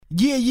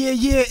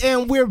Yeah,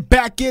 and we're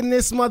back in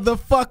this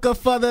motherfucker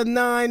for the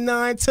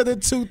 99 to the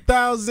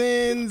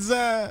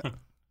 2000s.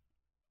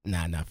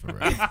 Nah, not for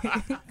real.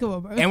 Come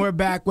on, bro. And we're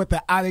back with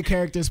the Out of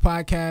Characters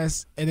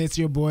podcast, and it's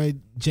your boy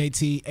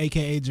JT,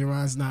 aka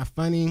Jerron's Not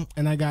Funny,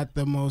 and I got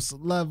the most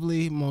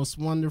lovely, most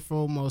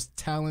wonderful, most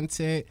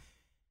talented,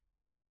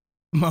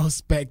 most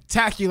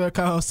spectacular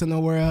co-host in the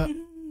world,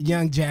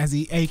 Young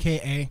Jazzy,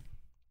 aka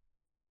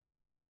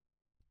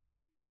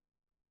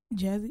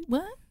Jazzy.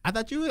 What? I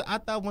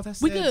thought once I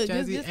said We good.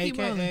 Jazzy, Just keep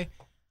aka rolling.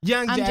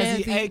 Young I'm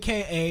Jazzy, Jazzy.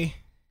 aka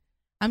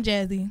I'm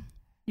Jazzy.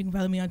 You can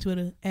follow me on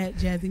Twitter at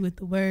Jazzy with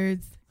the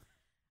words.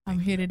 I'm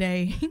here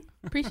today.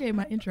 Appreciate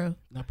my intro.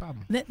 No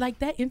problem.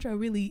 That intro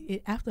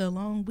really, after a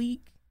long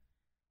week,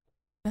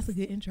 that's a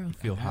good intro. You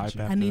feel hype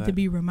after I need that? to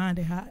be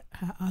reminded how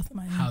awesome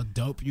I am. How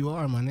dope you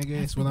are, my nigga.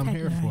 That's what I'm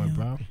here spectacular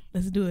for, I am. bro.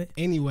 Let's do it.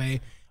 Anyway,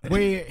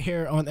 we're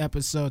here on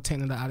episode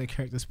 10 of the Out of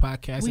Characters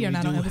podcast. We are and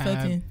not do on episode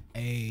have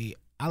 10.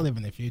 I live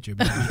in the future,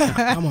 baby.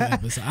 I'm on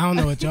episode. I don't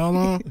know what y'all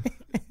on.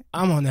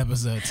 I'm on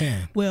episode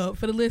 10. Well,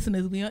 for the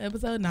listeners, we on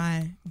episode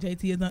 9.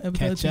 JT is on episode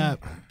Catch 10.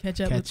 up.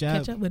 Catch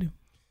up with him.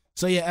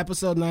 So yeah,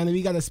 episode 9.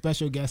 We got a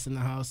special guest in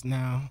the house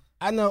now.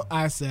 I know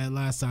I said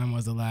last time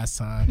was the last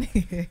time.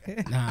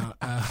 Now,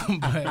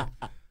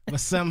 but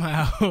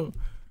somehow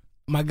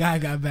my guy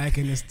got back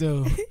in the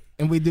stew,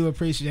 and we do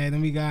appreciate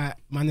him. We got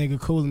my nigga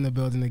Cool in the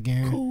building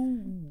again. Cool.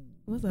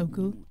 What's up,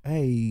 Cool?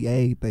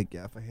 Hey, thank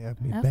y'all for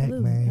having me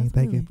Absolutely, back, man.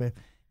 Thank you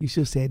absolutely. you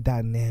should say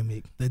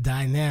dynamic, The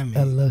dynamic,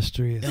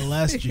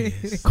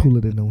 illustrious,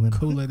 cooler than the winter.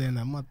 than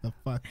a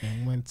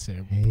motherfucking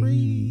winter Hey.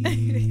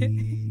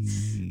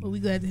 breeze. Well, we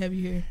glad to have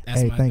you here.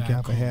 That's Hey, my thank guy,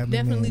 y'all for Cool. having me.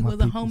 Definitely man.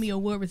 was a homie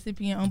award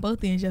recipient on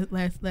both ends just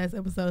last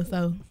episode.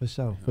 So For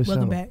sure.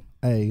 welcome back.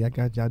 Hey, I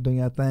got y'all doing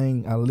y'all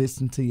thing. I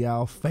listen to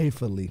y'all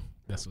faithfully.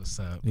 That's what's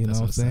up. You That's know what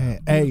I'm what's saying?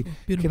 up. Hey,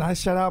 Beautiful. can I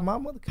shout out my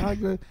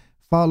mother?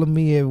 Follow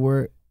me at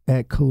work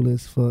at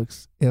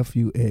Coolestfucks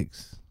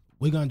FUX.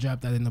 We're gonna drop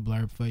that in the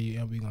blurb for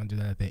you, and we're gonna do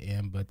that at the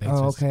end. But thanks,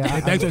 Oh, for,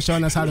 okay. thanks for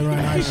showing us how to run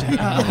our shit.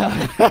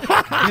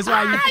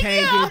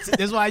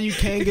 That's why you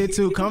can't get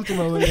too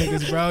comfortable with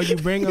niggas, bro. You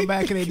bring them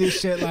back and they do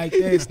shit like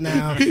this.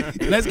 Now,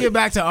 let's get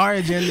back to our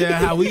agenda,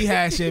 how we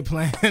had shit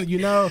planned. You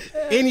know.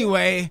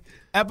 Anyway,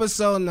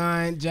 episode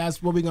 9,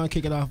 Jazz. What we gonna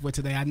kick it off with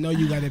today? I know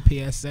you got a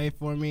PSA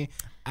for me.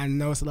 I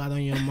know it's a lot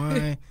on your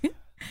mind.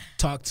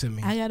 Talk to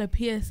me. I got a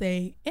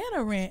PSA and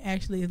a rant.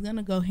 Actually, it's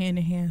gonna go hand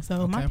in hand.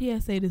 So my Okay.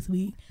 PSA this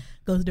week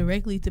goes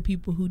directly to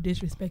people who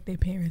disrespect their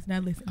parents. Now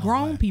listen,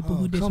 grown right. people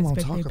who Come on,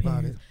 disrespect talk their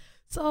about parents.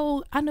 it.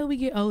 So I know we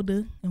get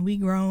older and we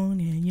grown,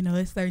 and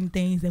it's certain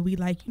things that we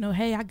like.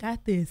 Hey, I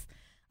got this.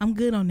 I'm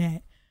good on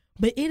that.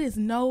 But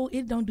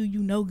it don't do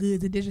you no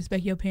good to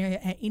disrespect your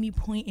parent at any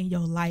point in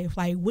your life.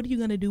 Like, what are you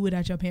gonna do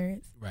without your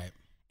parents? Right.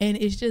 And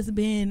it's just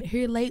been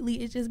here lately.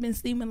 It's just been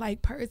seeming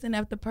like person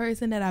after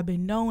person that I've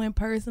been knowing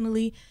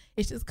personally.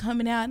 It's just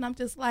coming out, and I'm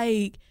just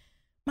like,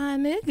 my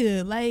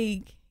nigga,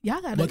 like y'all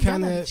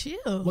gotta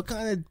chill. What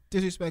kind of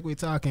disrespect we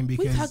talking?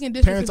 Because talking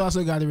parents disrespect.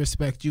 also got to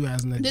respect you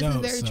as an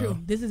adult. This is very true.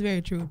 This is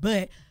very true.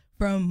 But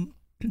from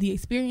the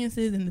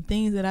experiences and the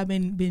things that I've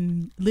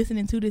been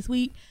listening to this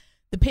week,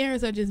 the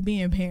parents are just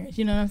being parents.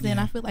 You know what I'm saying?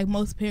 Yeah. I feel like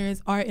most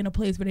parents are in a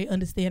place where they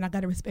understand I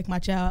got to respect my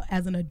child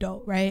as an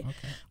adult, right? Okay.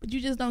 But you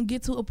just don't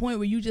get to a point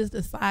where you just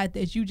decide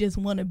that you just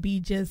want to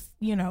be just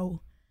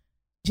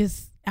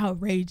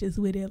outrageous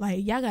with it.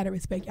 Like, y'all got to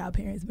respect y'all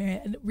parents,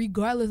 man. And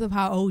regardless of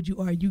how old you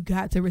are, you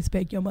got to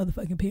respect your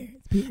motherfucking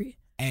parents, period.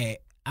 Hey,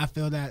 I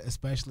feel that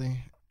especially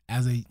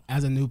as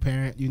a new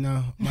parent.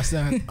 My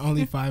son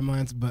only 5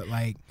 months, but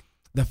like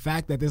the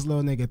fact that this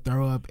little nigga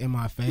throw up in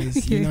my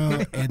face,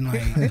 and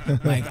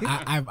like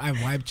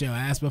I've wiped your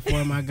ass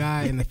before, my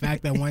guy, and the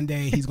fact that one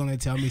day he's gonna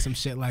tell me some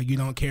shit like you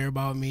don't care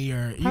about me,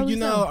 or Probably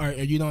so. or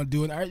you don't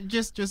do it, or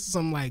just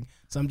some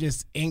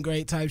just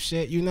ingrate type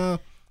shit,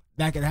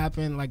 that could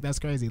happen. Like, that's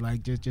crazy.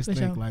 Like, just For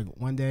think, sure. like,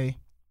 one day,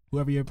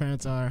 whoever your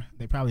parents are,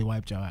 they probably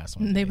wiped your ass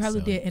one They day, probably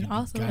so did. And you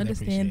also gotta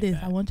understand appreciate this.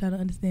 that. I want y'all to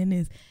understand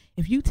this.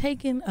 If you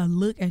taking a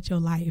look at your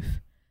life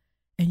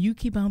and you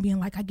keep on being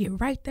like, I get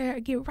right there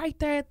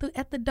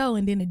at the door,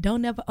 and then the door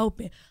never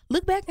open.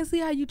 Look back and see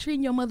how you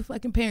treating your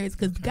motherfucking parents,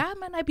 because God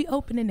might not be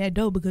opening that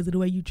door because of the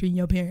way you treating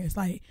your parents.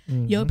 Like,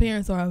 your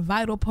parents are a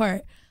vital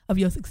part of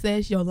your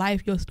success, your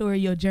life, your story,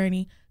 your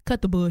journey.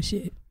 Cut the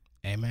bullshit.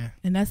 Amen.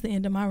 And that's the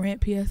end of my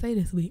rant PSA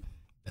this week.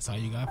 That's all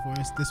you got for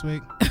us this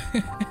week?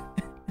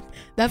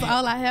 That's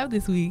all I have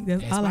this week.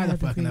 That's It's all I probably have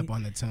this fucking week. up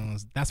on the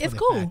tunes. That's It's for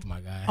the cool. fact,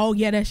 my guy. Oh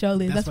yeah, that show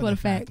is. That's for for the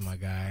fact, facts. my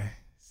guy.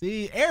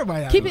 See,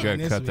 everybody Keep out it- there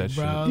Gotta this cut week, that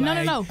bro.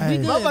 shit. No, we Hey.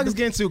 good. Motherfuckers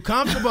getting too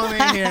comfortable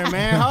in here,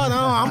 man. Hold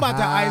on. I'm about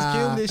to Ice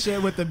Cube this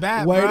shit with the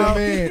bat, Wait bro. a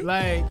minute.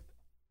 Like,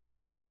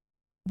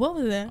 What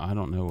was that? I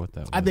don't know what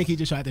that was. I think he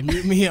just tried to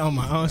mute me on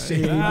my own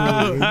shit. All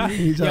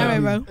right,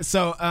 bro.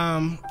 So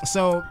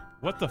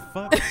What the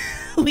fuck?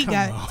 We Come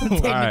got on. some All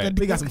technical. right.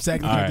 we got some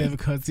technical All right.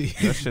 difficulty.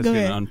 That shit's Go getting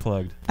ahead.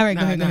 unplugged. All right,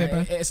 go Nah, ahead,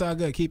 bro. it's all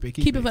good. Keep it.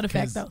 Keep it for the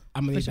fact, 'cause though.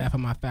 I'm gonna For need sure. that for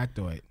my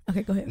factoid.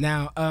 Okay, go ahead.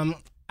 Now,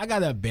 I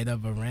got a bit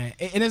of a rant,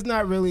 and it's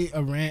not really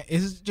a rant.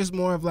 It's just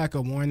more of like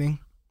a warning.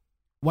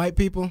 White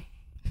people,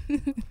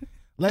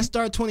 let's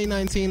start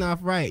 2019 off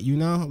right, you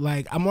know?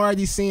 Like, I'm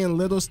already seeing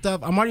little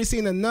stuff. I'm already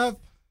seeing enough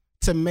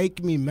to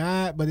make me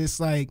mad, but it's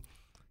like,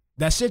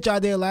 that shit y'all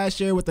did last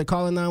year with the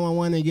calling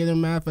 911 and getting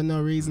mad for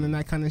no reason and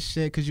that kind of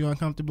shit because you're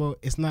uncomfortable,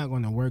 it's not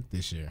going to work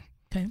this year.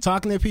 Okay.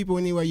 Talking to people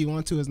any way you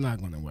want to is not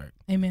going to work.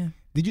 Amen.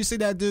 Did you see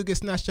that dude get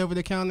snatched over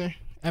the counter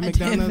at I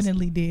McDonald's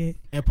definitely did.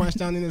 and punched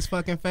down in his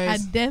fucking I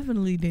face?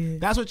 definitely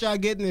did. That's what y'all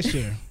getting this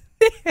year.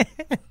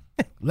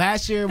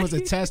 Last year was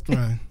a test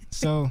run,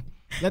 so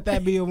let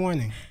that be a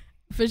warning.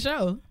 For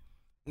sure.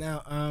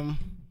 Now,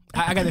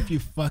 I got a few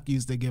fuck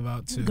yous to give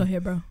out too. Go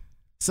ahead, bro.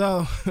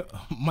 So,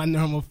 my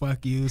normal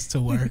fuck yous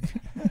to work,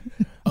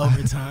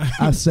 overtime.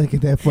 I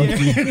second that. Fuck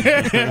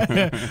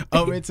you.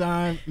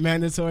 Overtime,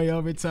 mandatory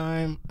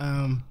overtime.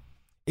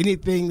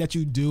 Anything that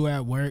you do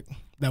at work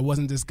that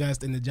wasn't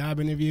discussed in the job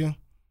interview,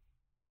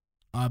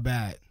 all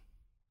bad.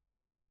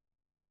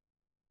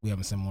 We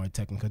having some more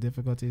technical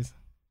difficulties.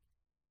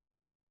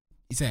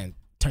 You saying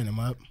turn them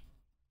up?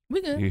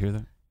 We good. You hear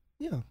that?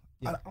 Yeah.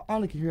 Yeah. I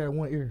only can hear that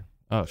one ear.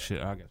 Oh shit,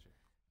 I got you.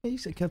 Yeah, you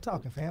should kept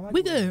talking, fam.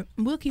 We good.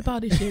 We'll keep all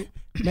this shit.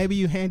 Maybe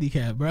you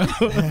handicapped, bro.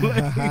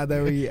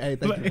 There we. Hey,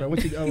 thank you, bro.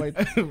 What you? Oh wait.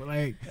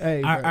 Like,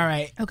 Hey. all bro.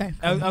 right. Okay.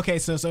 Okay,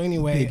 so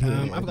anyway, Big head,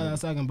 I forgot what man. I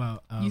was talking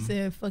about. You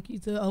said fuck you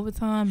to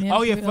overtime.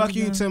 Oh yeah, mandatory fuck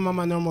you overtime. to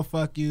my normal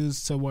fuck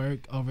yous to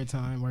work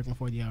overtime, working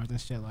 40 hours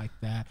and shit like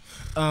that.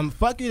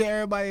 Fuck you to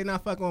everybody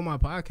not fucking with my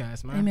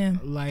podcast, man. Amen.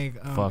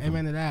 Like, Fuck 'em.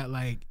 amen to that.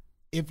 Like,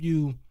 if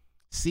you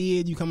see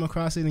it, you come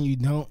across it, and you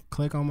don't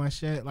click on my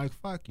shit, like,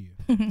 fuck you.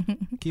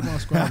 Keep on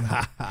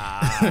scrolling.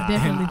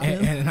 Definitely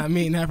do. and I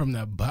mean that from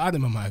the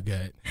bottom of my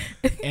gut.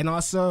 And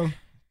also,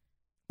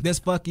 this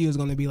fuck you is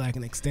going to be like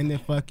an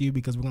extended fuck you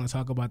because we're going to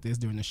talk about this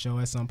during the show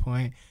at some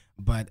point.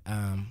 But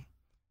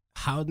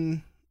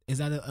Houghton, is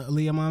that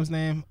Aaliyah mom's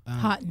name?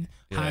 Houghton.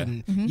 Yeah.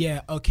 Houghton. Mhm.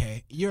 Yeah,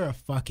 okay. You're a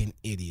fucking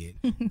idiot.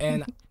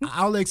 And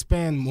I'll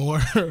expand more,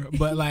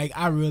 but like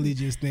I really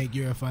just think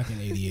you're a fucking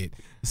idiot.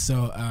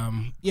 So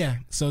yeah,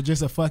 so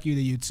just a fuck you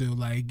to you too.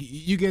 Like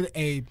you get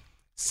a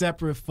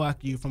separate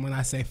fuck you from when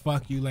I say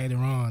fuck you later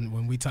on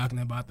when we talking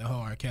about the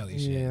whole R. Kelly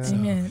shit. Yeah. So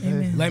Amen.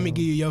 Amen. let me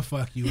give you your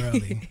fuck you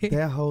early.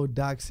 That whole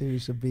doc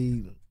series should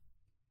be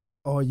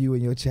all you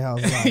and your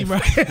child's life.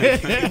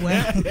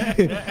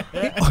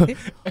 Right.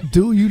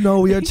 Do you know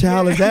where your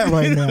child is at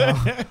right now?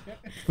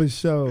 For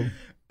sure.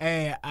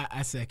 Hey,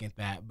 I second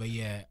that. But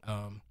yeah,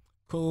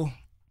 cool.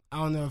 I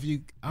don't know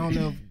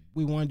if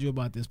we warned you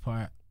about this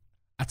part.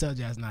 I told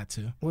you guys not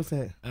to. What's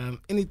that?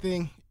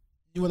 Anything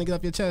you want to get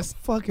off your chest?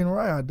 Fucking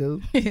right, I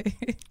do.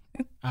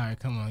 All right,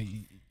 come on.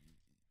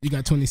 You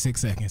got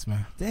 26 seconds,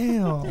 man.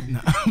 Damn.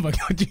 Nah, I'm fucking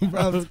with you,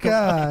 bro.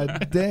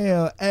 God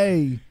damn.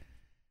 Hey.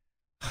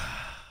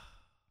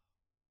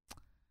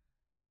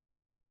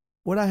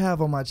 What I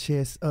have on my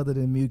chest other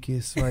than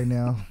mucus right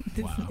now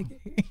This Wow.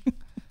 nigga.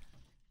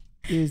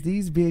 is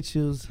these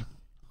bitches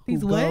who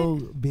These go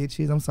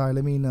bitches. I'm sorry,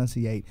 let me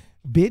enunciate.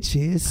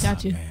 Bitches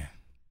Gotcha. Oh, man.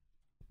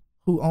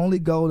 who only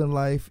goal in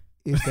life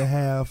is to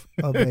have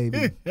a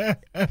baby.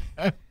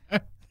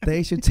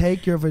 They should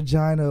take your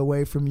vagina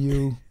away from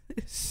you,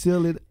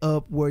 seal it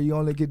up where you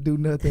only can do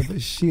nothing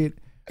but shit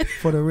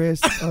for the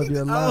rest of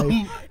your life.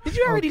 Did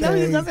you already know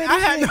he was gonna say I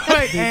had that? no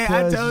idea. Hey, I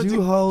Because told you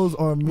you. hoes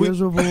are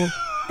miserable.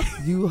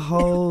 You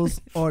hoes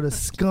are the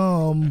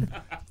scum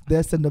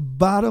that's in the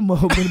bottom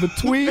of in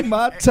between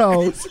my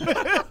toes.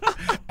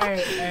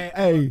 Hey.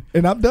 Hey,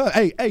 and I'm done.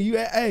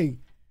 Hey.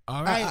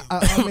 All right.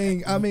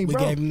 I mean, we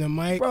bro, gave him the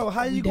mic. bro,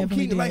 how you We gonna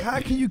definitely keep like? did. How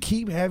can you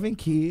keep having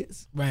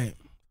kids Right.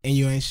 And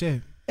you ain't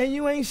shit. and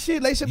you ain't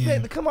shit? They should Yeah.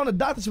 come on. The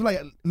doctor should be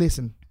like,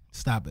 listen,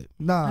 Stop it.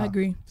 nah, I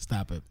agree.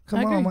 Stop it. come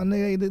I on, my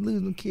agree. nigga, they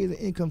losing kids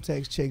and income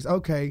tax checks.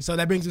 Okay, So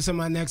that brings us to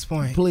my next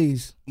point.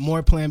 please,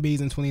 More Plan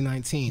Bs in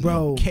 2019.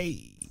 Bro.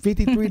 Okay.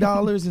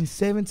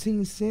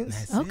 $53.17,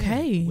 That's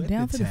Okay, it. With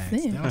down to the tax.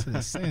 cent. Down to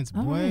the cents,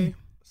 All boy. right.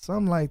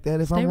 something like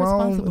that. If Stay I'm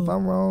wrong,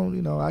 responsible.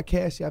 you know, I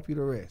cash out you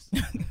the rest. Oh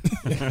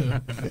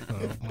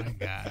my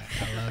God.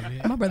 I love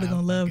it. My brother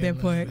gonna love fucking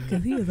that part love it.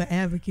 because he is an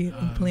advocate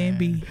Oh, of Plan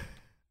B man.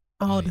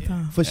 all Oh, the yeah.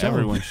 time. For sure,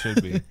 Everyone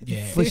should be.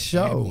 Yeah. For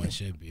sure. Everyone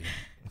should be.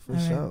 for All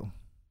right. sure.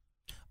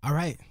 All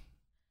right.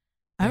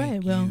 All Thank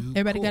right, well, you.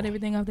 everybody got Cool.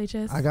 everything off their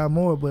chest. I got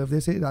more, but if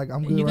this is like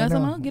I'm good You got right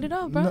some now. more? Get it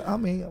off, bro. No, I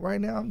mean, right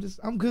now I'm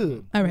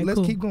good. All right, let's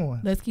cool. keep going.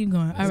 Let's keep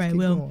going. All Let's right, keep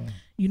well, going.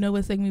 you know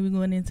what segment we're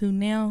going into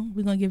now?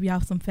 We're going to give y'all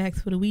some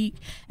facts for the week.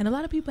 And a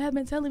lot of people have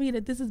been telling me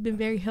that this has been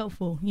very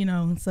helpful, you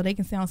know, so they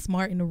can sound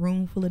smart in a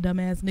room full of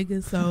dumbass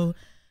niggas. So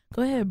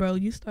go ahead, bro.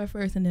 You start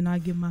first, and then I'll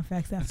give my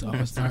facts after. So I'm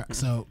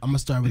gonna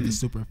start with the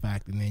super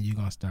fact, and then you're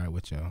gonna start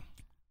with your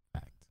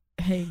fact.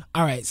 Hey,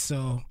 All right.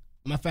 So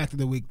my fact of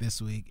the week this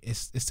week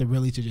is to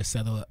really to just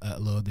settle a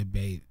little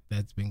debate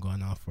that's been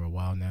going on for a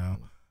while now.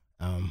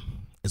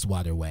 Is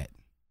water wet?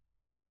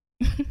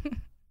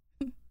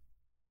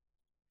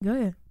 go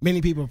ahead.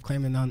 Many people have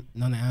claimed to know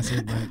the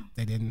answer, but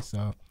they didn't.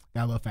 So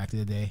got a little fact of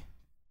the day,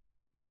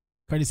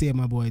 courtesy of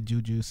my boy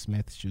Juju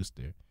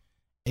Smith-Schuster,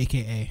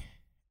 aka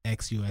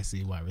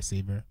ex-USC wide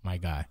receiver, my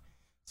guy.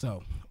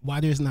 So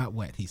water is not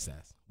wet, he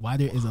says.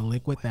 Water is a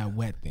liquid that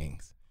wet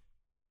things.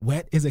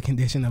 Wet is a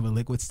condition of a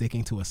liquid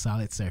sticking to a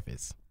solid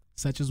surface,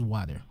 such as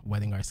water,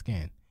 wetting our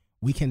skin.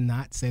 We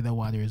cannot say that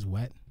water is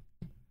wet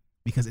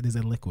because it is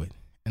a liquid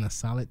and a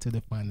solid to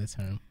define the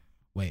term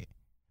wet.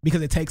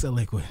 Because it takes a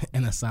liquid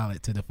and a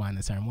solid to define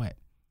the term wet.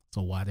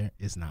 So water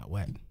is not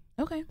wet.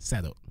 Okay.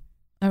 Settled.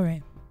 All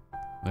right.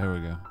 There we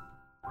go.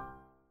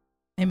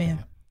 Amen.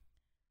 Yeah.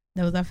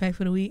 That was our fact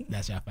for the week.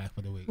 That's your fact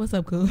for the week. What's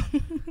up, cool?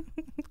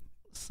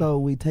 So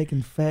we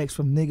taking facts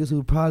from niggas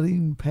who probably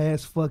even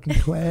passed fucking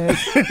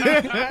class.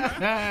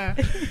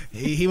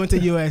 he went to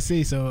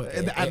USC, so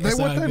What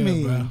that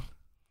mean? bro.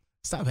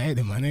 Stop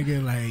hating, my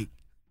nigga. Like,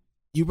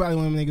 you probably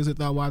one of them niggas who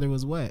thought water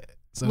was wet.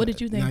 So What did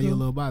you think, Now you're a Lou?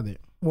 little bothered.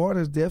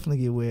 Waters definitely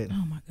get wet.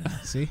 Oh my God.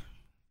 See?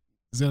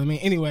 See what I mean?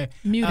 Anyway,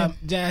 Mute him.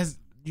 Jazz,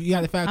 you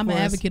got a fact I'm for an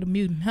us? advocate of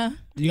muting, huh?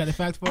 You got a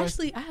fact for us?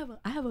 Actually,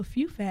 I have a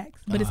few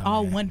facts, but it's Oh,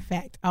 all man. one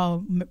fact,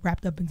 all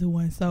wrapped up into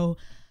one. So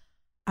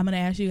I'm gonna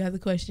ask you guys a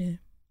question.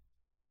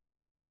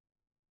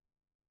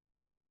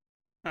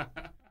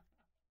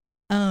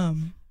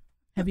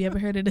 Have you ever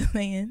heard of the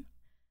saying,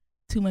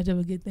 "Too much of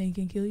a good thing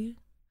can kill you"?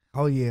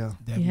 Oh yeah.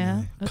 Definitely.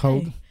 Yeah.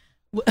 Coke.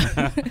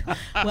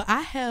 Well,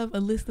 I have a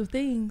list of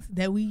things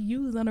that we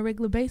use on a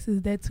regular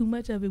basis that too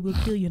much of it will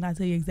kill you, and I'll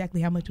tell you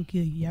exactly how much will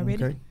kill you. Y'all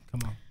ready? Okay.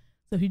 Come on.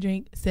 So if you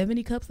drink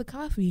 70 cups of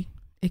coffee,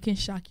 it can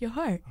shock your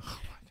heart,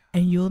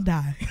 and you'll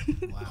die.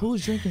 Wow.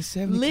 Who's drinking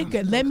 70?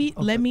 Liquor. Let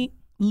me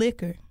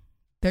liquor.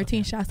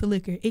 13 shots of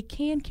liquor. It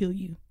can kill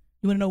you.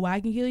 You want to know why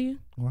it can kill you?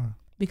 Why?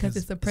 Because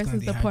it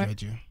suppresses the gonna part.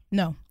 dehydrate you.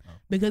 No, Oh.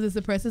 because it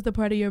suppresses the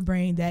part of your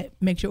brain that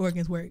makes your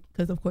organs work.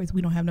 Because of course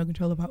we don't have no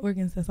control of our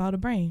organs. That's all the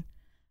brain.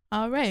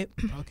 All right.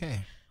 Okay.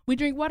 We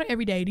drink water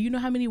every day. Do you know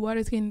how many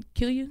waters can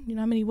kill you? You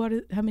know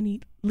how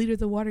many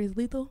liters of water is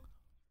lethal?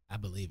 I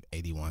believe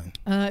 81.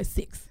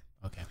 6.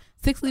 Okay.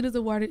 6 liters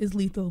of water is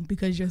lethal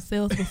because your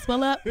cells will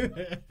swell up.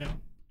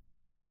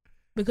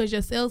 Because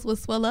your cells will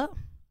swell up,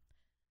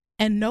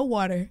 and no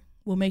water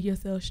will make your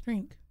cells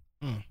shrink.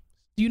 Mm.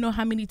 Do you know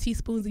how many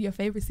teaspoons of your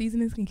favorite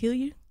seasonings can kill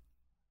you?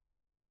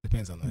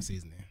 Depends on the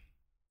seasoning.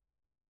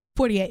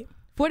 48.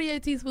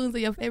 48 teaspoons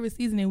of your favorite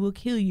seasoning will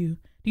kill you.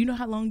 Do you know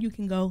how long you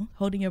can go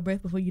holding your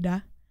breath before you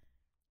die?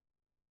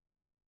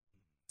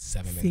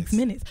 7 minutes. 6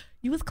 minutes.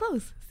 You was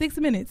close. 6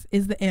 minutes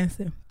is the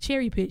answer.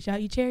 Cherry pits. Y'all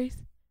eat cherries?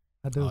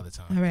 I do. All the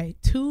time. All right.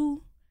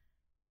 2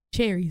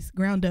 cherries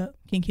ground up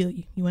can kill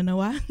you. You want to know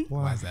why?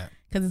 Why is that?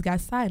 Because it's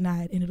got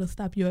cyanide and it'll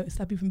stop you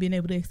from being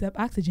able to accept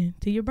oxygen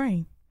to your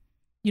brain.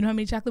 You know how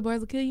many chocolate bars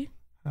will kill you?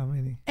 How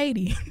many?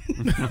 80.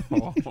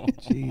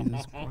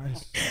 Jesus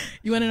Christ.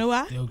 You want to know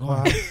why? Still going.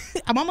 Why?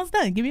 I'm almost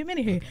done. Give me a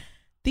minute here.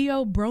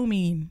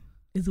 Theobromine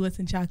is what's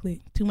in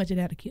chocolate. Too much of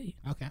that will kill you.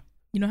 Okay.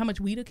 You know how much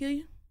weed will kill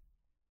you?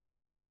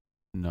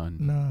 None.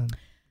 None.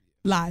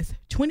 Lies.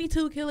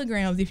 22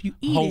 kilograms if you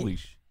eat Holy it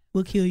sh!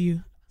 will kill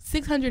you.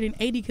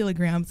 680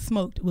 kilograms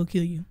smoked will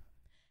kill you.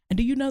 And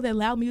do you know that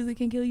loud music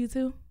can kill you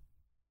too?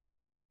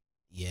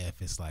 Yeah,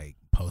 if it's like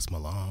Post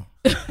Malone.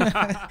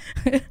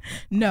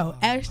 No, Oh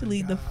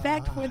actually, my the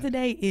fact for God.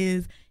 today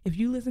is if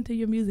you listen to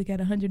your music at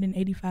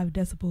 185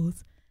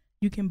 decibels,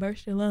 you can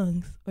burst your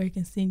lungs or it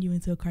can send you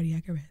into a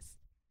cardiac arrest.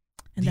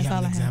 And Do you that's have all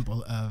an I have.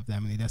 example of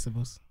that many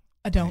decibels?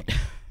 I don't.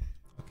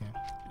 Okay.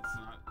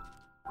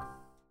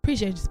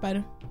 Appreciate you,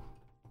 Spider.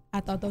 I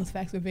thought those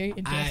facts were very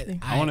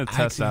interesting. I wanna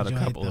test actually out a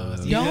enjoyed couple of those.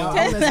 those. Don't Yeah, I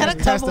test wanna out a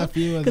test couple,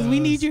 few of Because we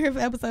need those. you here for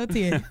episode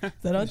 10.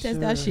 So don't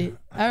test out Sure. shit.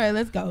 All right,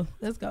 let's go.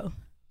 Let's go.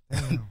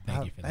 Damn.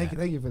 Thank you for Thank that.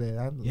 Thank you for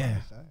that. Yeah.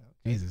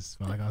 Jesus,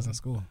 felt like I was in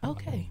school.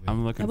 Okay.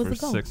 I'm looking That was for the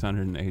goal.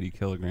 680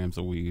 kilograms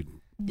of weed.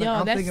 Yo,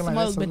 I'm that's thinking like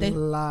smoke, that's but a they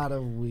lot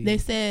of weed. they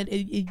said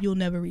you'll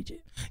never reach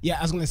it. Yeah,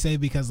 I was gonna say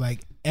because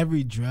like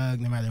every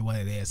drug, no matter what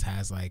it is,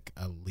 has like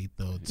a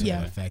lethal to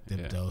Yeah. effective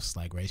Yeah. dose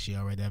like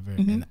ratio or whatever.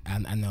 Mhm.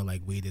 And I know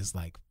like weed is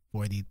like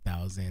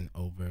 40,000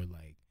 over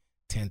like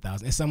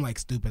 10,000. It's some like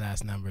stupid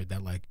ass number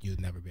that like you'd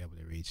never be able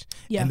to reach.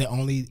 Yeah. And the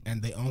only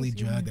Excuse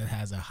drug me. that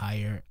has a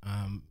higher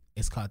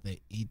it's called the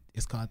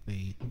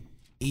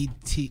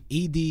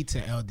ED to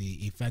LD,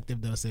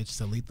 effective dosage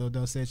to lethal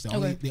dosage.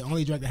 The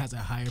only drug that has a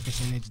higher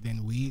percentage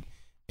than weed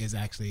is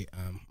actually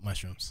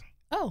mushrooms.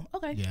 Oh,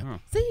 okay. Yeah. Huh.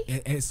 See?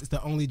 It's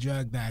the only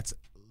drug that's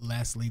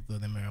less lethal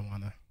than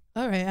marijuana.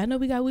 All right. I know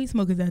we got weed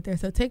smokers out there,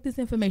 so take this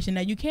information.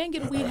 Now, you can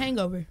get a weed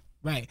hangover.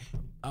 Right.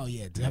 Oh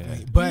yeah, definitely.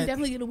 Yeah. You But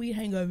definitely get a weed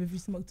hangover if you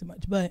smoke too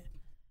much. But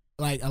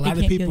like a lot of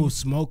can't kill people you.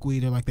 smoke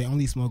weed or like they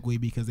only smoke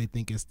weed because they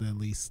think it's the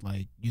least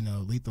like, you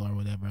know, lethal or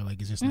whatever.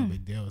 Like it's just no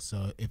big deal.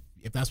 So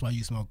if that's why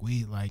you smoke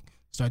weed, like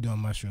start doing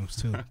mushrooms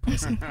too.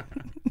 Pussy.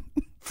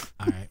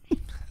 All right.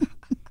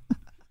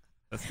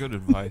 That's good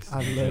advice.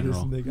 I in love this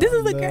general. nigga. This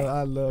is a great-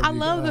 I love. I you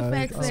love the guys.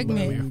 fact I love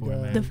segment. you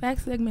Man. guys. the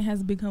fact segment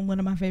has become one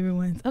of my favorite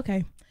ones.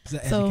 Okay. It's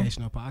an So,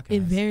 educational podcast.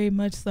 It very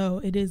much so.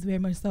 It is very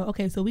much so.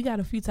 Okay, so we got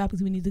a few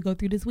topics we need to go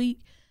through this week.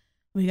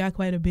 We got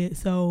quite a bit.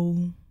 So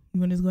you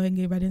want to just go ahead and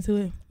get right into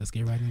it? Let's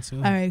get right into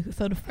it. All right.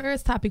 So the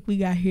first topic we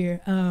got here,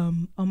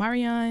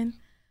 Omarion,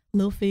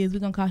 Lil Fizz, we're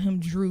going to call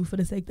him Drew for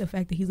the sake of the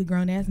fact that he's a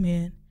grown-ass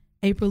man.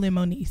 April and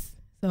Moniece.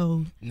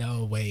 So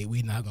No, wait,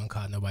 we not gonna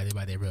call nobody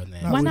by their real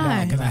name. No, why we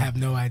not? Because I have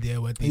no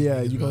idea what these Yeah,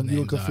 niggas' you real gonna- you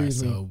names gonna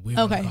confuse are. me. So we're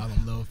Okay. gonna call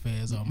them Lil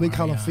Fizz or We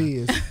call him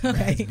Marion. Fizz.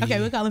 okay, Raspy.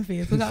 okay, we call him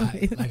Fizz. We call him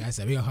Fizz. Like I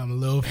said, we gonna call him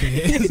Lil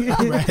Fizz,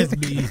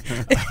 Raspy,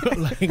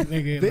 like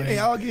nigga. They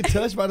all get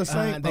touched by the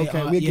same. they okay,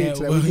 all- we'll yeah, get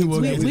to that. we'll- We'll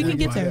we'll get to We that. can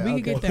get there. Yeah,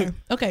 We can okay. get there.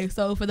 Okay,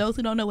 so for those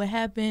who don't know what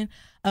happened,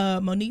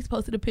 Monique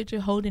posted a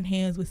picture holding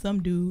hands with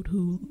some dude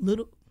who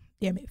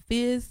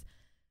Fizz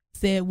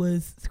said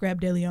was Scrap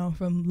DeLeon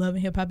from Love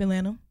and Hip Hop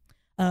Atlanta.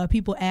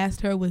 People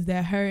asked her, was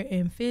that her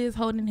and Fizz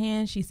holding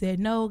hands? She said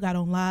no, got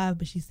on live,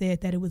 but she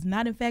said that it was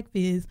not in fact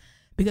Fizz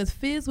because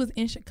Fizz was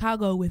in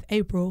Chicago with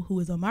April, who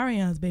is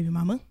Omarion's baby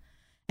mama.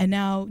 And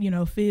now,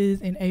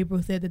 Fizz and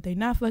April said that they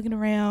not fucking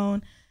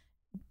around.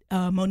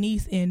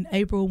 Moniece and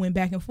April went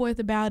back and forth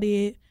about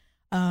it.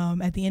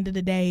 At the end of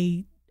the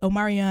day,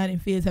 Omarion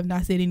and Fizz have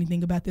not said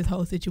anything about this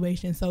whole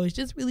situation. So it's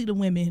just really the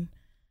women.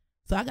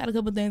 So I got a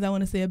couple things I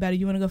want to say about it.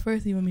 You want to go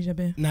first or you want me to jump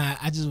in? Nah,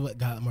 I just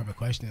got more of a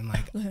question.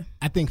 Like, Go ahead.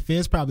 I think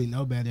Fizz probably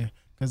know better.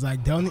 Cause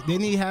like,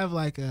 didn't he have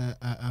like a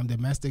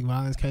domestic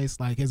violence case?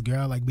 Like his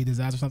girl like beat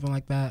his ass or something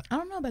like that. I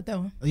don't know about that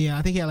one. Yeah,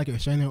 I think he had like a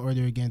restraining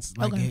order against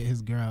like Okay.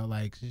 his girl.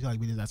 Like she like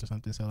beat his ass or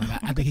something. So like,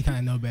 I think he kind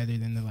of know better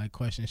than to like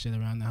question shit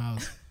around the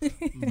house.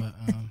 But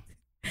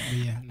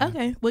yeah. Nah.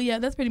 Okay. Well, yeah,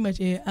 that's pretty much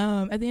it.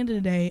 At the end of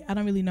the day, I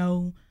don't really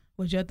know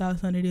what your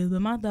thoughts on it is,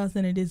 but my thoughts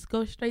on it is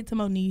go straight to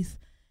Moniece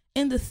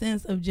in the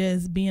sense of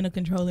just being a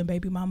controlling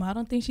baby mama. I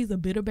don't think she's a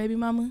bitter baby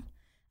mama.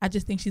 I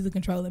just think she's a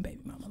controlling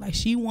baby mama. Like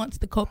she wants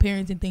the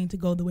co-parenting thing to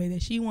go the way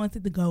that she wants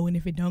it to go, and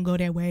if it don't go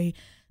that way,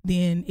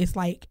 then it's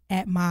like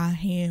at my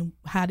hand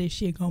how this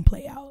shit gonna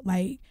play out.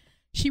 Like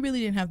she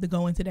really didn't have to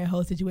go into that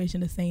whole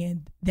situation of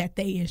saying that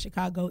they in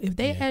Chicago. If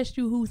they asked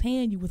you whose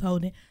hand you was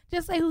holding,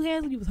 just say whose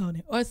hand you was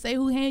holding, or say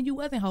whose hand you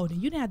wasn't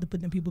holding. You didn't have to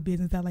put them people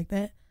business out like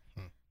that.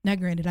 Now,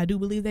 granted, I do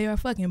believe they are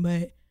fucking,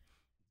 but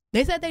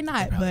they said they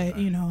not. But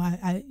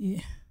yeah.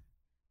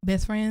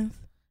 Best friends,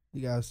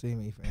 You gotta see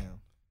me, fam.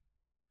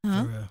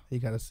 huh? For real. You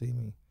gotta see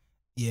me.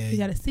 Yeah. We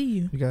gotta see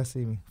you. You gotta see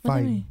me What do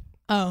you fighting. mean?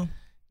 Oh,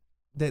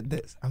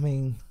 That's. I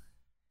mean,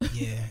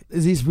 Yeah.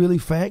 is these really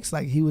facts?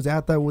 Like he was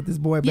out there with this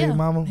boy, baby yeah.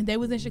 mama. And they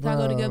was in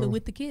Chicago Bro. together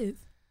with the kids.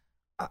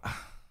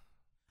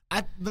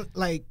 I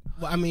like.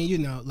 Well, I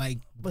mean, like.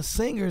 But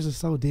singers are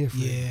so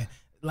different. Yeah.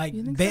 Like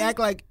You think they so? act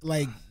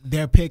like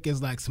their pick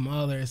is like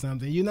smaller or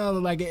something.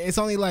 Like it's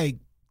only like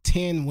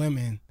 10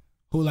 women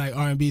who like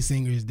R&B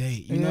singers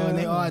date. You know, and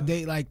they all Yeah.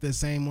 date like the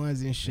same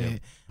ones and shit. Yeah.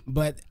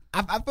 But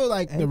I feel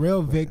like the And-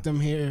 real victim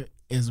here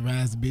is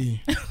Raz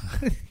B.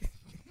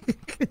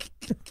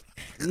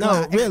 No,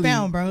 Why? really.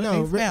 Expound, bro.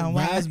 No, Expound.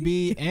 Why? Raz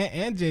B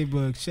and J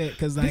Book shit.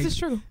 Cause like This is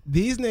true.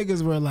 these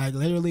niggas were like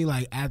literally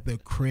like at the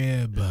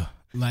crib,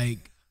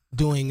 like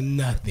doing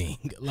nothing,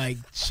 like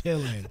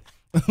chilling,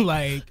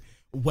 like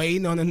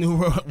waiting on a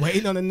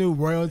new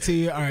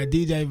royalty or a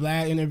DJ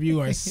Vlad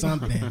interview or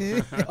something.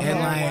 And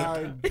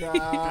like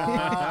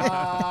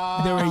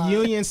the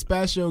reunion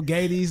special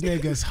gave these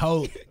niggas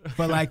hope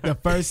for like the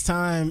first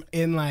time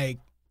in like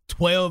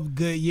 12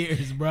 good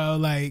years, bro.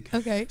 Like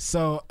Okay.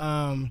 so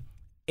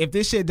if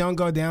this shit don't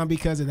go down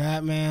because of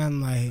that,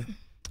 man, like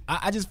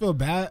I just feel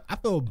bad. I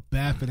feel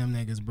bad for them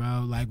niggas,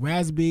 bro. Like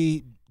Raz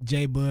B,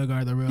 J Boog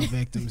are the real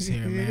victims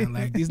here, man.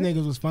 Like these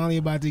niggas was finally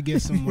about to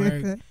get some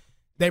work.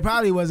 They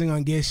probably wasn't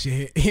gonna get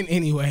shit in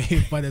anyway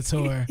for the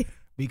tour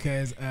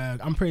because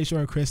I'm pretty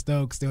sure Chris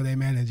Stokes still their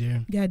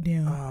manager.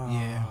 Goddamn.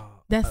 Yeah.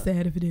 That's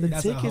sad if it The is.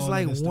 That's a ticket's whole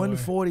like nother story.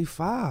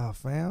 145,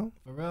 fam.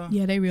 For real?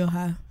 Yeah, they real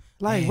high.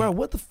 Like, Man. bro,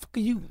 what the fuck are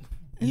you?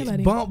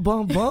 Anybody? Bump.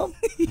 That what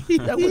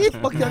the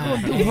fuck y'all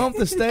gonna do? Hump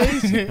the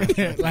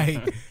stage?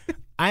 Like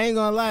I ain't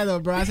gonna lie though,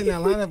 bro. I seen that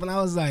lineup and I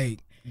was like,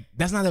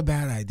 that's not a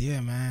bad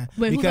idea, man.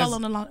 Wait, because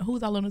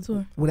who's all on the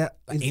tour? Without,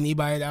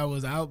 anybody that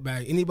was out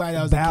back, anybody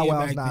that was Bow a kid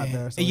Wow's back not then,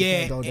 there, so he yeah,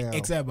 can't go down.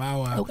 except Bow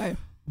Wow. Okay.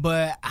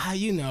 But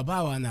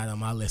Bow Wow not on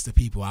my list of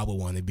people I would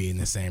want to be in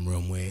the same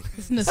room with.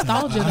 It's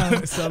nostalgia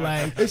though. So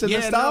like, it's a yeah,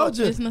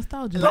 nostalgia. It's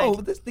nostalgia. No,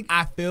 this thing.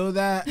 I feel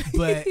that,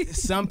 but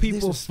some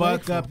people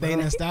fuck Disrespectful, up their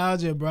bro.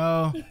 nostalgia,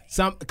 bro.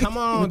 Come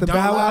on, With the don't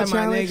Bow Wow lie, my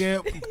challenge?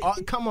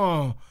 nigga. Come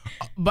on,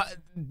 but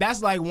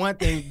that's like one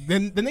thing. The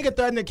nigga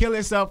threatened to kill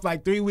himself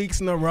like 3 weeks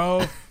in a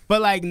row,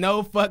 but like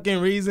no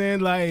fucking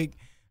reason. Like,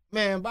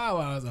 man, Bow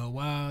Wow is a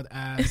wild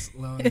ass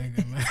little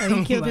nigga, man. So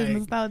he killed his Like,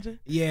 nostalgia.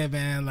 yeah,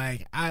 man.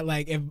 Like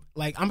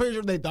I'm pretty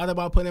sure they thought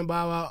about putting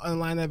Bow Wow on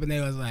the lineup, and they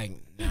was like,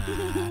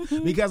 nah,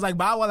 because like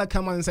Bow Wow would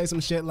come on and say some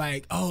shit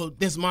like, "Oh,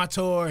 this my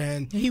tour,"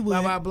 and He would.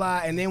 blah blah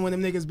blah, and then when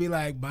them niggas be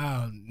like,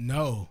 "Bow,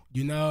 no,"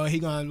 he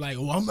gonna like,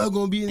 "Well, I'm not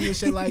gonna be in this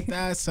shit like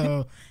that."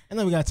 So I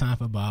know we got time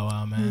for Bow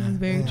Wow, This is man.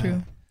 very Yeah.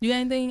 true. You got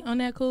anything on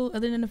that cool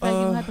other than the fact you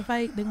gonna have to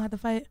fight? They gonna have to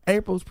fight.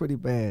 April's pretty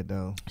bad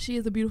though. She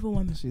is a beautiful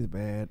woman. She's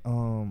bad.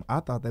 I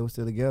thought they were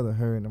still together,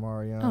 her and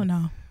Omarion. Oh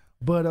no.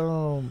 But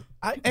I'm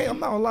not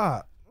gonna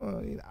lie.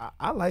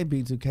 I like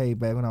B2K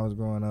back when I was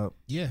growing up,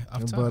 Yeah,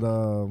 off but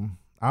top.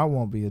 I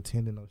won't be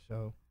attending no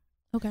show.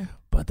 Okay.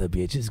 But the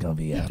bitch is gonna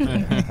be out there.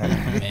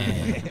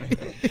 man.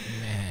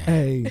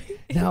 Hey,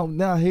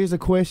 now here's a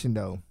question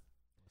though.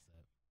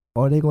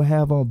 or they gonna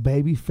have on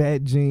baby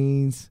fat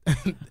jeans.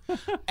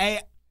 Hey,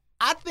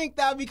 I think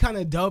that'd be kind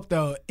of dope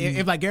though.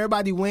 If like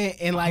everybody went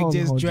and like Hold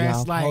just on, dressed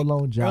Job. like Hold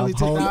on, Job. early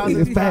Hold on.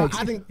 2000s. In fact,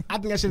 I think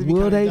that should be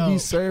Will kind they of be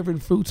dope. serving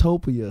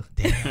Fruitopia?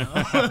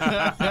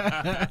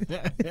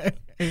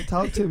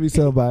 Talk to me,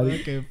 somebody.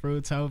 Fucking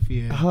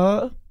Fruitopia.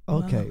 Huh?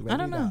 Okay, I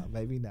don't know. Not,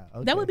 maybe not.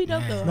 Okay. That would be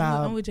dope though.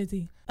 Nah. I'm with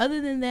JT.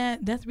 Other than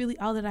that, that's really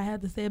all that I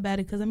have to say about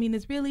it. Because I mean,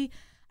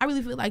 I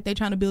really feel like they're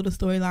trying to build a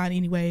storyline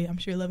anyway. I'm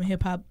sure Love and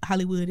Hip Hop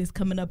Hollywood is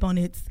coming up on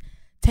its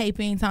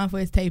time for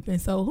its taping.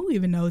 So who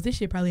even knows? This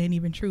shit probably ain't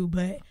even true.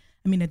 But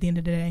I mean, at the end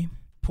of the day,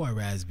 Poor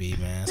Raz B,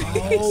 man. That's all I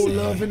gotta Oh, say.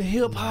 Love and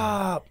Hip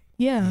Hop.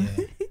 yeah.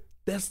 Yeah.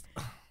 That's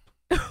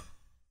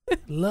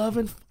Love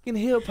and fucking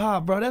Hip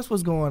Hop, bro. That's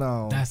what's going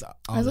on. That's all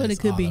That's what it's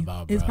it could all be.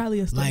 about, It's bro. probably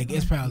a story. Like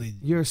it's probably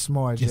You're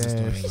smart, just a Jazz.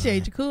 story.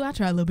 Appreciate you, cool. I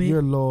try a little bit.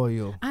 You're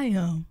loyal. I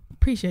am.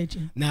 Appreciate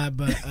you. Nah,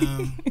 but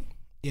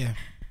yeah.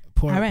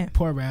 Poor All right.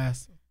 poor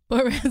Raz.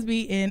 But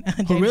Raspy and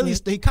Who really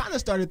Flip. he kind of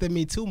started the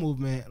Me Too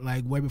movement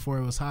like way before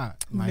it was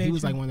hot. Like Very he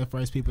was true. like one of the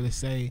first people to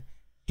say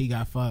he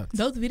got fucked.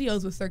 Those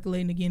videos were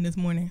circulating again this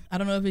morning. I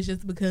don't know if it's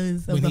just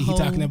because of When the he whole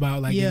talking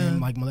about like yeah. getting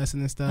like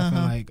molesting and stuff and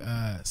Uh-huh.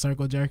 like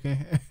circle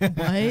jerking.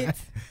 What?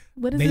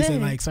 What is They that?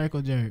 said like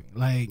circle jerk.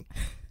 Like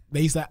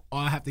they used to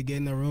all have to get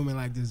in the room and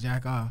like just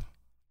jack off.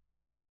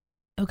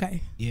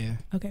 Okay. Yeah.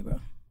 Okay, bro.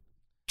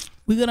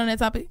 We good on that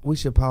topic? We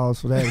should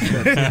pause for that.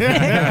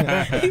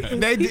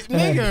 They did,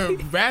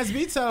 nigga, Raz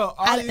B told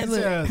all these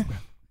look. girls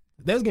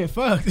they was getting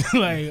fucked.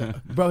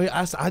 Like Bro,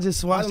 I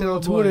just watched it Little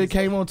on Twitter. boys. It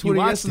came on Twitter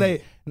watched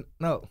yesterday.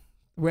 No.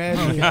 Raz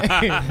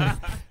Okay.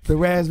 the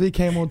Raz B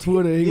came on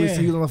Twitter. He Yeah.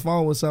 was on the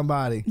phone with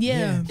somebody.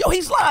 Yeah. Yo,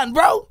 he's lying,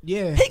 bro.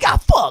 Yeah. He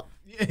got fucked.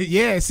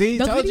 Yeah, see,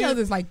 Those told videos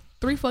you. is like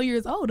 3-4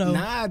 years old though.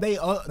 Nah, they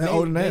older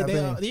than that, I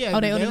think. Yeah, Oh,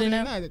 they older than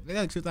that? They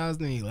like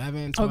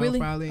 2011, Oh 12 really?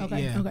 probably.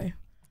 Okay. Yeah. Okay.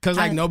 Because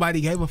like I-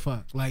 nobody gave a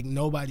fuck. Like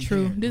nobody.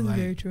 True. cared. This Like,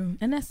 is very true,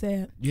 and that's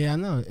sad. Yeah, I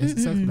know.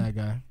 It's sucks for that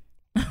guy.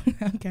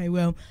 Okay,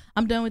 well,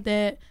 I'm done with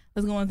that.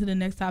 Let's go on to the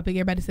next topic.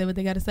 Everybody say what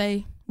they got to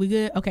say. We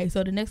good? Okay,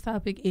 so the next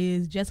topic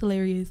is Just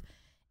Hilarious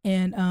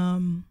and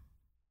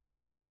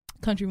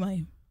Country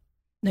Wayne.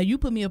 Now you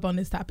put me up on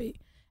this topic,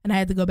 and I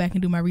had to go back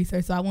and do my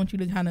research. So I want you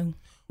to kind of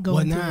go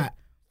Well, into nah, it.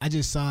 I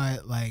just saw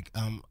it like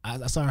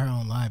I saw her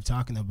on live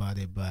talking about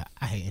it, but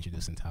I hate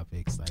introducing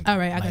topics. Like, All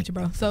right, I got like, you,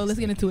 bro. So let's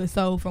get into it.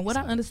 So from what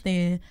I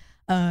understand,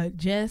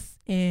 Jess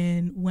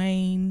and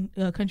Wayne,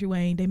 Country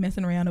Wayne, they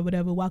messing around or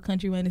whatever. While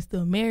Country Wayne is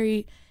still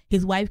married,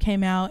 his wife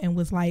came out and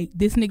was like,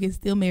 "This nigga is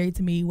still married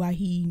to me. Why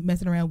he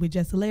messing around with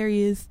Just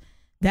Hilarious?"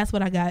 That's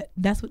what I got.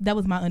 That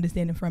was my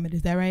understanding from it.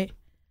 Is that right?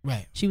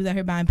 Right, She was out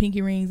here buying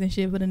pinky rings and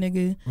shit for the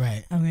nigga.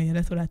 right. Okay, yeah,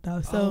 that's what I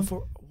thought. So Oh,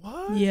 for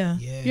what? yeah.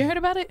 Yeah. You heard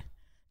about it?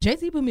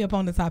 JT put me up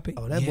on the topic.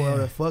 Oh, that boy Yeah. over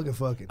there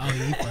fucking. Oh,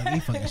 yeah, he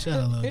fucking shut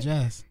a little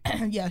Jess.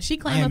 Yeah, she I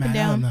claimed ain't up and mad.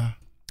 Hell down no.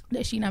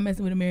 that she not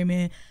messing with a married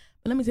man.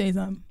 But let me tell you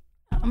something.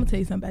 I'm gonna tell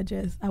you something about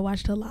Jess. I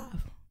watched her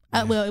live.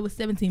 Yeah. Well, it was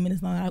 17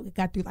 minutes long. I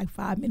got through like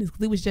 5 minutes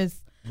because it was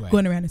just Right.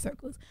 going around in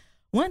circles.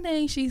 One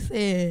thing she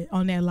said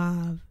on that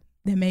live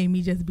that made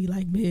me just be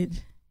like, bitch,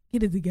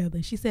 get it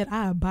together. She said,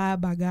 I abide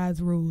by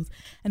God's rules.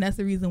 And that's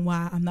the reason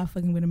why I'm not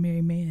fucking with a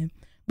married man.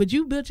 But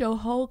you built your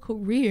whole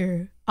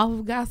career off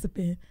of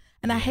gossiping.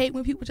 And I hate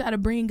when people try to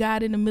bring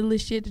God in the middle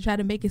of shit to try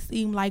to make it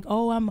seem like,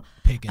 oh, I'm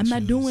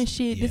not doing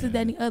shit. This is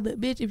that and the other.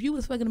 Bitch, if you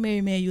was fucking a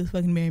married man, you was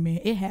fucking a married man.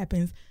 It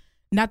happens.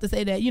 Not to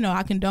say that,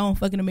 I condone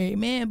fucking a married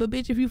man, but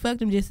bitch, if you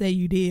fucked him, just say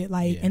you did.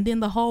 Like, Yeah. and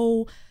then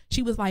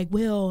she was like,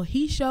 well,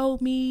 he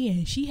showed me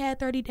and she had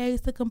 30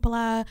 days to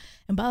comply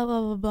and blah,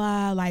 blah, blah,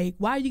 blah. Like,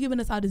 why are you giving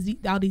us all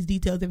these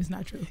details if it's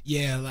not true?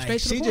 Yeah, like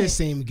Straight to the she point. just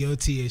seemed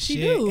guilty as She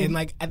shit. do. And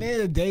like at the end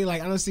of the day,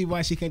 like I don't see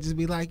why she can't just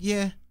be like,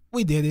 yeah,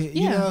 we did it.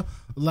 You Yeah. know,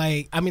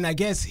 like I mean, I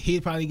guess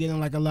he'd probably get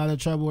in like a lot of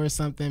trouble or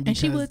something. And Because,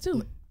 she would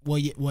too. Well,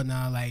 yeah, well,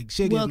 nah, like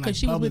she'll get Well, in 'cause like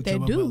she was public with that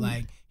trouble, dude. but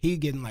like he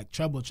getting like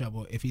trouble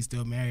if he's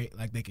still married.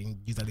 Like they can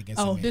use that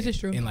against Oh, him. this is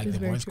true. In like This is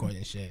very divorce true. court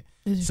and shit.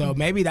 This is So true.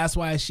 maybe that's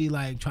why she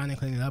like trying to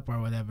clean it up or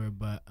whatever.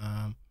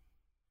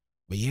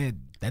 But yeah,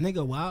 that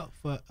nigga wild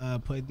for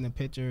putting the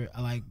picture,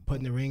 like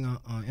putting the ring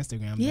on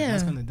Instagram. Yeah.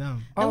 That's kind of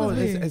dumb. That Oh, was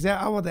weird. is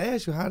that? I want to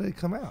ask you, how did it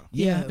come out?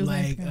 Yeah, Yeah, it was on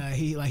like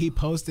Instagram. he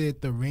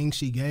posted the ring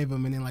she gave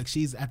him, and then like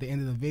she's at the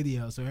end of the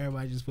video, so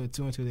everybody just put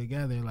two and two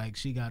together, like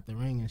she got the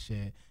ring and shit.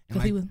 And 'Cause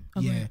like, he was-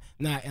 okay.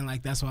 yeah, and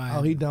like that's why.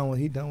 Oh, he done with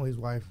his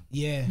wife.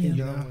 yeah, Yeah. you He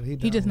know. done with- He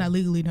done just not with-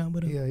 legally done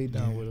with him. Yeah, he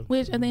done Yeah. with him.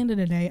 Which at the end of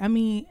the day, I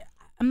mean,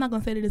 I'm not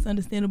gonna say that it's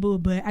understandable,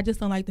 but I just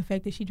don't like the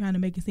fact that she trying to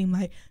make it seem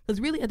like, because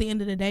really at the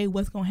end of the day,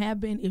 what's gonna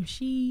happen if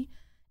she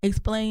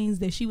explains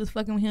that she was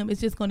fucking with him,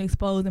 it's just gonna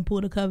expose and pull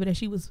the cover that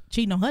she was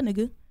cheating on her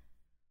nigga.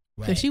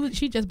 So Right.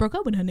 she just broke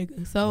up with her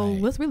nigga. So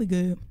Right. what's really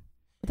good?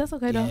 But that's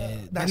okay though. Yeah,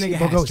 Nah, that she nigga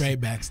broke had up- straight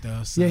backs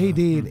though. So. Yeah, he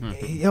did.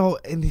 Mhm. Yo,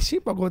 and she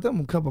broke with them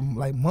a couple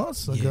like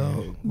months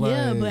ago.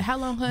 Yeah, Like, but how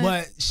long her?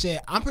 But shit,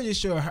 I'm pretty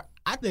sure.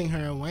 I think her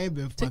and Wayne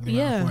been fucking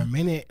yeah. around for a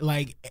minute.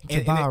 Like,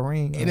 to buy a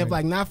ring. and if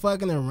like not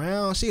fucking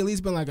around, she at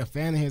least been like a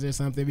fan of his or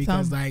something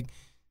because Some. like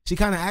she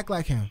kind of act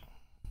like him.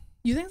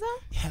 You think so?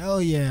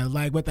 Hell yeah,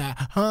 like with that,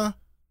 huh?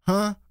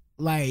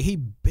 Like he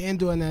been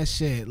doing that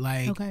shit.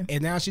 Like, Okay.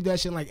 and now she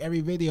does shit in, like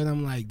every video, and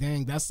I'm like,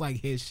 dang, that's like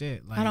his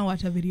shit. Like, I don't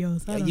watch her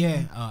videos. So I don't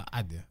yeah, know.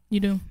 I do. You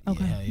do?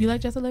 Okay. Yeah, You yeah.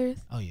 like Jess Hilarious?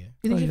 Oh yeah.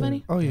 You think oh, she's yeah.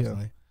 funny? Oh yeah,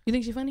 Definitely. You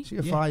think she's funny?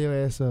 she'll Yeah. fire your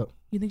ass up.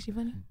 You think she's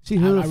funny? She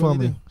hood I really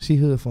funny. do. She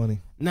hood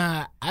funny.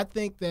 Nah, I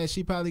think that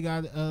she probably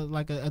got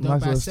like a dope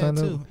Nice little ass set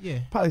stand-up. too. Yeah.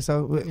 Probably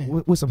so with, Yeah.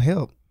 with some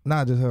help,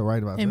 not just her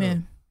writing about.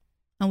 Amen.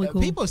 I'm with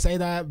cool. People say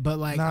that, but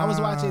like I was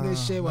watching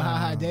this shit with Nah.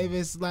 Haha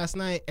Davis last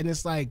night, and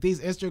it's like these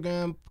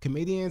Instagram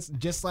comedians,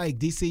 just like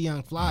DC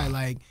Young Fly,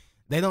 like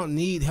they don't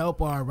need help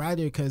or a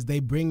writer because they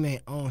bring their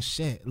own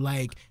shit.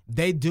 Like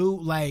they do,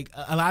 like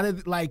a lot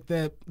of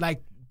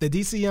the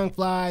DC Young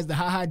Flies, the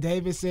Haha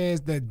Davises,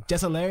 the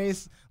Just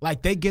Hilarious,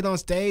 like they get on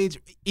stage,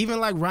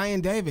 even like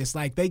Ryan Davis,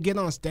 like they get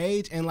on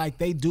stage and like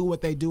they do what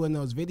they do in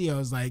those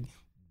videos. Like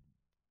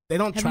they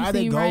don't Have try you to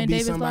seen go Ryan be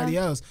Davis somebody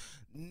live? else.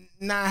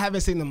 Nah, I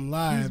haven't seen them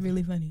live. He's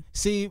really funny.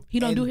 See, He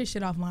don't and- do his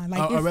shit offline.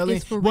 Like oh, it's, really?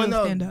 it's for Well, real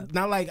no, stand up.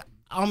 not like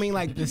I don't mean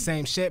like the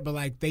same shit, but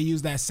like they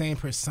use that same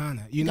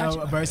persona, you know,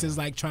 Gotcha. versus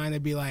like trying to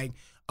be like,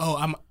 oh,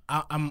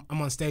 I'm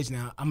on stage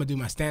now. I'm gonna do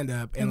my stand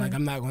up, and like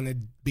I'm not gonna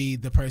be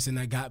the person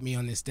that got me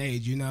on this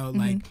stage, you know,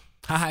 like.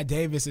 Haha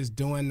Davis is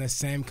doing the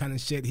same kind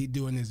of shit he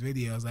do in his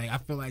videos. Like I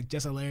feel like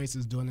Jess Hilarious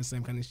is doing the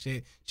same kind of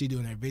shit she do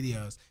in her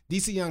videos.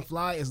 DC Young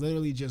Fly is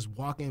literally just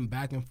walking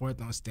back and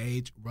forth on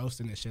stage,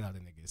 roasting the shit out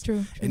of niggas.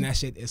 True. And that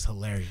shit is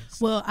hilarious.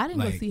 Well, I didn't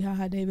go Like- see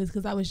Haha Davis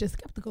because I was just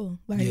skeptical.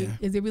 Like, Yeah.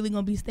 is it really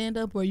gonna be stand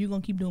up, or are you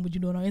gonna keep doing what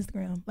you're doing on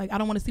Instagram? Like, I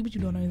don't want to see what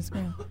you're doing on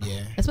Instagram,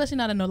 Yeah. especially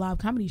not in a live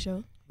comedy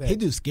show. He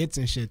do skits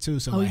and shit too,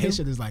 so Oh, like he his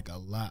do? shit is like a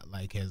lot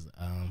like his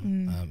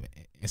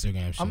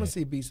Instagram shit. I'm gonna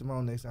see B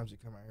Simone next time she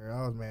come out here.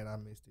 I was mad I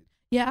missed it.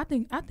 Yeah, I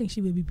think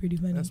she would be pretty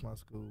funny. That's my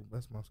school.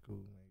 That's my school.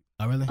 Mate.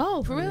 Oh really?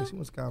 Oh, for Yeah, real? she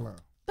was Skyline.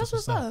 That's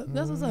what's up.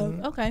 That's what's Mhm.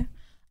 up. Okay.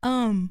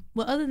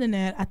 Well, other than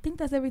that, I think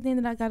that's everything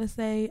that I gotta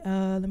say.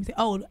 Let me see.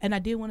 Oh, and I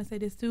did want to say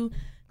this too,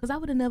 because I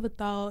would have never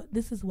thought.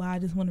 This is why I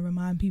just want to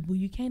remind people: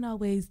 you can't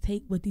always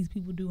take what these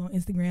people do on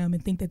Instagram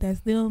and think that that's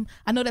them.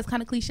 I know that's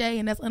kind of cliche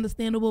and that's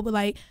understandable, but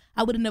like,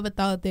 I would have never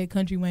thought that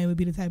Country Wayne would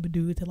be the type of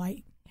dude to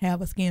like have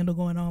a scandal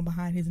going on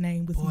behind his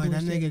name with Boy, some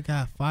that bullshit. nigga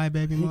got 5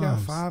 baby He moms. got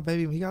 5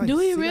 baby. He got like, Do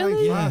he he got like really?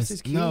 5, Yes.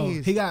 6 No,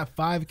 kids. he got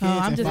 5 kids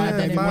I'm and just 5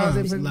 looking baby at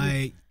moms. him.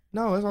 Like,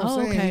 No, that's what Oh,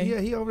 I'm saying. okay. Yeah,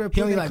 he over there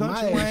He only putting that like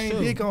Country my Wayne age,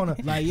 dick too. on her.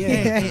 like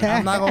And yeah.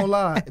 I'm not gonna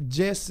lie,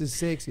 Jess is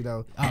sexy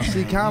though. Oh,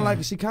 She kind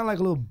of like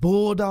a little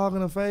bulldog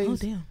in her face. Oh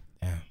damn.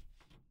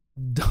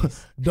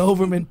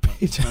 Doberman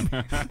pitch.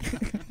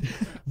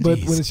 But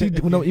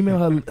Jeez. when I email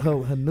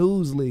her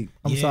news leak,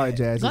 I'm Yeah. sorry,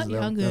 Jazz. Got you.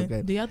 I'm good.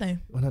 Okay. Do your thing.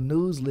 When her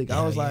news leak, I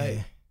Yeah, was like,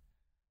 yeah.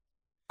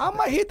 I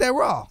might hit that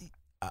raw.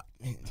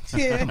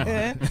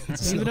 Yeah.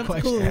 Leave it up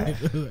to cool.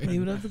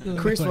 Leave it up to cool.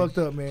 Chris fucked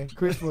up, man.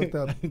 Chris fucked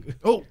up.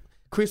 Oh,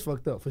 Chris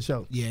fucked up for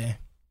sure. Yeah.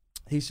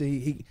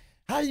 He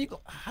how you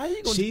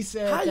gonna She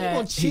said how you that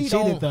gonna she cheat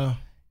cheated on? though.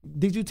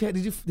 Did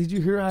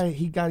you hear how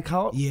he got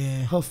caught?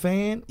 Yeah. Her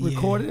fan Yeah.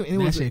 recorded it, and it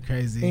that was shit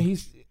crazy. and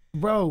he's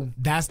bro.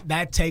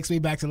 That takes me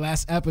back to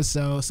last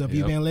episode. So if you've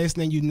Yep. been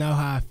listening, you know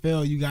how I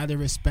feel. You gotta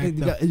respect You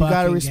the gotta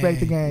fucking respect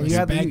the game. You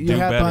have to, Respect you Do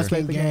have to better.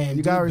 respect the game. You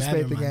Do gotta better,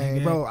 respect the my game,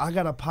 nigga. bro. I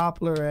got a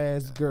popular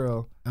ass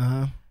girl.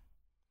 Uh-huh.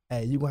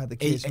 Hey, you gonna have to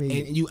catch And,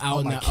 me. and you out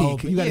on in my the kick.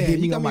 open. You gotta Yeah, get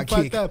me got on my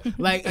fucked kick. Up.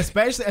 Like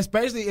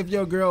especially if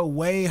your girl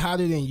way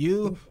hotter than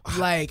you.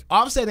 Like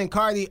Offset and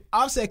Cardi,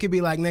 Offset could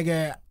be like,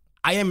 nigga,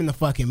 I am in the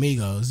fucking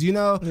Migos, you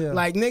know? Yeah.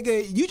 Like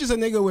nigga, you just a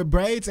nigga with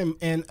braids and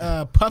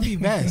puffy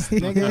vest.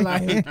 Nigga,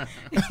 like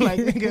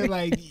nigga,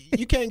 like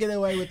you can't get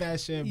away with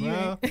that shit,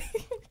 bro.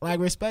 Like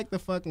respect the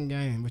fucking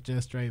game with your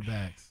straight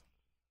backs.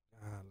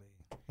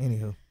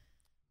 Anywho,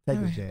 take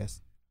All it, right.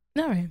 Jazz.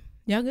 All right.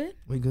 Y'all good?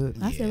 We good.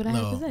 I said what I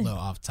had to say. Little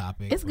off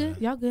topic. It's good.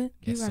 Y'all good?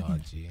 Keep It's all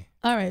rocking. G.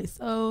 All right.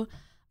 So,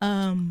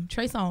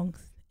 Trey Songz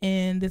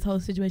and this whole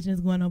situation is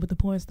going on with the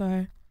porn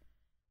star.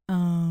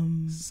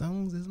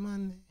 Songs is my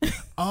name.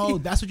 Oh,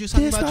 that's what you're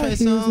talking about, Trey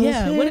Songz?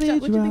 Yeah. What you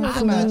think I about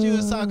thought you that?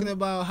 was talking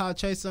about how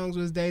Trey Songz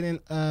was dating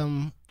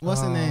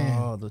what's her name?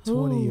 Oh, the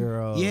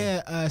 20-year-old.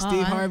 Yeah, Steve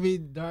I- Harvey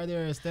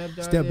daughter or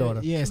stepdaughter. Stepdaughter.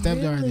 Yeah,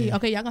 stepdaughter. Really?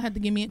 Okay, y'all gonna have to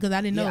give me it because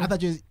I didn't know. Yeah, I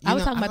thought you was. I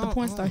was talking about the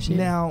porn star shit.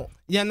 Now,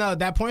 Yeah, no,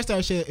 that porn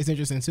star shit is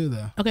interesting too,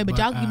 though. Okay, but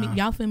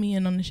y'all fill me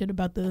in on the shit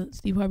about the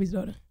Steve Harvey's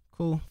daughter.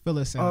 Cool. Fill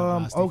us in. Um,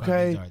 about Steve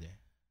okay. Harvey's daughter.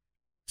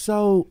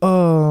 so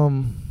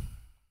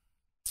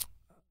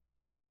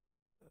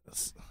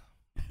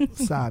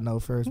side note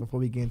first before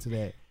we get into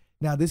that.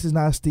 Now, this is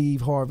not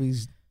Steve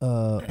Harvey's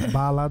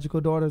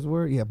biological daughter's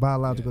word. Yeah,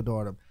 biological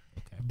daughter.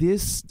 Okay.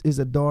 This is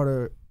a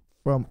daughter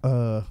from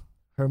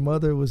her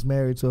mother was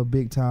married to a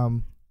big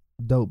time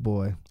dope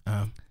boy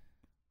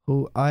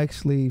who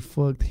actually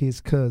fucked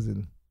his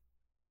cousin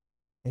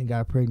and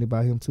got pregnant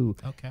by him too.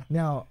 Okay.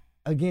 Now,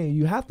 again,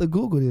 you have to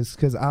Google this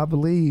because I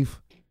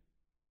believe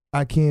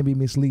I can be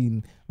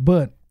misleading.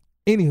 But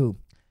anywho,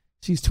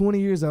 she's 20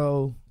 years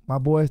old. My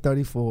boy is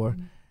 34.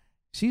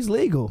 She's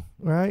legal,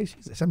 right?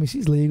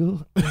 She's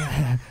legal.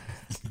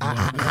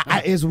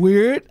 It's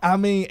weird. I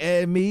mean,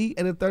 at me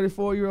and a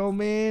 34-year-old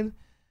man,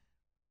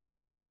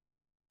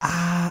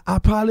 I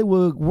probably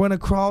would run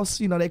across,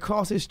 they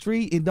cross the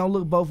street and don't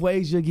look both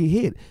ways, you'll get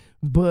hit.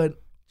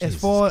 But as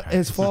Jesus far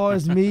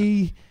Christ. as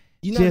me,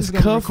 You know just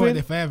it's gonna record cuffing.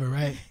 it forever,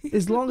 right?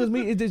 as long as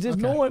me, it's just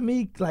Okay. knowing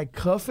me like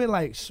cuffing,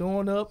 like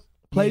showing up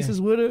places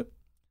with her.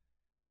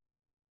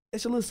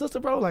 It's your little sister,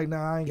 bro. Like,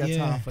 nah, I ain't got Yeah.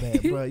 time for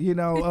that. But you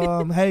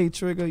know, hey,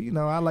 Trigger, you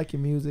know, I like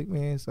your music,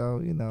 man. So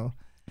you know,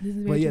 This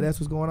is but very yeah, true. that's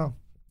what's going on.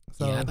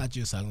 So, Yeah, I thought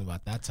you was talking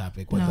about that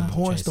topic. but with, Nah. the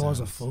porn Trey stars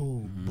are Songz.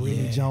 fool. Mhm.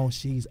 Brittany Yeah. Jones,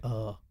 she's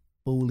a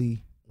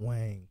bully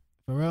Wang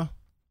For real?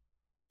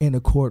 in the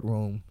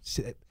courtroom.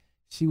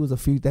 She was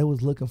they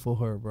was looking for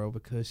her, bro,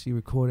 because she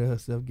recorded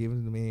herself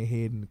giving the man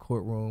head in the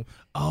courtroom.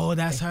 Oh,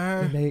 that's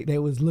her. And they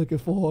was looking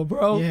for her,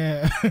 bro.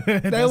 Yeah,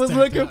 They was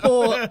looking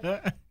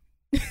for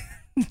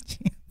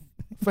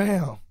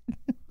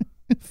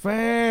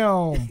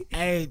Fam.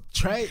 Hey,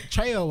 Trey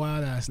a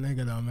wild ass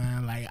nigga though,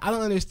 man. Like, I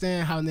don't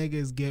understand how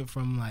niggas get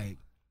from like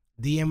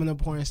DMing a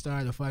porn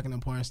star to fucking a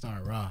porn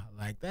star raw.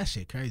 Like, that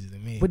shit crazy to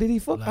me. But did he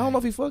fuck? I don't Like, know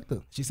if he fucked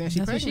her. She said she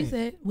That's what pregnant. she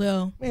said.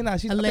 Well, Man, nah, I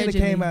think it Allegedly.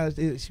 came out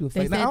as she was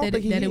they fake. said Nah, I don't that,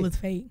 think he that it did. was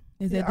fake.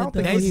 They Yeah, said I don't that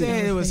the think They he video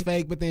said it was fake.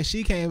 fake, but then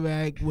she came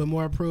back with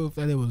more proof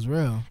that it was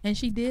real. And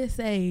she did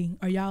say,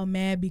 "Are y'all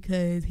mad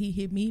because he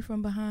hit me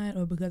from behind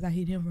or because I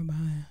hit him from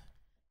behind?"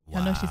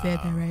 I know she said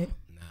that, right?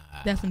 Nah.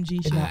 That's some G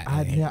shit. Nah,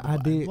 I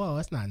did. Well,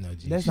 it's not no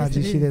G. That's shit. not G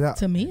It shit is. at all.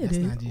 To me, it That's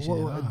is. not G shit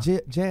at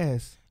all.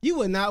 Jazz. You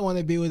would not want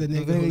to be with a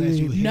nigga Very who let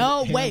you easy. hit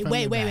No, hit wait. from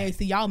the back.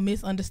 See, y'all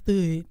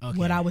misunderstood Okay.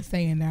 what I was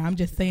saying there. I'm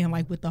just saying,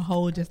 like, with the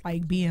whole, just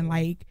like being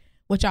like,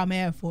 what y'all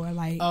mad for?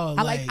 Like, Oh,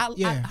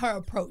 her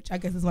approach. I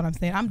guess is what I'm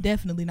saying. I'm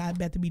definitely not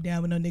about to be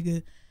down with no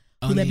nigga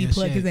who Only let me your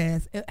plug shit. his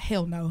ass.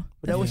 Hell no.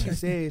 But that's what she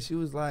disgusting. said. She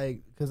was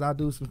like, because I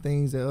do some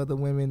things that other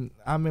women.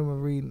 I remember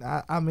reading.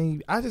 I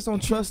mean, I just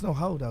don't trust no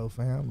hoe though,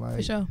 fam. Like,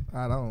 For sure.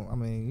 I don't. I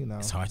mean, you know,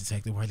 It's hard to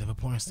take the word of a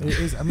porn star.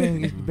 I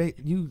mean,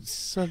 you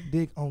suck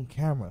dick on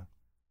camera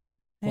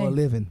for a Hey.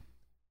 living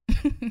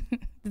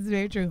This is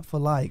very true. for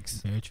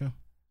likes. Very true.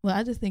 Well,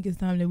 I just think it's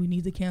time that we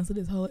need to cancel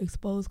this whole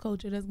exposed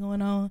culture that's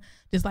going on.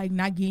 Just like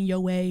not getting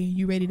your way,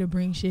 you ready to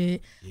bring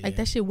shit. Like,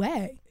 that shit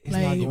whack. It's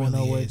Like, not it going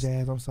really nowhere, is.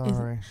 Jazz. I'm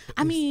sorry.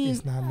 I mean,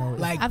 it's not no.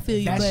 Like, I feel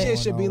you, that but- shit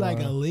should be Going like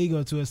nowhere.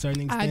 illegal to a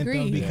certain I extent, agree.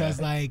 though, because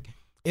Yeah. like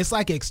it's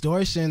like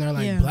extortion or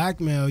like Yeah.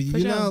 blackmail. You For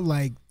know, sure.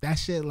 like that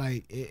shit.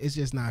 Like it's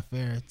just not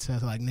fair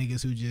to like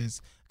niggas who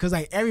just because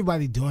like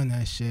everybody doing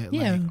that shit.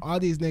 Yeah. Like all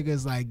these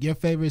niggas, like your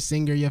favorite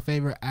singer, your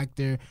favorite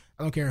actor.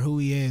 I don't care who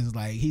he is.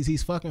 Like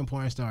he's fucking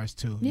porn stars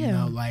too. You Yeah.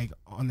 know, like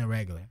on the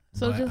regular.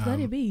 So But, just let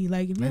it be.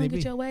 Like, if you let don't it get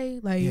be. your way,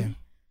 like, Yeah.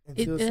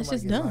 Until that's somebody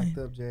just get done. locked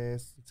up,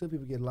 Jazz. Until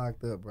people get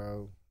locked up,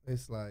 bro.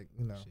 It's like,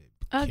 you know, Shit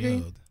I agree.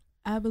 killed.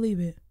 I believe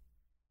it.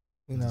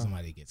 you Until know.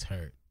 somebody gets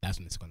hurt. That's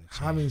when it's gonna change.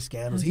 How many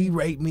scandals? He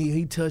raped me,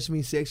 he touched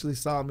me, sexually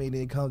assaulted me, then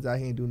he comes out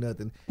here and do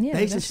nothing. Yeah,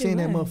 They should that shit send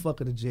that whack.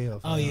 motherfucker to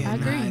jail. Oh fam. yeah, I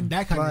nah, agree.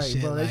 that kind of Right,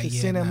 shit. bro. They Like, should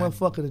yeah, send that nah,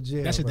 motherfucker to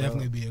jail. That should bro.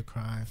 definitely be a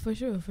crime. For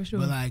sure, for sure.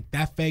 But like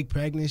that fake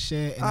pregnant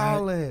shit and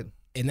All that,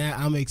 that. and that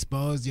I'm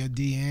exposed your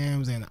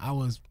DMs and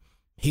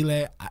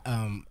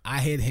I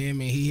hit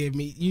him and he hit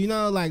me. You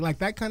know, like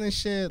that kind of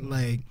shit.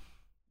 Like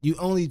you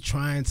only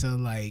trying to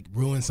like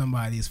ruin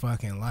somebody's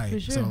fucking life. For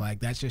sure. So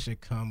like that shit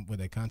should come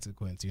with a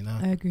consequence. You know.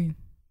 I agree.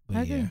 But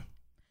I agree. yeah.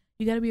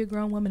 You got to be a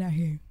grown woman out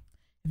here.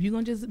 If you're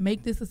going to just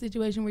make this a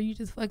situation where you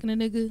just fucking a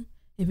nigga,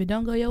 if it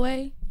don't go your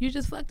way, you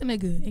just fuck the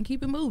nigga and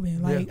keep it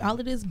moving. Like, all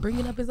of this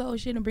bringing up his old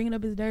shit and bringing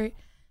up his dirt,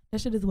 that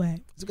shit is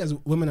whack. It's because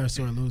women are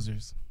sore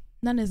losers.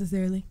 Not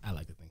necessarily. I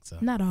like to think so.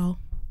 Not all.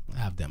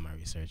 I've done my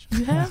research.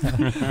 You have?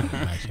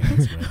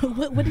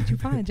 That what did you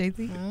find,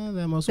 JT?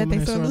 most That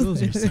women they are sore sore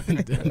losers.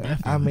 losers. Definitely.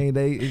 I mean,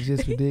 they it's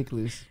just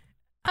ridiculous.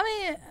 I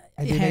mean,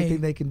 And then hey, they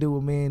think they can do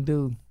what men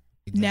do.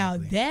 now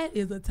Exactly. that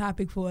is a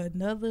topic for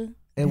another.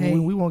 And day.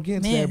 we won't get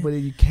into Man. that, but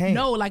you can't.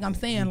 No, like I'm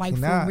saying, You like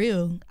cannot. for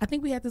real. I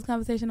think we had this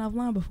conversation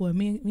offline before,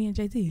 me and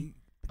JT.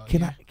 Oh, Can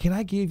yeah?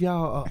 I give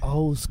y'all a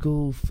old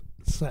school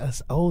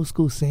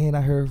saying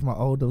I heard from my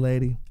older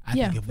lady? I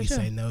Yeah, think if for we sure.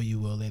 say no, you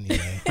will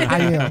anyway. I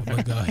am.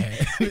 But go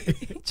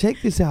ahead. Check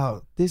this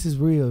out. This is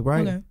real,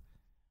 right? Okay.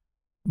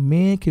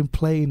 Men can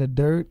play in the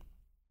dirt,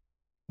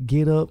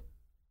 get up,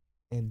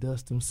 and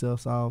dust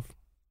themselves off,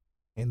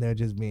 and they're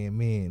just being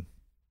men.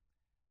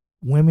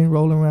 Women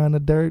rolling around in the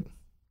dirt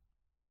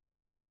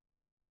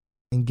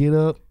and get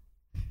up.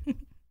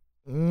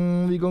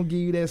 We gonna give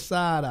you that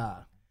side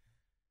eye.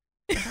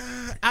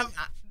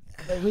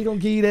 We gonna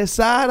give you that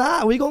side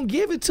eye. We gonna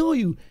give it to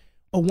you.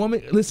 A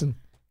woman, listen,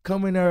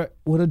 come in there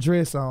with a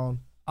dress on,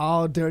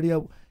 all dirty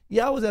up.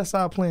 Yeah, I was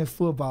outside playing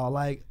football,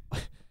 like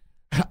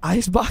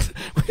icebox.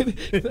 I don't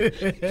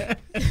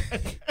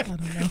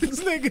know.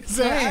 This nigga Go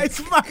said ahead.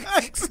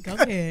 icebox. Go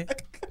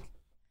ahead.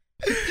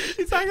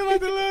 He's talking about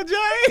the little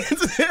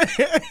giants.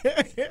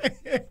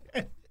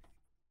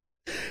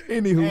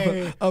 Anywho,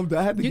 Hey.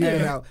 I had to You get it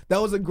good. out.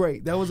 That was a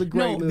great. No,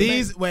 little-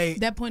 These wait.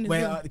 That point is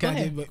Wait, good. can Go I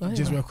ahead. Go ahead.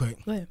 just real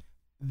quick. Go ahead.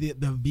 The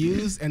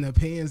views and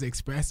opinions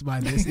expressed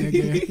by this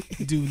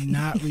nigga do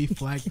not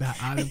reflect the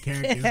Out of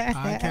Characters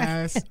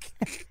podcast,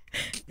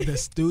 the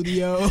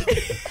studio,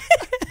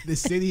 the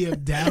city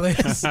of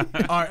Dallas,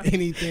 or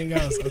anything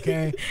else.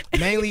 Okay,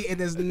 mainly it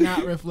does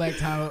not reflect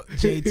how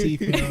JT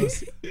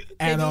feels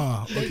at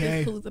all. They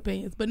Okay, just cool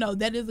opinions, but no,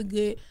 that is a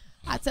good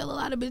I tell a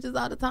lot of bitches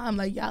all the time,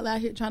 like, y'all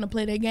out here trying to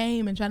play that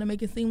game and trying to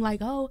make it seem like,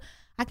 oh,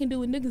 I can do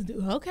what niggas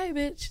do. Okay,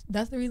 bitch.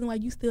 That's the reason why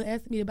you still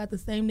asking me about the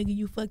same nigga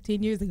you fucked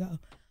 10 years ago.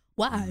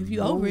 Why? If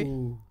you over it.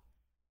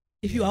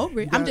 If you over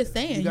it. I'm just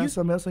saying. You got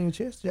something else on your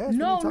chest? Jasmine?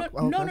 No.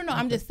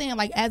 I'm just saying,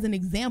 like, as an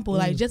example,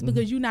 like, just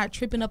because you're not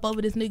tripping up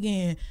over this nigga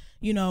and,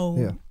 you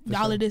know,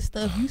 all of this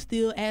stuff, you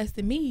still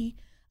asking me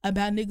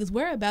about niggas'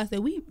 whereabouts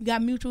that we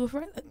got mutual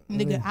friends.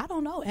 Nigga, I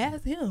don't know.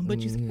 Ask him. But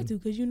you scared to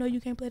because you know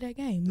you can't play that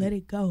game. Let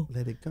it go.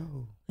 Let it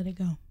go. Let it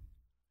go.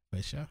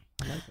 For sure.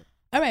 I like it.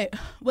 All right.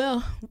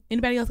 Well,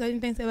 anybody else got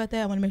anything to say about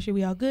that? I want to make sure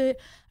we all good.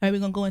 All right, we're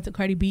going to go into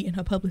Cardi B and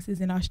her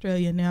publicist in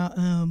Australia. Now,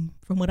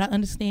 from what I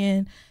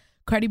understand,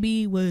 Cardi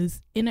B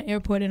was in an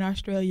airport in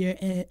Australia,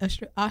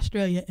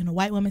 and a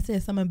white woman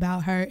said something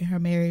about her and her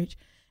marriage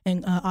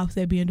and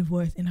Offset being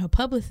divorced, and her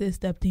publicist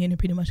stepped in and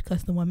pretty much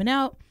cussed the woman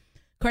out.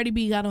 Cardi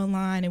B got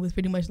online and was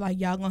pretty much like,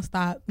 y'all gonna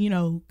stop, you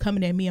know,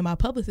 coming at me and my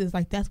publicist.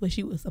 Like, that's what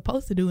she was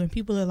supposed to do. And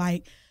people are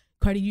like,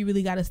 Cardi, you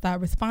really got to start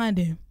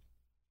responding.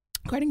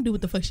 Cardi can do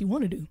what the fuck she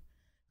want to do.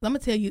 I'm gonna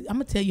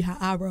tell you how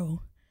I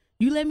roll.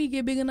 You let me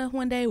get big enough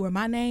one day where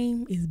my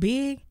name is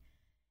big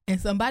and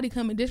somebody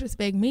come and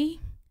disrespect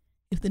me,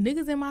 if the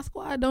niggas in my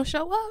squad don't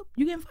show up,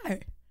 you getting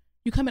fired.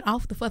 You getting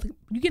off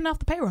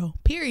the payroll,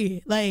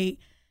 period. Like,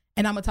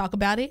 and I'm gonna talk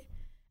about it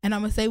and I'm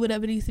gonna say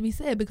whatever needs to be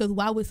said, because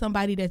why would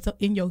somebody that's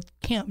in your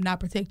camp not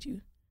protect you?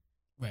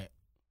 Right.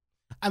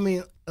 I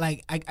mean,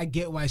 like, I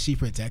get why she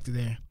protected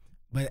her,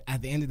 but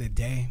at the end of the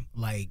day,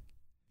 like,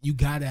 you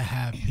gotta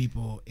have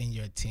people in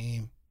your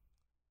team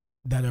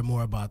that are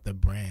more about the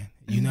brand,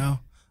 you know?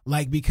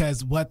 Like,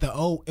 because it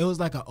was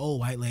like an old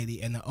white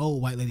lady, and the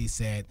old white lady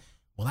said,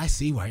 well, I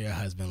see why your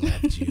husband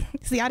left you.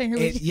 See, I didn't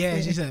hear what she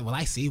said. She said, well,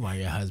 I see why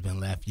your husband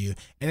left you.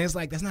 And it's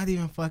like, that's not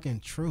even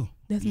fucking true.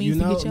 That means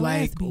to get your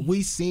like, ass beat.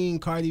 we seen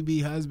Cardi B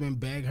husband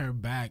beg her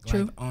back,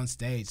 True. like, on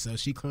stage. So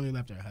she clearly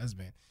left her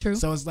husband. True.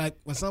 So it's like,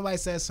 when somebody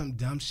says some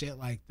dumb shit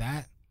like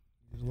that,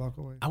 Just walk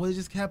away. I would have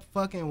just kept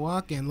fucking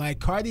walking. Like,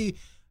 Cardi,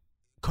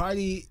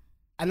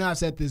 I know I've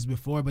said this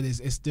before, but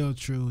it's still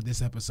true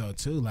this episode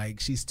too. Like,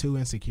 she's too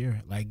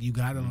insecure. Like, you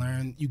gotta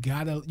learn, you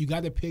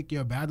gotta pick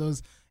your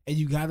battles, and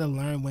you gotta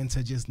learn when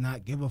to just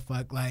not give a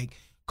fuck. Like,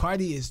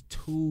 Cardi is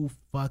too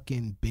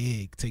fucking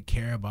big to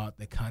care about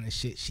the kind of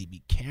shit she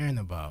be caring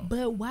about.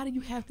 But why do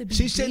you have to be?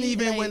 She shouldn't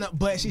big? even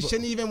Like, she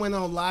shouldn't even went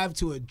on live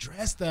to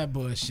address that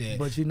bullshit.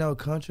 But you know,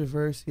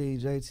 controversy,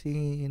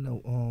 JT, you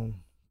know,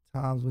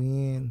 times we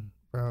in,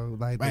 bro.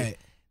 Like, Right.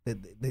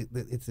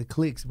 it's the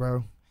clicks,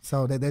 bro.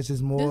 So that's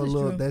just more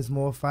true. that's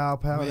more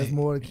firepower. Right. That's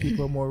more to keep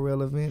her more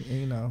relevant. And,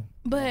 you know,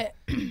 But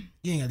You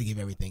ain't got to give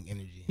everything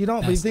energy. you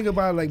don't. But you think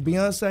about it, like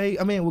Beyonce.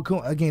 I mean,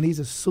 again, he's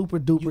a super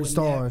duper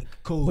star.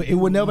 Cool. But it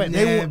would never.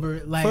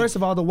 Like, First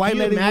of all, the white can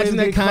you lady imagine wouldn't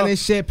the get kind caught- of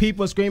shit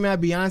people scream at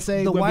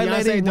Beyonce. The when white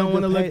lady Beyonce don't wouldn't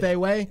want to get look their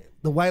way.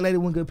 The white lady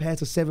wouldn't go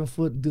past a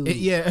 7-foot dude.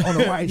 Yeah. On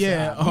the right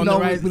Yeah, side. on the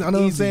right- You know what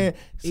I'm easy. saying?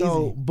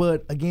 So, Easy.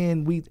 but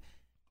again,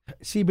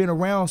 she been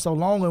around so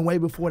long and way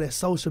before that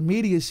social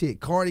media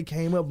shit. Cardi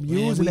came up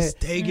using we that.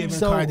 stay giving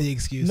So, Cardi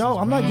excuses. No,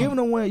 I'm not bro. giving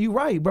them one. You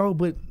right, bro.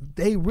 But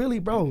they really,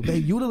 bro, they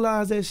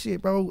utilize that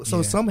shit, bro. So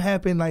Yeah. something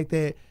happened like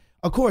that.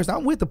 Of course,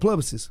 I'm with the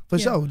publicist for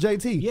sure.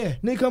 JT, Yeah.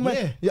 nigga, come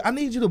back. Yeah. I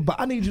need you to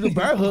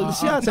bear hug the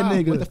shit out that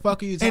nigga. What the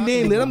fuck are you talking And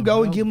then let him about, go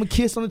bro? and give him a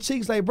kiss on the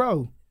cheeks, like,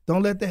 bro,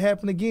 don't let that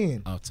happen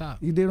again. Off top.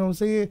 You did what I'm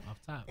saying? Off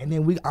top. And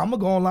then I'ma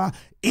go online.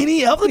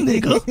 Any other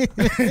nigga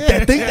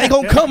that think they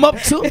gonna come up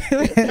to,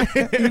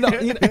 you know.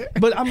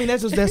 But I mean,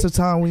 that's the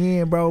time we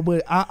in, bro.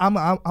 But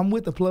I'm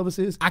with the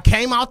publicist. I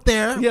came out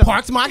there, Yeah.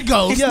 parked my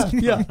ghost.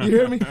 Yeah, you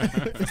hear me?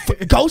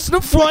 Ghost in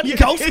the front,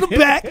 ghost in the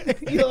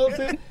back. You know what I'm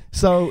saying?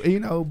 So, you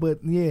know, but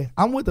yeah,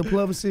 I'm with the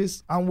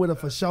publicist. I'm with her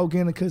for sure,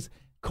 because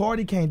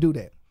Cardi can't do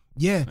that.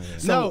 Yeah.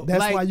 So No, that's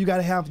like, why you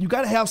gotta have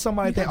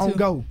somebody that on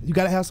go. You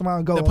gotta have somebody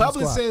on go. the on squad.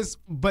 publicist,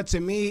 but to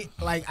me,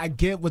 like, I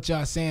get what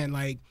y'all saying.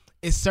 Like,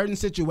 it's certain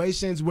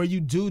situations where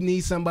you do need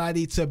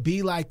somebody to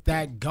be like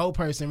that go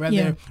person.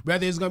 Whether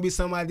it's gonna be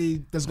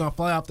somebody that's gonna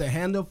fly off the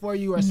handle for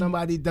you, or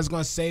somebody that's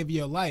gonna save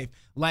your life.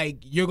 Like,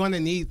 you're gonna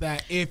need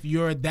that if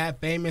you're that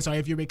famous, or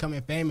if you're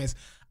becoming famous.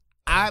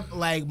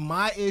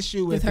 My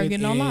issue with her it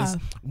getting on is,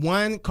 live.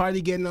 one,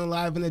 Cardi getting on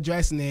live and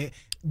addressing it.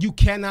 You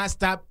cannot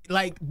stop.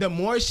 Like, the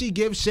more she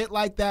gives shit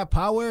like that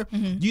power,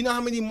 you know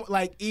how many,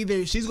 like,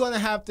 either she's going to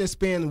have to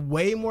spend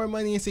way more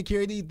money in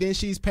security than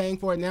she's paying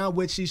for it now,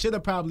 which she should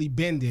have probably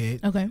been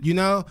did. Okay. You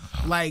know?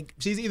 Like,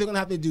 she's either going to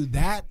have to do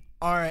that,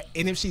 and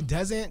if she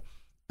doesn't,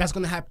 that's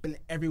going to happen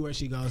everywhere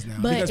she goes now.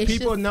 But because it's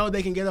people just- know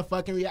they can get a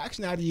fucking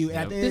reaction out of you. And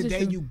at the end of the This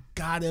day, is true. you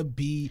got to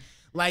be...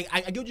 Like,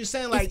 I get what you're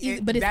saying. Like,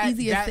 but it's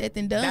easier said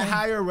than done. That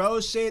higher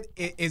road shit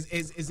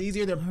is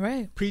easier to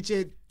right. preach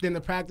it than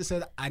to practice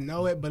it. I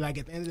know it, but like,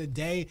 at the end of the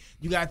day,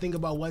 you gotta think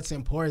about what's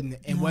important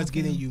and what's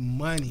getting you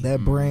money.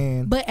 That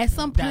brand. But at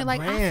some point, That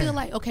like, I brand. feel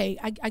like, okay,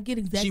 I get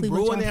exactly She what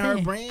y'all ruining her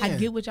saying. brand. I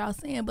get what y'all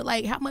saying, but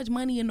like, how much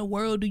money in the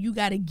world do you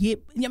gotta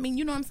get? I mean,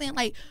 you know what I'm saying?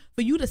 Like,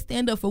 for you to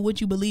stand up for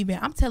what you believe in,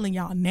 I'm telling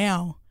y'all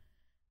now,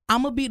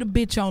 I'm gonna be the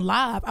bitch on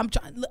live. I'm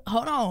trying.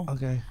 Hold on.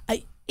 Okay.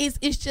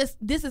 it's just,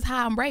 this is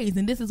how I'm raised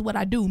and this is what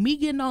I do. Me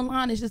getting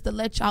online is just to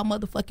let y'all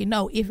motherfucking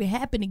know. If it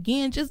happen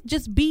again,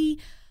 just be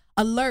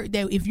alert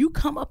that if you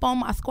come up on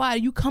my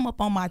squad, you come up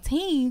on my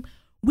team,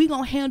 we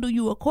gonna handle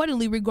you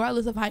accordingly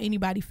regardless of how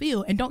anybody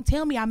feel. And don't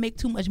tell me I make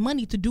too much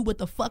money to do what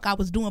the fuck I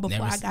was doing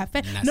before I got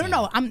fat.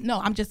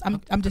 I'm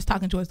just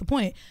talking towards the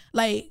point.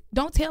 Like,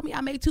 don't tell me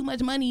I make too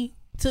much money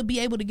to be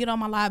able to get on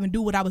my live and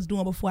do what I was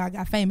doing before I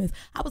got famous.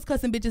 I was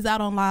cussing bitches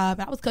out on live.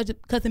 I was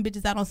cussing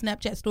bitches out on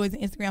Snapchat stories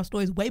and Instagram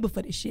stories way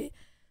before this shit.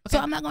 Okay. So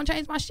I'm not gonna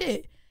change my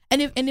shit.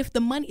 And if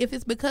the money, if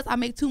it's because I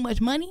make too much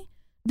money,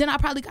 then I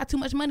probably got too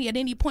much money. At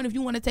any point, if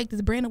you want to take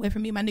this brand away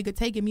from me, my nigga,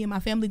 take it. Me and my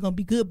family gonna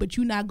be good, but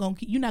you're not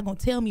gonna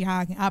tell me how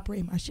I can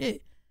operate my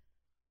shit.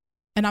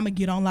 And I'm gonna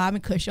get on live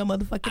and cuss your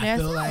motherfucking ass.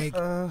 I feel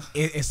like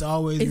it's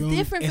always it's room.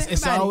 different for it's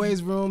everybody.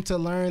 always room to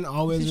learn,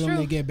 always It's room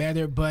true. to get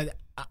better. But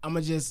I'm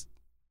gonna just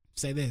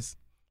say this: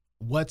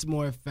 what's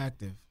more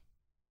effective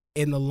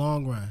in the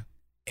long run?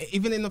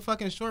 Even in the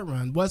fucking short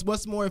run,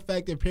 what's more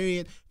effective,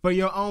 period, for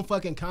your own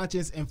fucking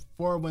conscience and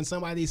for when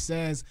somebody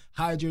says,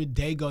 how'd your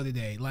day go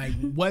today? Like,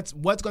 what's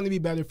going to be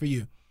better for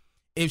you?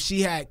 If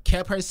she had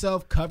kept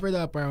herself covered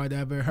up or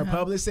whatever, her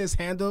publicist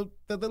handled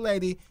the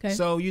lady. Okay.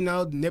 So,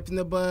 nipped in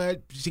the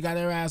bud. She got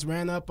her ass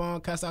ran up on,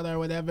 cussed out or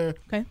whatever.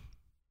 Okay.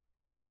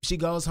 She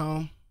goes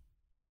home.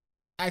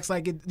 Acts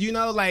like it,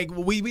 like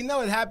we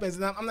know it happens.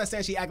 And I'm not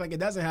saying she act like it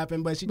doesn't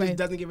happen, but she just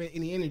doesn't give it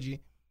any energy.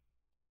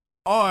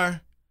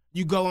 Or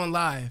you go on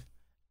live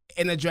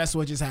and address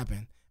what just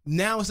happened.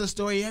 Now it's a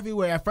story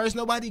everywhere. At first,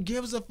 nobody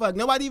gives a fuck.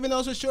 Nobody even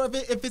knows for sure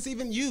if it's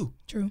even you.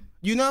 True.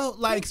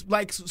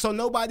 So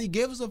nobody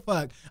gives a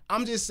fuck.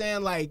 I'm just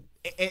saying, like,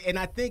 and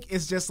I think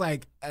it's just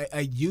like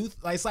a youth,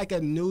 like it's like a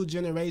new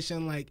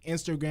generation, like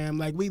Instagram.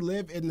 Like, we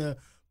live in the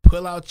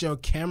pull out your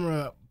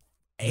camera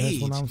age.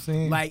 That's what I'm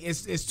saying. Like,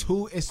 it's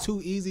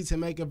too easy to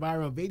make a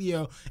viral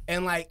video.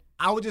 And like,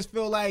 I would just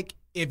feel like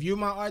if you're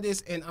my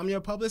artist and I'm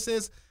your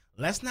publicist,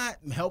 let's not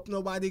help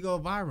nobody go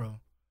viral.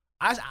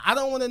 I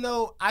don't want to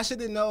know. I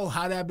shouldn't know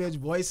how that bitch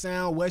voice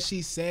sound, what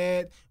she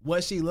said,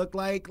 what she looked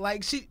like.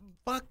 Like,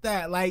 fuck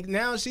that. Like,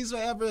 now she's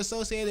forever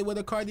associated with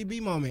a Cardi B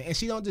moment, and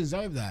she don't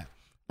deserve that.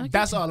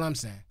 That's all I'm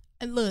saying.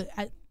 And look,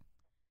 I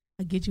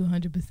get you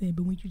 100%,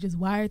 but when you just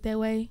wired that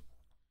way,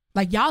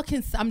 like, y'all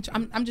can.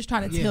 I'm just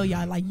trying to tell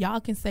y'all, like,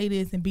 y'all can say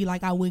this and be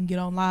like, I wouldn't get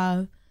on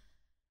live.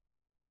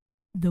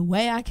 The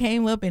way I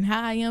came up and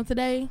how I am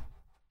today,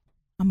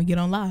 I'm gonna get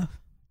on live.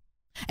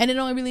 And it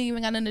don't really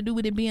even got nothing to do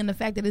with it being the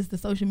fact that it's the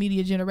social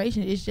media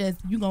generation. It's just,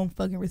 you gonna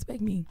fucking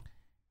respect me.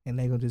 And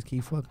they gonna just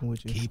keep fucking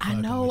with you. I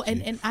know,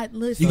 and I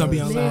listen. You gonna be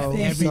on live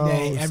every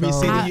day,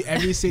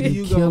 every city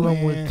you go. Kill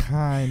them with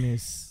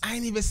kindness. I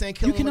ain't even saying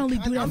kill You them can with only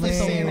do that kindness.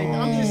 for so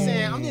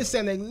long. I'm just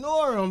saying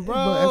ignore them,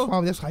 bro.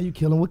 But that's how you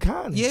kill them with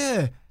kindness.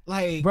 Yeah,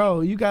 like,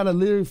 bro, you gotta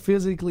literally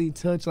physically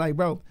touch. Like,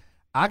 bro,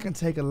 I can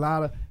take a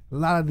lot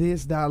of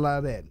this, down, a lot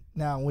of that.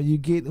 Now, when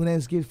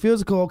it's get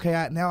physical,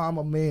 okay, now I'm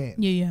a man.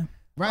 Yeah.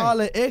 right. All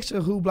the extra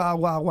hoopla,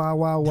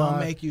 wah. Don't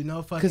make you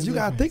no fucking Because you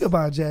gotta difference. think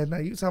about it, Jazz. Now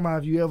you talking about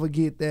if you ever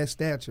get that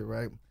stature,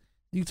 right?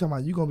 You talking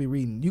about you gonna be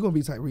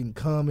reading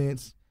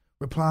comments,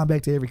 replying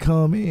back to every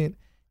comment.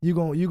 You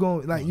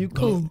gonna like you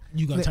Cool.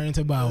 You gonna turn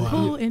into Bow Wow.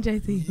 Cool,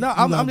 NJT. No,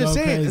 I'm gonna just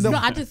go saying. crazy. No,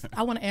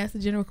 I want to ask a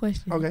general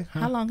question. okay,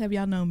 How long have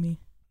y'all known me?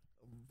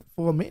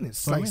 for a minute,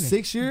 For a like minute.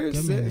 6 years.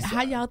 Good minute.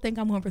 How y'all think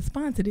I'm gonna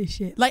respond to this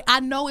shit? Like, I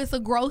know it's a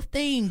growth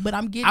thing, but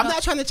I'm getting. I'm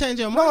not trying to change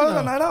your mind. No,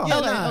 though. not at all. Yeah,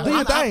 Okay, nah. okay. Do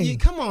your thing.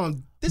 Come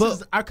on. This But-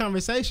 is our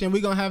conversation.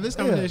 We're gonna have this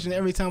conversation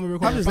every time we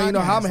record. I'm just a letting you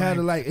know how I'm podcast. gonna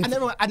handle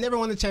like. I never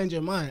want to change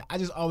your mind. I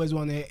just always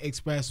want to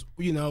express,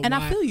 And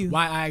I feel you.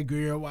 why I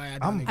agree or why I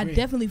don't I agree.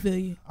 definitely feel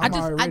you. I'm I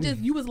already- just,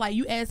 you was like,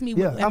 you asked me,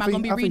 Yeah, am I I feel-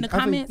 gonna be I reading feel- the I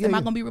feel- comments? yeah, Am I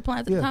yeah. gonna be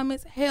replying to Yeah. the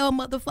comments? Hell,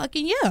 motherfucking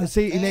yeah. And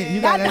see,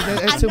 you got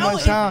that's I too know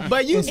much it. time.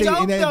 But you and see,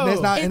 don't, that's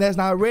though. not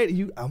that's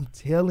ready. I'm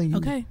telling you.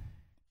 Okay.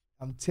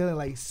 I'm telling,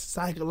 like,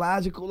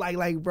 psychological,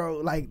 like, bro,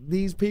 like,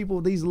 these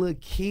people, these little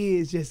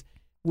kids just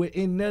with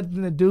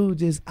nothing to do,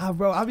 I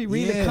be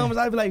reading the comments,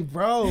 I be like,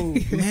 bro,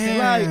 Man,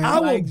 like, I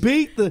will like,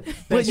 beat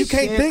but you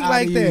can't shit think out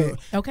like of that. you.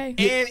 Okay. And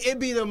it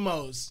be the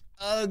most,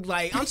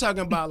 like, I'm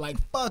talking about, like,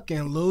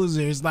 fucking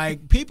losers.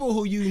 Like, people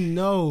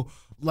who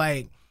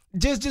like,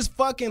 just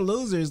fucking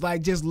losers.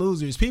 Like, just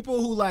losers. People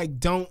who, like,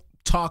 don't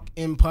talk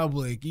in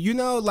public.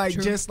 Like,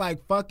 True. just,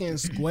 like, fucking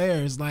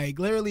squares. Like,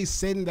 literally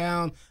sitting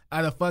down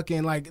at a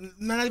fucking, like,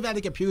 not even at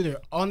a computer,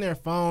 on their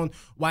phone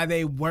while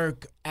they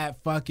work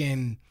at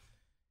fucking...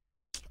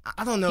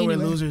 I don't know where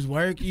Anywhere. losers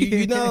work,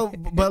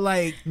 but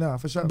like, No,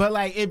 for sure. but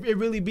like, it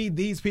really be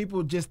these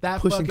people just that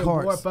Pushing fucking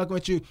carts. bored fucking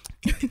with you.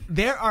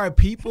 There are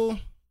people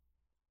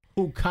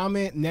who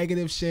comment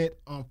negative shit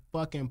on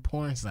fucking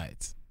porn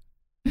sites.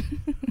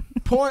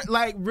 porn,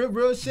 like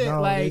real shit.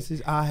 No, like this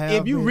is, I have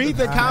if you been- read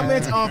the I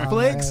comments have- on I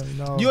Flicks, have,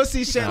 no. you'll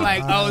see shit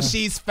like, I "Oh, have.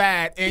 she's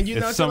fat," and you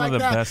know, It's shit some like of the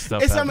that. best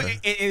stuff It's some. ever.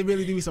 It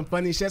really do be some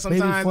funny shit They be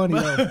sometimes.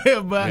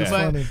 funny, but It's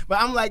funny.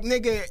 I'm like,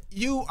 nigga,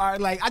 you are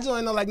like, I just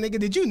want to know, like, nigga,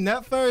 did you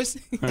nut first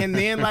and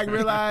then like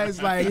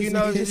realize, like, you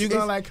know, you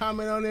gonna like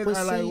comment on it or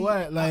But like see,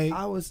 what, like,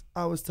 I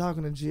was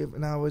talking to Jip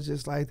and I was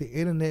just like, the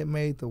internet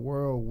made the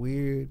world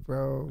weird,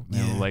 bro.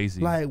 Man,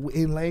 lazy. Like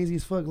and lazy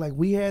as fuck. Like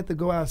we had to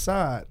go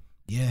outside.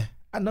 yeah,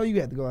 I know you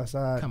had to go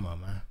outside. come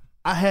on, man.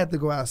 I had to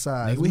go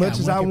outside Like, as we much had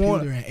as one I computer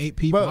want. and 8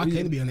 people. Bro, I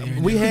couldn't be on the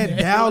internet. we had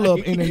dial-up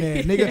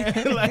internet,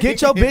 nigga. Like-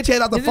 Get your bitch ass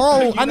out the Is it-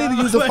 phone. I need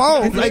to use the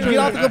phone. Like get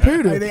off the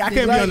computer. Like, I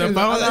can't be on the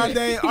phone all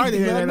day or the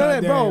internet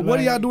all day. Bro, what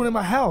are like- y'all doing in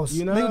my house?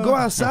 You know? Nigga, go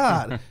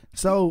outside.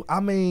 So I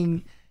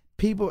mean,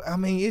 people. I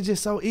mean, it's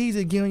just so easy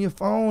to get on your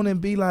phone and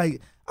be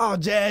like, "Oh,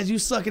 Jazz, you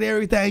suck at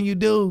everything you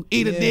do.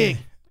 Eat a Yeah. dick.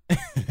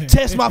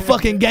 Test my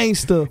fucking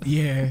gangster."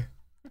 Yeah.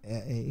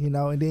 You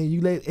know, and then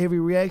you let every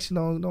reaction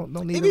don't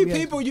need It a be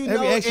reaction. people you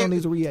every know, action it-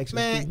 needs a reaction.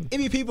 Man, it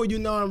be people you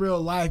know in real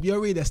life. You'll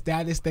read the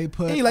status they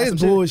put. He like some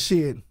it's shit-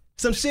 bullshit.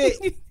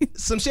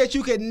 Some shit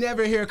you could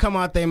never hear come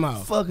out their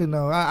mouth. Fucking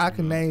no. I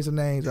can name some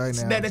names right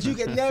now. That you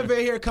could never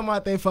hear come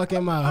out their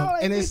fucking mouth.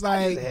 And it's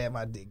I like, just had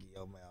my dick in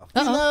your mouth.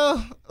 you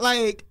know,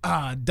 like,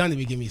 don't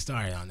even get me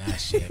started on that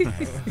shit,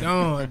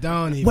 man.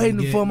 Don't even Waiting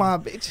get, for my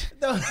bitch.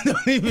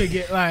 don't even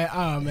get like,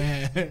 oh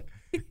man.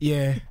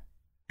 Yeah.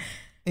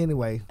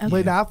 Anyway, Okay.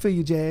 but now I feel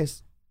you,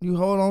 Jazz. You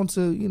hold on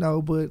to, you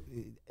know, but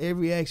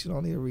every action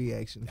don't need a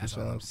reaction. That's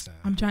for what sure. I'm saying.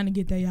 I'm trying to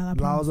get there, y'all. I Laws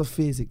promise. of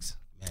physics.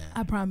 Man.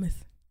 I promise.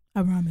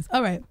 I promise.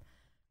 All right.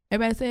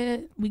 Everybody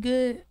said we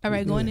good? All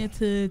right, We going good.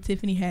 into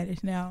Tiffany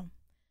Haddish now.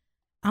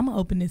 I'm gonna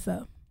open this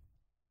up.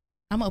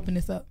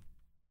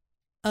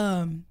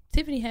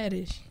 Tiffany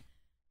Haddish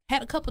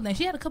had a couple things.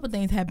 She had a couple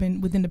things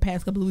happen within the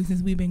past couple of weeks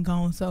since we've been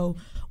gone. So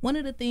one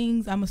of the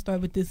things, I'm gonna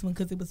start with this one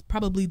because it was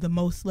probably the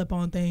most slept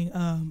on thing.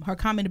 Her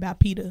comment about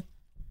PETA.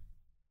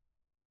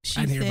 She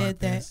I didn't hear said about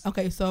that this.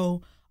 okay,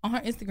 so on her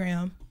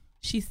Instagram,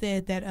 she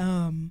said that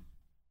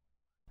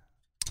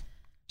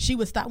she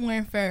would stop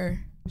wearing fur.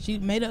 She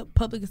made a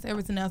public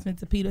service announcement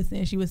to PETA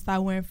saying she would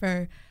stop wearing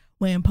fur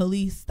when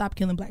police stop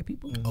killing black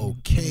people.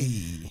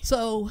 Okay.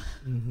 So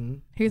Mm-hmm.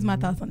 here's my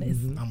thoughts on this.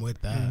 I'm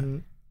with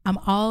that. I'm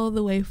all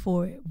the way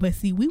for it. But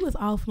see, we was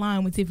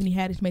offline when Tiffany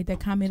Haddish made that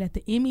comment at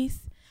the Emmys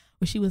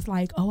where she was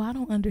like, oh, I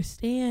don't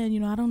understand. You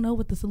know, I don't know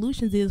what the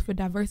solutions is for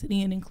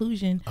diversity and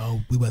inclusion. Oh,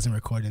 we wasn't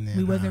recording that.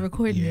 We wasn't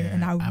recording it,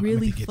 and I meant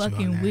really to get you on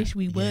fucking that. wish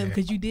we was Yeah.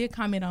 because you did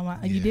comment on my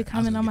Yeah, you did I was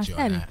comment gonna on my get you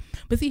status. that.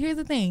 But see, here's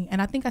the thing,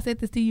 and I think I said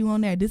this to you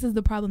on there. This is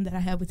the problem that I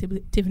have with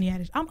Tiffany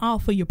Haddish. I'm all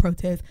for your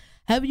protest.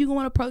 However you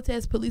want to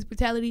protest police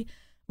brutality,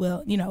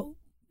 well, you know,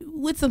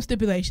 with some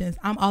stipulations,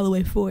 I'm all the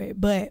way for it.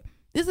 But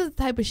this is the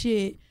type of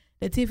shit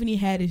that Tiffany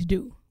Haddish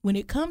do. When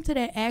it comes to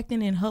that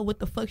acting and her what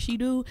the fuck she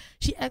do,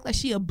 she act like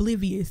she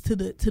oblivious to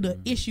the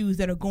issues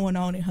that are going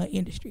on in her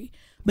industry.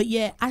 But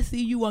yet I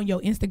see you on your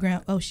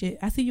Instagram. Oh shit,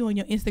 I see you on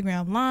your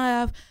Instagram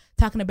live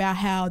talking about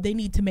how they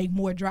need to make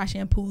more dry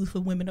shampoos for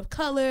women of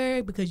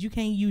color because you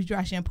can't use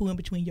dry shampoo in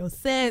between your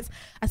sets.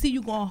 I see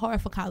you going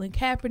hard for Colin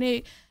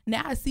Kaepernick.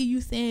 Now I see you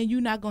saying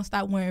you're not gonna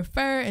stop wearing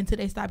fur until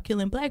they stop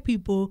killing black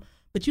people,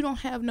 but you don't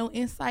have no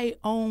insight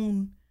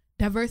on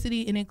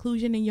diversity and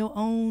inclusion in your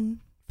own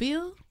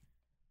field.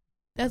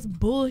 That's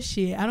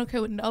bullshit. I don't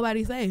care what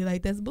nobody say.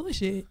 Like, that's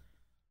bullshit.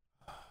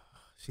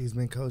 She's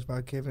been coached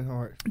by Kevin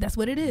Hart. That's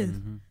what it is.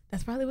 Mhm.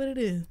 That's probably what it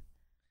is.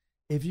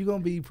 If you're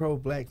gonna be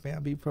pro-black,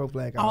 fam, be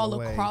pro-black all All the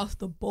way. across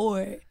the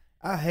board.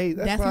 I hate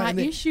That's why- my and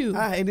then- issue.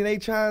 And then they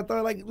try to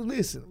throw like,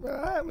 listen, bro.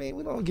 I mean,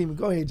 we don't give me.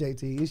 Go ahead,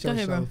 JT. It's your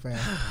Go ahead, show, bro.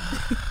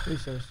 fam.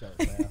 It's your show,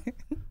 fam.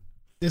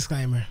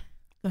 Disclaimer: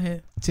 Go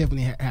ahead.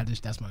 Tiffany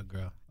Haddish, that's my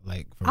girl.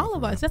 Like for All real,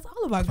 of for us. real. That's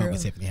all of our I fuck with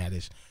girls. Tiffany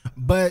Haddish,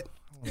 but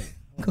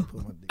Put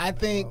my dick I in my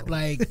think mouth.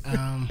 like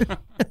oh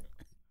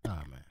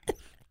man.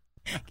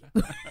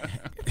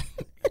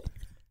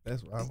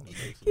 That's what I want to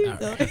do. Keep All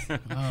going. right.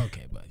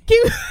 Okay, buddy.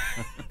 Keep-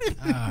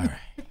 All right.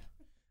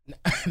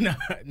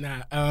 Nah.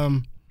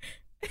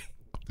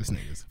 This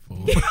nigga's a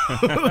fool.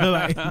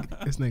 Like,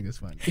 this nigga's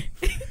funny.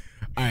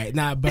 All right,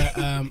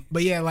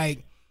 but yeah,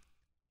 like,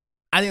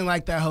 I didn't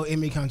like that whole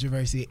Emmy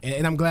controversy,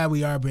 and I'm glad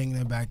we are bringing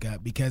it back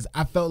up because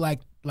I felt like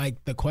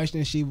the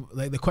question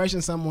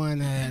someone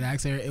had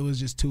asked her, it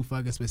was just too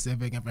fucking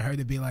specific, and for her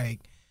to be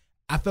like,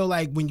 I feel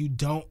like when you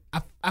don't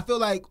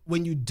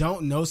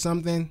know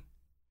something,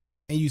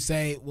 and you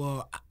say,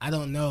 well, I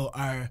don't know,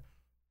 or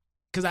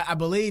because I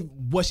believe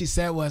what she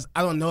said was,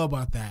 I don't know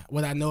about that.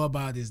 What I know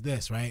about is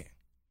this, right?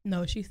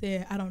 No, she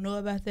said, I don't know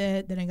about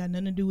that. That ain't got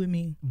nothing to do with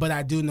me. But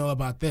I do know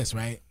about this,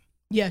 right?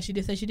 Yeah, she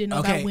did say she didn't know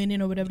Okay. about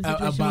winning or whatever the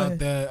situation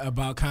was.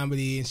 About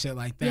comedy and shit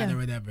like that Yeah. or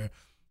whatever.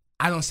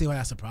 I don't see why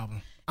that's a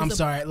problem. I'm It's a-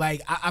 sorry.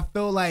 Like I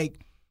feel like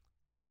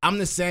I'm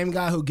the same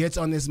guy who gets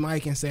on this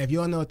mic and say, if you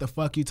don't know what the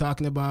fuck you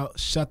talking about,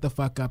 shut the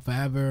fuck up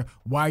forever.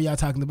 Why are y'all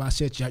talking about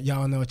shit y'all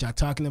don't know what y'all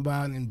talking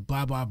about and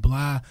blah blah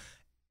blah.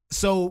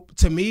 So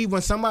to me,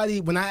 when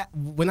I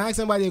ask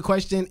somebody a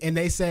question and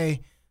they say,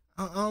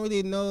 I don't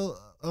really know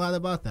a lot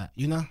about that,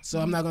 you know. So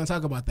I'm not gonna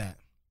talk about that.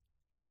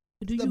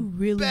 Do The you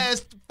really?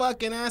 best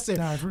fucking answer.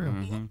 Nah, it's real.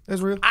 Mhm.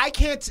 That's real. I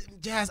can't,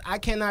 Jazz. I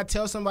cannot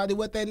tell somebody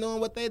what they know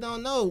and what they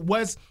don't know.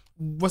 What's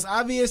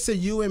obvious to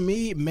you and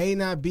me may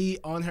not be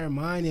on her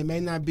mind. It may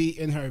not be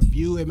in her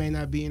view. It may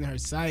not be in her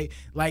sight.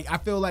 Like I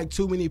feel like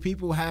too many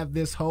people have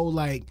this whole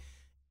like,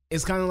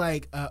 it's kind of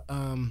like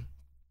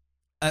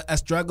a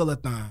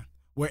struggle-a-thon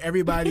where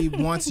everybody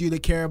wants you to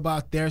care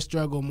about their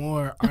struggle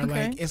more. Or Okay.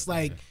 like it's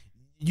like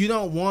you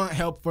don't want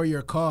help for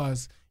your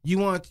cause. You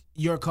want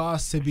your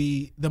cause to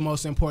be the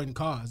most important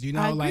cause, you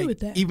know, I agree like with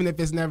that. even if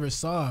it's never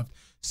solved.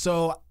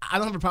 So I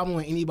don't have a problem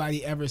with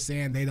anybody ever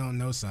saying they don't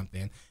know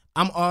something.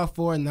 I'm all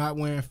for not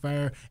wearing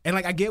fur, and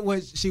like I get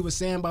what she was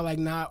saying about like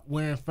not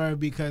wearing fur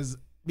because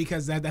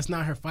that's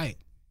not her fight.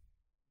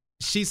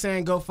 She's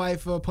saying go fight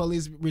for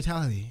police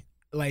brutality.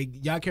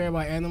 Like y'all care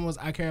about animals,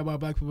 I care about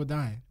black people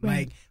dying.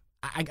 Right.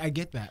 Like I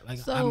get that. Like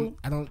So-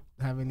 I don't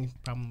have any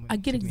problem with I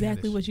get Tiffany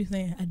exactly Haddish. what you're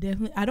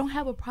saying. I don't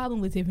have a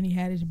problem with Tiffany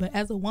Haddish, but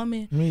as a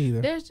woman, Me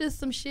either. there's just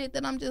some shit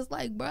that I'm just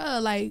like,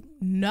 bruh, like,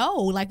 no,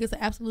 like it's an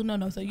absolute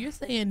no. So you're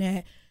saying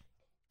that,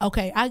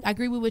 okay, I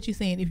agree with what you're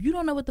saying. If you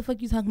don't know what the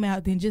fuck you're talking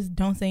about, then just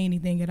don't say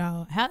anything at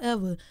all.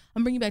 However,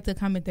 I'm bringing back to a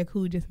comment that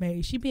Cool just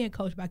made. She being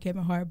coached by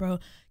Kevin Hart, bro.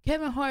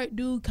 Kevin Hart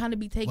do kind of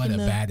be taking What a the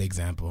bad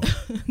example.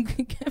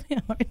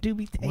 Kevin Hart do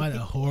be taking. What a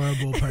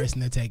horrible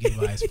person to take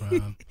advice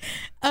from.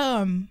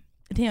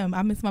 Damn,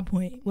 I missed my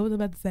point. What was I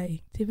about to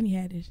say? Tiffany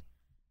Haddish.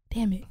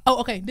 Damn it.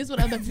 Oh, okay. This is what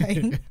I was about to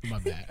say. My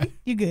bad.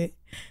 You good?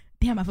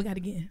 Damn, I forgot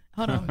again.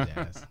 Hold on.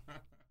 Jazz.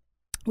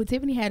 With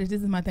Tiffany Haddish,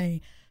 this is my thing.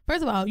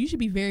 First of all, you should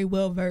be very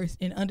well versed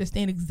and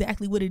understand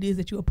exactly what it is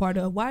that you're a part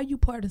of. Why are you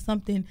part of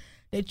something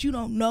that you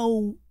don't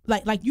know?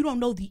 Like you don't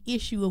know the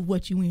issue of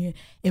what you in.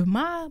 If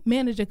my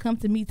manager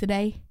comes to me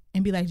today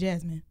and be like,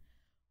 Jasmine,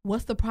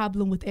 what's the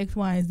problem with X,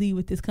 Y, and Z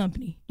with this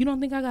company? You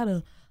don't think I got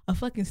a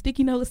fucking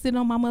sticky note sitting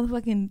on my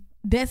motherfucking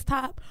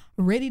desktop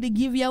ready to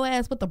give your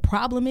ass what the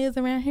problem is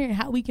around here and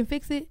how we can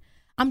fix it?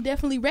 I'm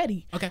definitely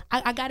ready. Okay.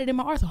 I got it in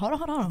my arsenal.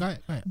 Hold on. Go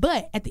ahead.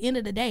 But at the end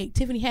of the day,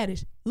 Tiffany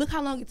Haddish, look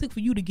how long it took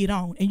for you to get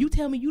on. And you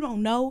tell me you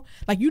don't know.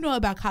 Like, you know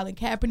about Colin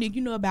Kaepernick.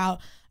 You know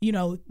about,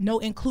 no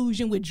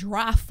inclusion with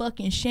dry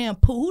fucking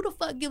shampoo. Who the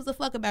fuck gives a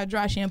fuck about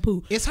dry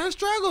shampoo? It's her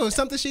struggle. It's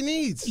something she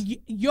needs.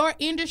 Your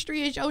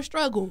industry is your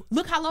struggle.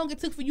 Look how long it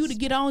took for you to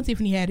get on,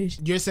 Tiffany Haddish.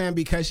 You're saying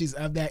because she's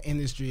of that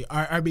industry,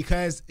 or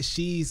because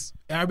she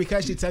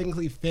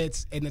technically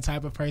fits in the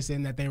type of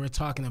person that they were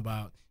talking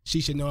about, she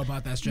should know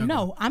about that struggle.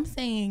 No, I'm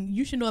saying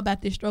you should know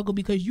about this struggle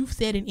because you've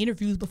said in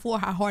interviews before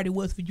how hard it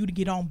was for you to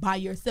get on by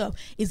yourself.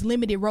 It's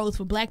limited roles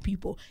for black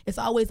people. It's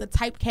always a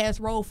typecast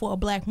role for a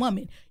black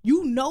woman.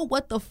 You know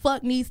what the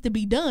fuck needs to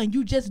be done.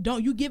 You just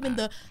don't. You giving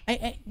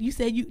you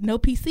said no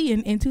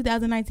PC in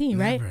 2019,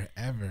 right? Never,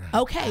 ever.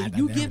 Okay,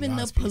 you never giving the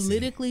lost PC.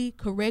 politically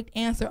correct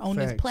answer on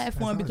this Facts.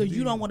 platform That's all because she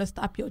you don't did. want to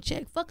stop your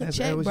check. Fuck a That's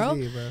check, what bro.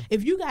 she did, bro.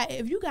 If you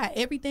got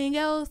everything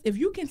else, if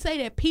you can say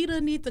that PETA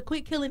needs to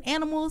quit killing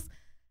animals,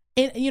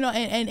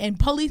 and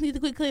police need to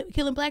quit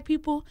killing black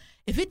people,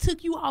 if it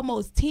took you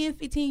almost 10,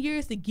 15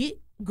 years to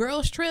get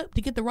Girls Trip,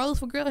 to get the roles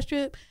for Girls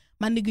Trip,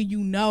 my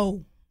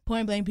nigga,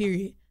 point blank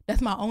period. That's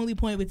my only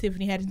point with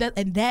Tiffany Haddish.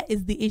 And that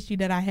is the issue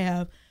that I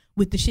have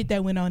with the shit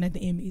that went on at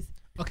the Emmys.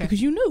 Okay.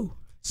 Because you knew.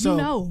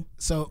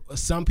 So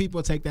some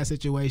people take that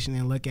situation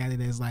and look at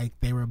it as like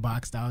they were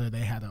boxed out or they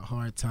had a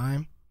hard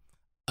time.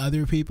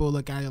 Other people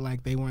look at it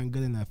like they weren't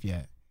good enough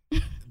yet.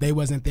 They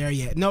wasn't there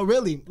yet. No,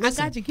 really.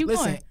 Listen, I got you. Keep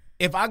going.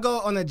 If I go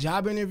on a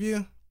job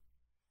interview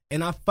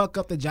and I fuck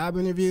up the job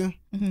interview,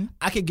 Mm-hmm.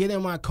 I could get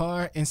in my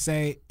car and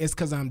say it's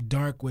because I'm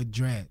dark with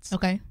dreads.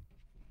 Okay.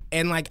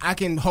 And like I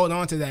can hold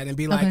on to that and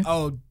be like, Okay.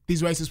 oh,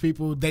 these racist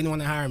people, they don't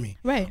want to hire me.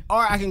 Right. Or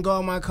I can go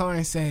in my car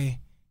and say,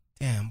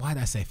 damn, why'd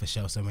I say for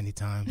sure so many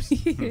times?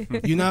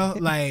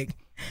 Like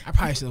I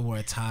probably should have wore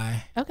a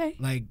tie. Okay.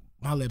 Like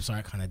my lips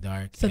are kind of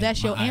dark. So and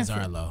that's my your eyes answer.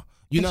 are low.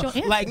 That's your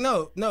answer. Like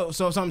no.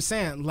 So I'm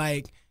saying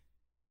like,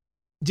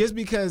 just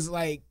because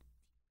like,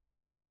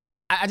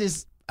 I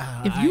just.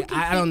 If you can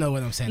I don't know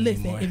what I'm saying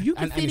Listen, anymore. if you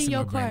can I sit need in some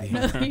your more car, brandy.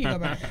 no, here you go,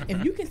 bro.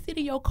 If you can sit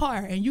in your car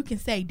and you can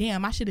say,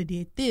 "Damn, I should have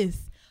did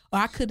this," or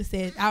I could have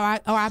said,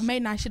 or I may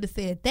not should have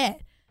said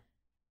that.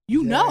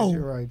 You Jazz, know,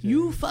 you're right, Jazz.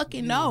 you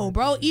fucking know,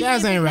 bro.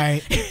 Jazz ain't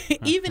right.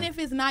 Even if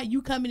it's not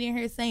you coming in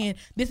here saying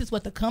this is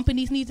what the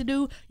companies need to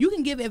do, you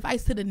can give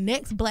advice to the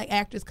next black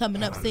actors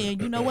coming up saying,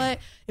 you know what,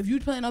 if you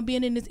plan on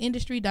being in this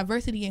industry,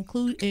 diversity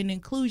and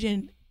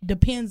inclusion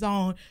depends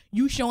on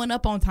you showing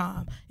up on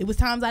time. It was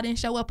times I didn't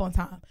show up on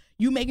time.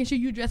 You making sure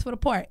you dress for the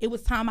part. It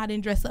was time I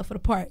didn't dress up for the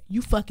part.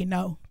 You fucking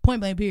know.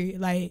 Point blank period.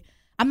 Like,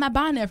 I'm not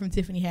buying that from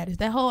Tiffany Haddish.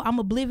 That whole I'm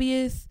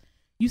oblivious,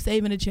 you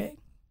saving a check.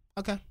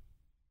 Okay.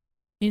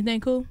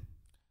 Anything cool?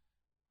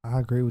 I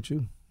agree with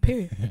you.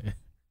 Period.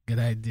 Good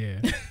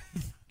idea.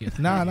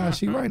 Nah,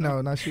 she right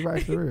now. Nah, she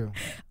right for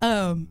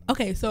real.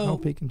 Okay, so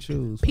Don't pick and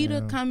choose. Peter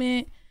man.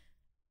 comment.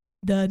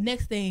 The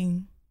next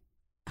thing,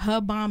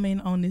 her bombing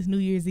on this New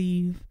Year's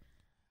Eve.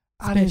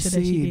 I didn't special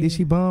that see she it. did. Did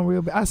she bomb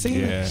real bad? I seen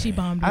Yeah. it. She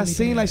bombed. I really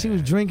seen bad. like she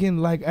was drinking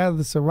like out of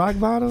the Ciroc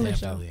bottle.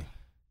 Definitely.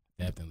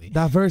 Definitely.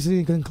 Diversity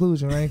and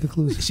conclusion, right?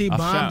 Conclusion. She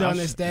bombed on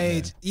the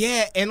stage.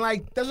 Yeah, and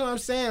like that's what I'm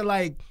saying.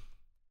 Like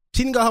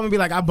she didn't go home and be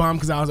like, I bombed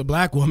because I was a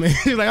black woman.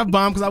 She's like, I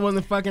bombed because I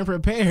wasn't fucking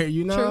prepared,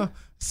 you know? True.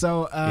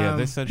 So yeah,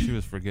 they said she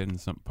was forgetting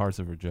some parts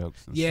of her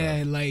jokes. And yeah,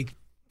 stuff. like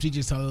she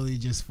just totally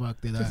just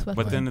fucked it up.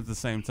 But then at the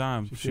same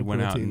time, she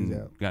went out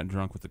and got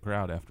drunk with the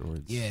crowd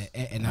afterwards. Yeah,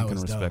 and I that can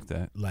was respect dope.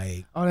 that.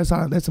 Like, Oh,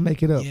 that's to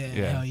make it up. yeah,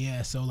 hell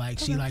yeah. So like,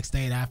 she like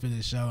stayed after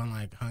the show and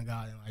like hung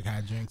out and like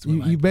had drinks. With,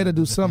 You like, better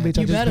do the something, bitch.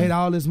 I You just better. paid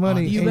all this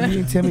money You and better. you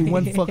didn't tell me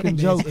one fucking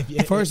joke.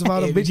 First of all,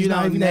 the if bitch you is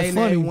not don't even that nay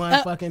funny.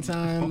 one fucking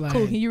time. Like,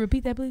 Cool. Can you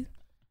repeat that, please?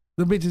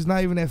 The bitch is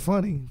not even that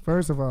funny.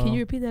 First of all, Can you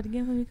repeat that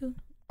again for me, Cool?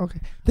 okay,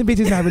 the bitch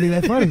is not really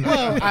that funny.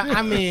 well,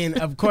 I mean,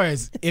 of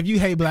course, if you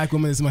hate black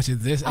women as much as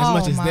this,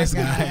 my guy,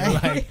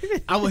 God. like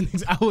I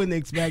wouldn't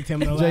expect him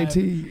to laugh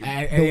JT,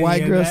 at the any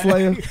white of girl that.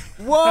 slayer.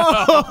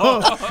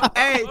 Whoa!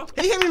 Hey,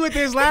 he hit me with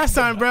this last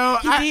time, bro.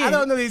 I did.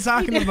 don't know what he's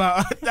talking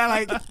about.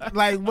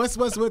 like what's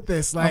with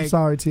this? I'm Like,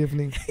 sorry,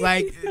 Tiffany.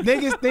 like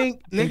niggas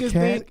think The niggas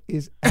cat think.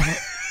 is out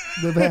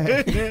the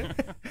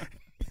bag.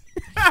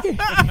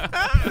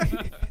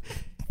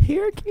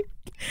 Here,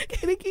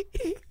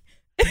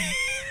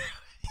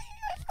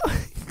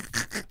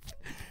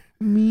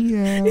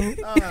 meow.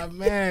 Oh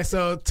man,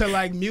 so to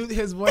like mute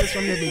his voice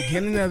from the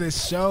beginning of the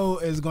show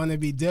is going to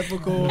be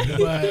difficult,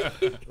 but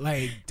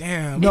like,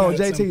 damn. No, we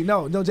got JT,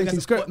 no, got JT, some-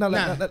 skirt, no,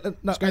 nah.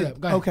 no, Straight up,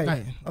 go ahead, okay, go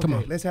ahead. Come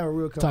okay, on. let's have a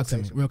real Talk to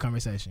me, conversation. real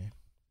conversation.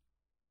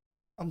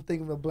 I'm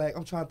thinking of black.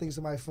 I'm trying to think of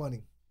somebody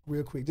funny,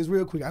 real quick, just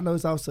real quick. I know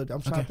it's all subject.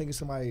 I'm trying Okay. to think of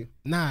somebody.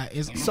 Nah,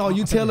 it's So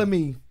you telling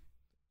me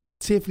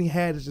Tiffany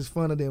Haddish is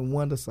funner than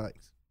Wanda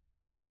Sykes?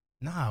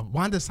 Nah,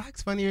 Wanda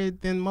Sykes funnier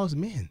than most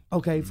men.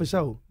 Okay, for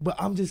sure. But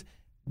I'm just.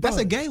 That's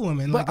bro, a gay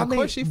woman. Like, I of mean,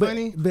 course she but-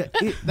 funny. But,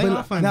 They but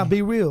all funny. Now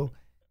be real.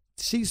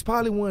 She's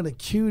probably one of the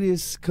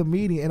cutest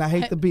comedians, and I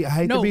hate to be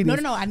No,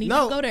 this. no. I need you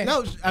to go there.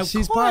 No, of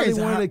She's course. probably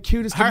one of the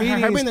cutest her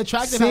comedians. being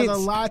attractive has a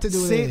lot to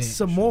do with it. Since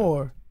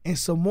Samore, and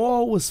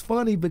Samore was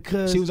funny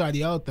because She was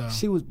already out though.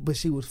 she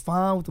was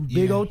fine with them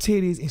big Yeah. old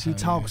titties, and she Hell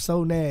talked yeah.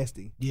 so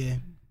nasty. Yeah.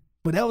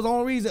 But that was the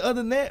only reason. Other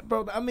than that,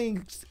 bro, I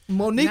mean,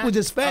 Monique Nah, was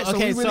just fat, so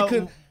we really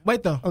couldn't.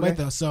 Wait though.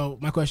 Okay. So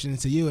my question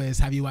to you is: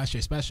 have you watched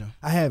your special?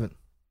 I haven't.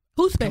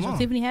 Who's special? on.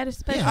 Tiffany Haddish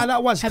special? I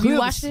not watched Have clips. you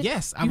watched it?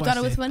 Yes, I You watched thought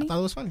it was funny? I thought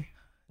it was funny.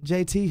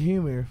 JT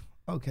humor,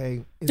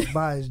 okay, is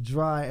about as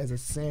dry as a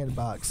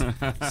sandbox.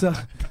 so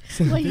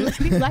Why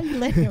you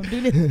let him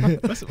do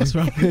this? What's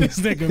wrong with this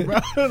nigga,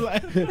 bro?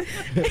 Like,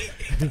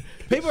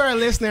 people are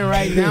listening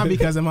right now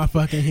because of my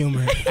fucking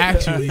humor.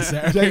 Actually,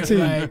 sir.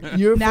 JT, Like,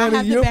 you're Now I funny.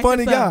 have to You're a back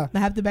funny this guy. up. I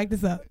have to back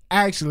this up.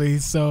 actually,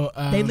 so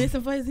They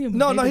listen for his humor.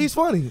 No, They no, do. he's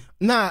funny,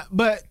 Nah,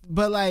 but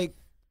like,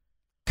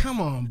 come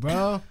on,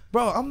 bro.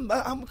 bro. I'm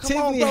come Tiffany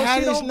on, bro. She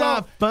Haddish don't,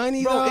 not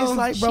funny bro. though. It's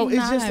like, bro. She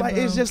It's just not, like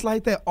bro. it's just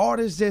like that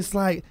artist. Just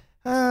like,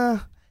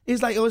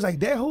 it's like it was like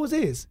that. Who is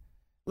this?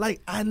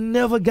 Like I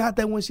never got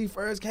that when she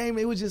first came.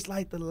 It was just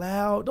like the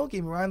loud. Don't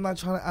get me wrong. I'm not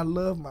trying to. I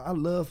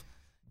love.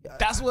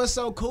 That's what's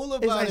so cool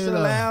about It's like it. she though.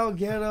 loud,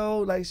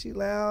 ghetto. Like she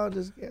loud,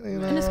 just you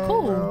know. And it's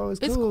cool. Bro, it's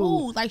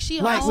cool. Like she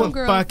a Like, home some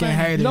girl. fucking funny.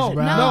 haters, No,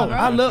 bro. no, bro.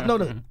 I love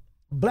no.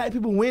 Black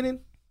people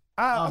winning.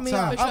 I All mean,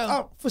 time.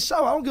 For for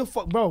sure. I don't give a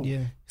fuck, bro.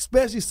 Yeah,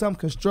 Especially some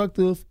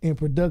constructive and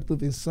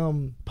productive and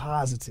some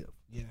positive.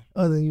 yeah.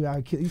 Other than you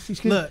out kidding.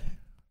 Look,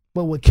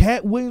 But what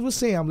Cat Williams was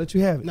saying, I'm gonna let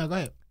you have it. no, go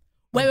ahead.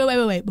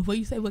 Wait. Before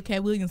you say what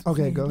Cat Williams was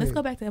Okay, saying, go let's ahead.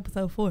 go back to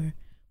episode 4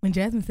 when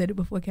Jasmine said it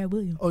before Cat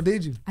Williams. Oh,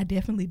 did you? I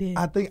definitely did.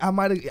 I think I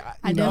might have.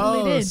 I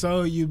definitely did.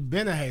 So you've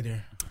been a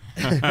hater.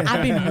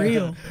 I've been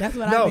real. That's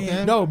what I've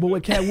been. No. But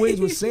what Cat Williams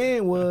was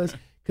saying was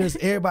because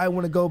everybody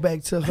want to go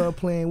back to her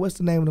playing. What's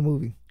the name of the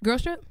movie, Girl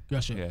Trip?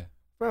 Girl, shit. Yeah.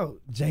 bro?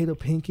 Jada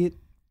Pinkett,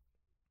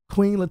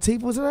 Queen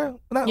Latifah was in there.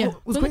 Not, Yeah.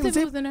 was Queen Queen Latifah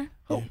Latifah? was in there.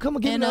 Oh, come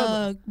on, give And me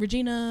another.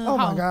 Regina Oh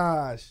Hall. my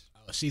gosh.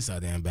 Oh, she's so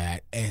damn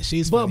bad, and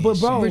she's But- funny but as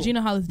bro, shit.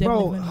 Regina Hall is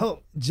definitely Bro,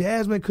 funny.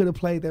 Jasmine could have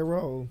played that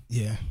role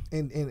Yeah.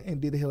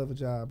 and did a hell of a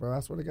job, bro. I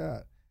swear to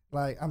God.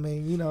 Like, I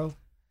mean, you know,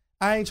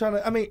 I ain't trying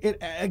to. I mean,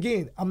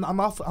 again, I'm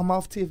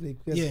off Tiffany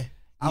because Yeah.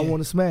 I Yeah.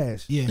 want to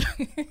smash. Yeah.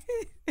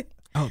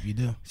 I hope you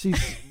do. She's,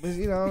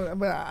 you know,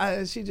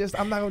 but she just.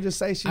 I'm not gonna just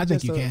say she. I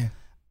think just you a- can.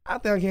 I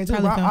think I can too.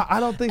 Probably But can. I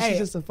don't think Hey. she's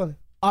just a funny.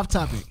 Off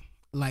topic,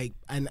 like,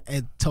 and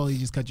it totally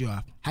just cut you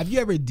off. Have you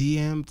ever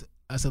DM'd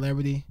a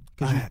celebrity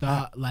because you I-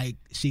 thought like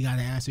she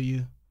gotta answer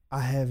you? I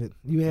haven't.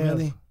 You have.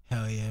 Really?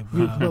 Hell yeah,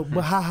 You, bro.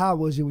 but how high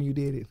was you when you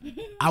did it?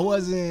 I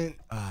wasn't.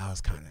 I was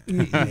kind of.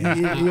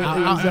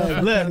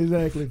 exactly. Look,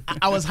 Exactly.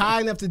 I was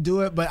high enough to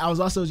do it, but I was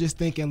also just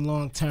thinking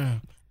long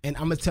term. And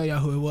I'm gonna tell y'all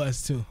who it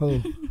was too.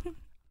 Who?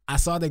 I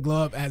saw the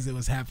glow up as it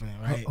was happening,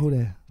 right? Who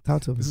that?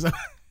 Talk to me. So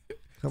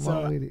Come so-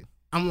 on with it.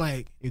 I'm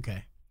like,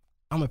 okay,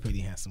 I'm a pretty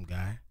handsome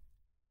guy.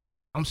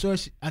 I'm sure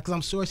because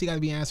I'm sure she got to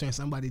be answering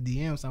somebody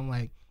DM. So I'm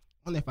like,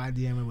 I wonder if I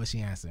DM her, what she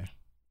answer?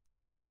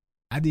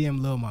 I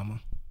DM Lil Mama.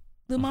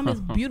 Lil Mama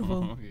is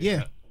beautiful.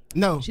 Yeah.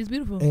 No. She's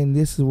beautiful. And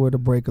this is where the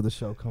break of the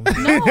show comes.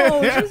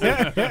 No,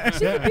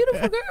 she's a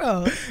beautiful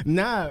girl.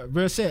 Nah,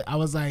 real shit. I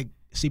was like,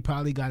 she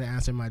probably got to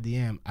answer my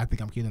DM. I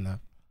think I'm cute enough.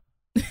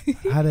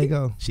 How'd they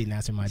go? She didn't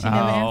answer my She DM.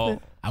 never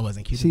answered. I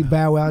wasn't cute She enough.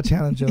 Bow Wow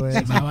challenge your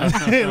ass.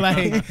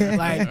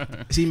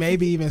 like she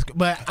maybe even,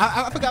 but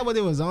I forgot what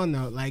it was on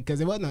though. Like,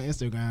 cause it wasn't on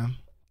Instagram.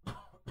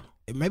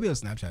 Maybe it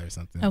was Snapchat or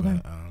something. Okay.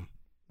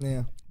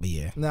 Yeah. But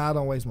yeah, No, I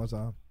don't waste my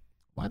time.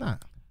 why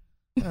not?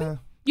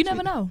 You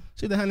never know.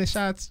 Shoot 100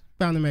 shots,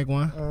 bound to make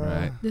one.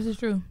 Right. This is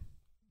true.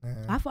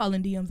 I fall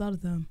in DMs all the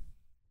time.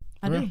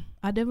 I For do. real?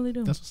 I definitely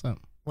do. That's what's up.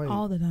 Wait,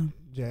 All the time.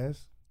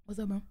 Jazz. What's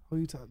up, bro? Who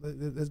you talk?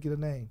 Let's get a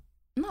name.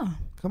 No.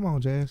 Come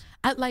on, Jazz.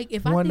 I like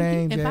if One I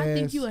name, think if I think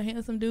Jazz. you a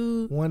handsome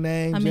dude, One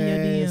name, I'm in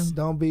your Jazz. DM.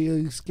 Don't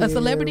be scared. A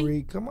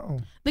celebrity? Come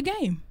on. the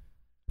game.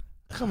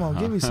 Come on,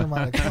 give me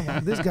somebody. Come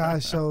on. This guy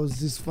shows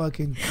this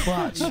fucking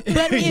crotch. But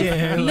if,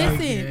 Yeah, like,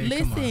 yeah, come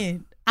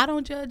listen. I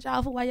don't judge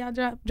y'all for why y'all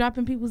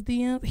dropping people's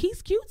DMs.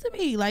 He's cute to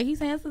me. Like, he's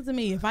handsome to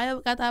me. If I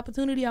ever got the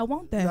opportunity, I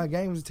want that. Like,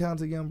 Game is a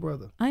talented young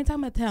brother. I ain't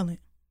talking about talent.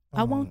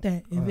 I want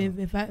that. uh.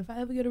 If I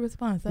ever get a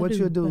response, What I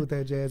you'll do But- with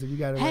that, Jazz, if you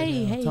got it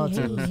Hey, right now? hey, Talk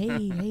to us.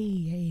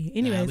 hey.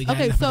 Anyways, we got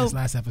okay, enough of so this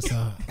last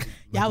episode.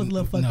 y'all was a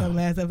little fucked up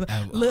last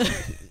episode. Look,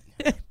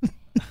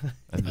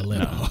 A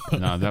little.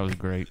 No, that was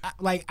great.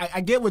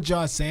 I get what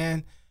y'all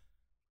saying,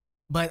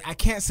 but I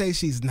can't say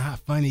she's not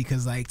funny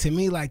because, like, to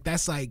me,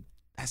 that's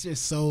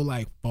just so,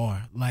 like,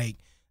 far. Like,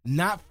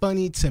 not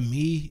funny to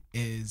me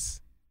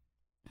is,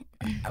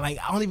 like,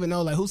 I don't even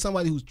know, like, who's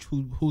somebody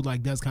who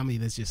like, does comedy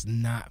that's just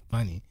not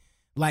funny.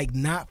 Like,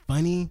 not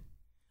funny.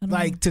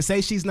 Like, to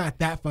say she's not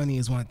that funny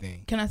is one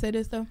thing. can I say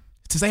this, though?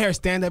 To say her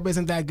stand-up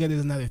isn't that good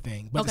is another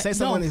thing. But to Okay, say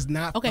someone no. is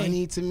not Okay.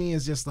 funny to me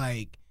is just,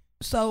 like,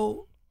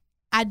 So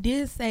I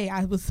did say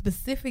I was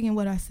specific in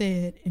what I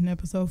said in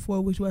episode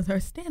 4, which was her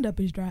stand-up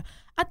is dry.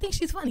 I think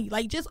she's funny.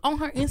 Like, just on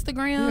her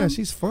Instagram. Yeah,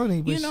 she's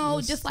funny. But You know,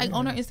 just like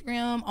on her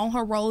Instagram, on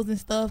her roles and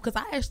stuff. Because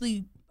I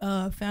actually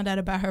found out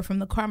about her from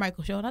the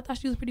Carmichael show, and I thought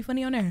she was pretty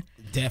funny on there.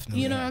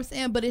 definitely. You know what I'm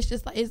saying? But it's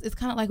just like it's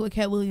kind of like what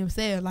Cat Williams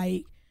said.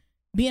 Like,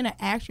 being an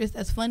actress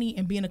that's funny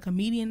and being a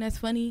comedian that's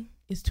funny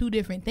is two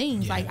different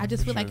things. Yeah, like, I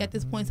just for feel like sure. at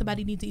this point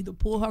somebody needs to either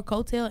pull her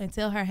coattail and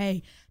tell her,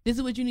 hey, this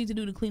is what you need to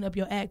do to clean up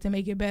your act to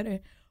make it better.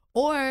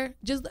 Or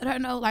just let her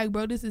know, like,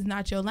 bro, this is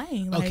not your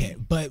lane. Like, Okay,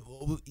 but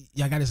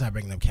y'all gotta stop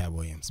bringing up Cat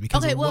Williams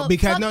because Okay, well,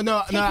 because fuck-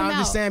 no, take him I'm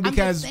just out. saying I'm just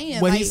because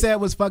saying, what he like- said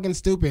was fucking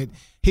stupid.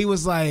 He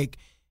was like,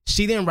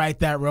 she didn't write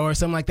that role or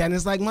something like that, and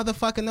it's like,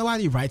 motherfucker,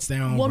 nobody writes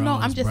their own Well, roles, no,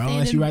 I'm just bro, saying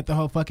unless you in- write the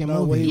whole fucking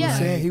No, what movie.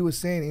 Yeah. he was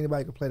saying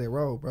anybody could play that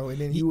role, bro. And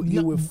then you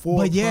No, were four.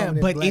 but yeah,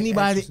 prominent but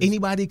black actresses.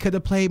 anybody could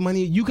have played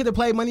Money. You could have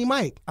played Money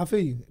Mike. I feel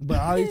you, but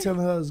all he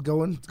telling her is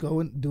go and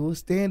do a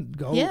stand,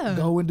 go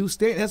and do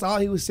stand. That's all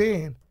he was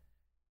saying.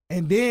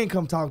 And then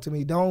come talk to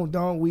me.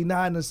 Don't. We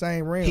not in the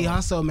same realm. He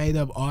also made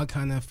up all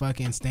kind of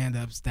fucking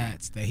stand-up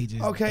stats that he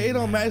just Okay, it didn't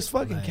don't have. matter. It's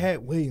fucking Like,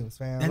 Cat Williams,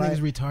 fam. That Like,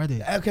 nigga's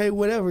retarded. okay,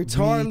 whatever.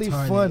 Retardedly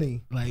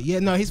funny. Like, yeah,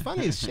 no, he's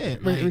funny as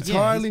shit. Like,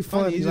 Retardedly he's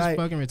funny. He's like, just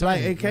fucking retarded.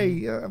 Like, okay,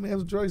 Like, yeah, I mean, that's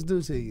what drugs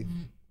do to you.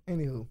 Mm-hmm.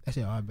 Anywho, that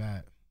shit all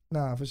bad.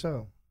 nah, for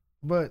sure.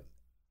 But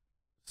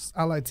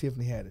I like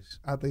Tiffany Haddish.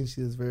 I think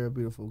she's a very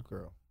beautiful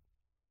girl.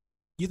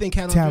 You think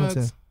Cat on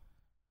Talented.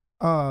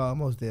 drugs?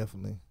 Most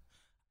definitely.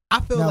 I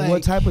feel Now, like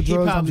what type of he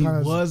drugs I'm probably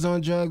trying to- was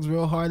on drugs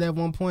real hard at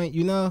one point,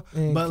 you know.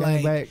 And But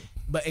came like,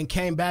 back. and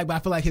came back. But I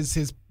feel like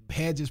his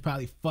head just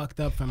probably fucked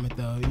up from it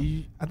though.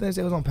 I think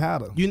she was on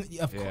powder.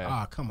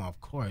 Oh, come on, of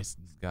course.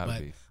 It's gotta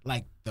But be.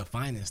 like the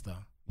finest though,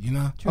 you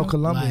know. Oh,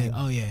 Colombian.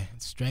 Like, oh yeah,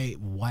 straight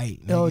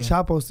white. Yo,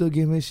 nigga. Chapo still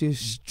getting this shit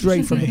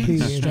straight from the pen.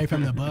 straight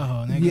from the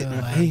butthole, nigga.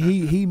 Yeah, Like,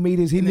 he meet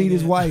his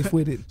nigga- wife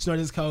with it. snort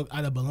his coke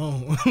out of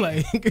balloon,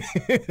 like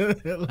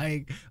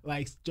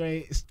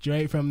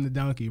straight from the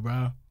donkey,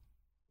 bro.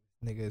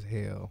 Nigga as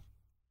hell.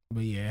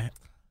 But yeah,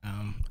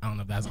 I don't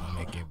know if that's gonna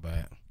make it,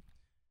 but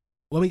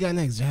what we got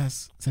next,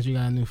 Jess? Since you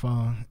got a new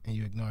phone and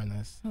you ignoring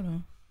us, Hold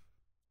on.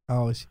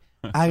 Oh,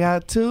 I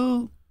got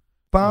 2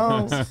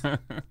 phones.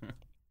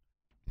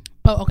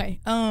 Oh, okay.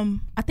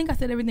 I think I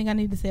said everything I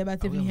need to say about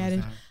Tiffany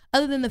Haddish.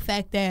 Other than the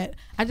fact that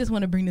I just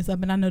want to bring this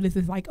up, and I know this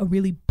is like a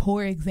really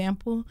poor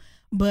example,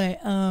 but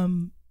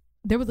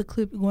there was a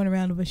clip going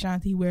around of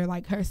Ashanti where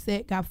like her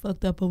set got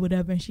fucked up or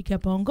whatever, and she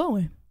kept on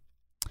going.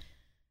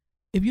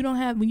 If you don't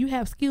have, when you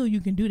have skill,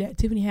 you can do that.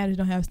 Tiffany Haddish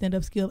don't have stand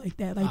up skill like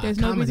that. Like there's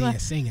no comedy reason why.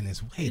 and singing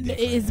is way different.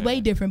 It's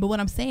way different. But what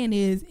I'm saying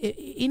is,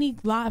 any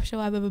live show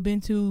I've ever been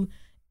to,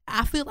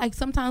 I feel like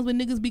sometimes when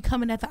niggas be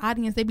coming at the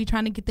audience, they be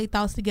trying to get their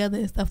thoughts together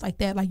and stuff like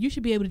that. Like you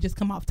should be able to just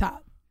come off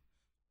top.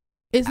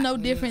 It's no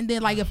different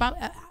than like if I'm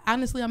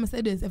honestly, I'm gonna say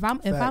this: if I'm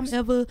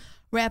ever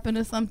rapping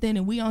or something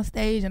and we on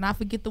stage and I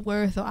forget the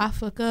words or I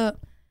fuck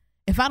up,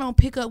 if I don't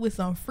pick up with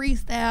some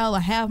freestyle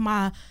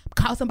or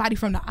call somebody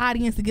from the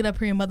audience to get up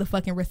here and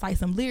motherfucking recite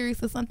some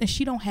lyrics or something,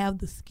 she don't have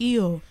the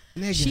skill.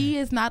 Nigga. She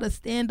is not a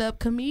stand-up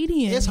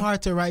comedian. It's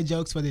hard to write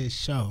jokes for this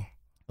show,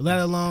 let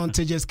alone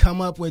to just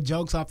come up with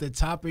jokes off the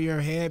top of your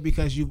head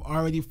because you've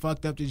already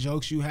fucked up the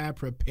jokes you had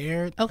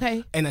prepared.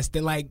 Okay. And it's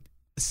still like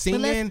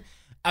singing.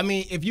 I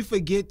mean, if you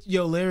forget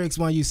your lyrics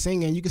while you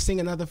singing, you can sing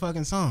another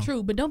fucking song.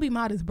 True, but don't be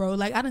modest, bro.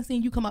 Like I done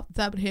seen you come off the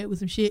top of the head with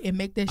some shit and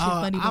make that shit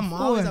funny before. I'm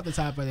always at the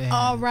top of the head.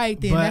 All right,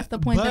 then. That's the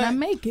point that I'm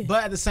making.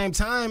 But at the same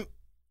time,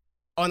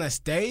 on a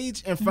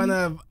stage in front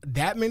of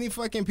that many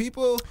fucking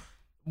people.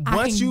 I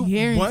Once can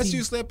guarantee-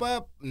 you slip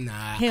up, nah.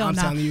 Hell I'm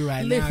nah. telling you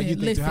right now, you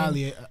think too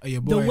highly of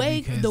your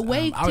boy. The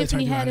way I would've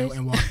Tiffany turned around Haddish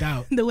and walked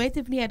out. the way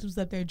Tiffany Haddish was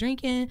up there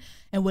drinking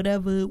and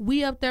whatever,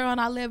 we up there on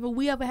our level.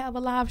 We ever have a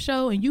live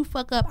show and you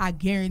fuck up, I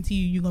guarantee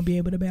you're gonna be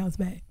able to bounce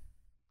back.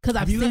 Cause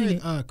I've Have you seen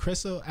heard it.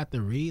 Crystal at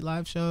the Reed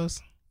live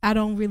shows? I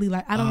don't really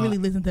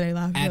listen to their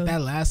live At shows.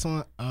 that last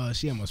one,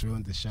 she almost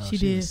ruined the show. She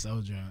She did. was so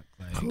drunk.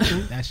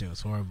 Like, that shit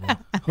was horrible.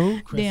 Who?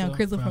 Damn,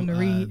 Crystal from the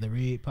Reed. The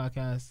Reed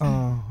podcast.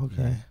 Oh,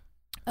 okay.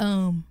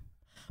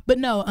 But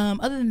no,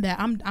 other than that,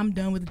 I'm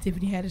done with the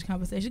Tiffany Haddish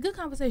conversation. Good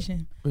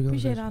conversation.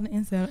 Appreciate all the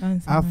insight.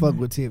 I fuck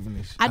with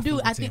Tiffany. I do.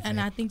 fuck I with think, Tiffany.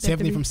 and I think that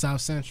Tiffany from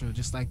South Central,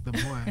 just like the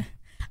boy.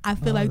 I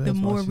feel like the that's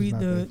why more she's read not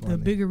that the funny.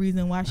 bigger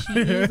reason why she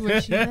is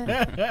where she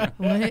at.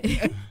 What?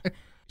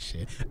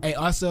 Shit. Hey,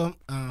 also,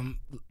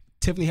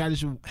 Tiffany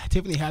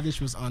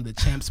Haddish was on the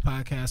Champs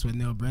podcast with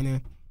Neil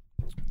Brennan,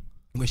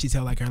 where she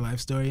tell like her life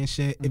story and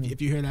shit.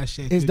 If you hear that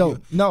shit, It's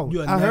dope. No,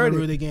 you'll I never heard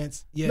root it.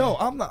 against. Yeah. No,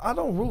 I'm not. I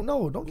don't root.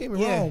 No, don't get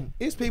me Yeah. wrong.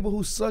 It's people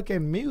who suck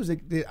at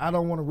music that I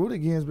don't want to root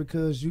against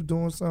because you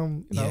doing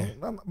some. You know,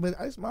 Yeah. but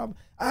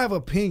I have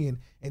opinion,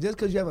 and just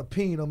because you have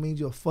opinion don't mean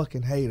you're a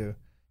fucking hater.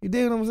 You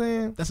dig what I'm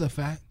saying? That's a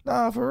fact.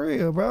 Nah, for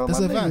real, bro.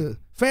 That's My a fact. nigga.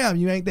 Fam,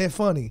 you ain't that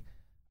funny.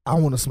 I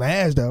want to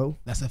smash though.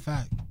 That's a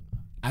fact.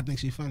 I think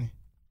she's funny.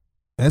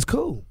 That's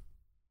cool.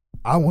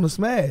 I want to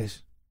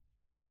smash.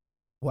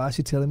 Why is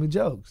she telling me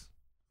jokes?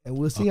 And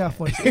we'll see how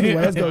funny.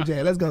 Anyway, let's go,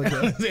 Jay. Let's go,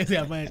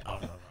 Jay.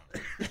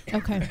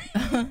 Okay.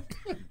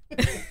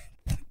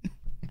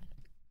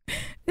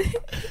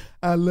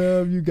 I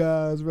love you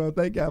guys, bro.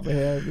 Thank y'all for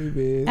having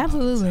me, man.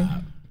 Absolutely.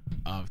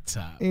 Off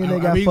top. And they Are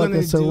got we fucking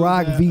gonna do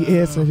Ciroc the,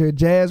 VS in here.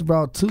 Jazz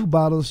brought 2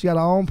 bottles. She got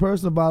her own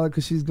personal bottle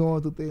because she's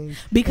going through things.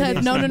 Because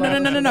And no.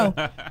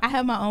 then I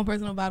have my own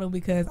personal bottle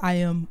because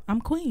I'm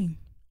queen.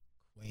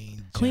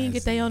 Queen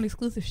get their own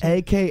exclusive shit.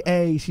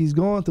 AKA, she's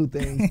going through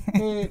things.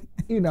 And,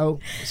 you know,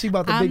 she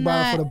bought the I'm big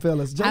bottle not- for the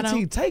fellas. I JT,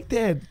 don't- take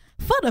that.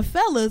 For the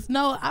fellas,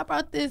 no, I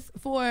brought this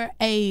for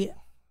a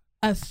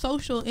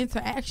social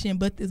interaction,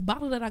 but this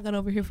bottle that I got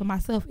over here for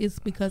myself is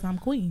because I'm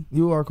queen.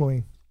 You are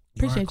queen.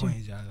 Appreciate you.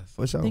 Queen Jazz.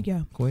 For sure. Thank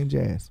y'all. Queen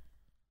Jazz.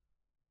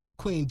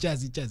 Queen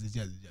Jazzy.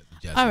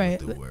 All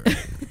right. with the word.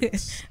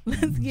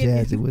 Let's get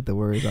Jazzy it. with the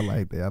words. I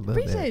like that. I love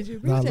Appreciate that. you.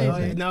 No, I Appreciate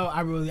love you. that. No,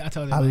 I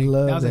told her I like,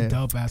 love that was a that.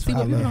 dope ass. See, but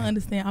fucking people line. don't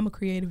understand. I'm a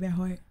creative at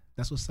heart.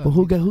 That's what's up. But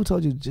who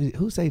told you?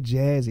 Who say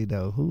Jazzy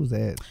though? Who's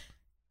that?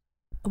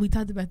 We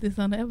talked about this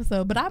on the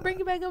episode, but I'll bring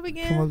it back up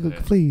again. Come on,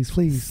 please.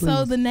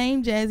 So the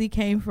name Jazzy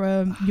came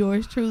from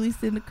yours truly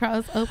sitting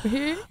across over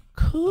here.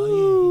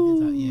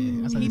 Cool. Oh,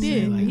 yeah, He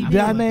did. He Did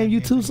I name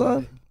you too,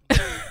 son?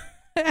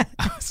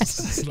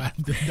 Slap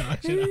the dog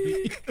shit out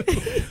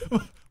of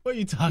you. What are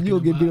you talking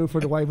You'll get about? beautiful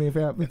for the white man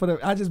family.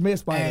 I just met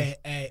Spider.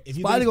 Hey, if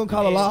you Spider think- gonna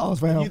call the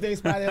laws, fam. You think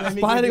Spider let me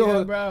Spider get beat gonna-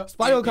 up, bro?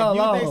 Spider gonna call If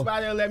the you think law.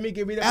 Spider let me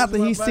get beat up After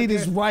he see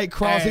this motherfucker, right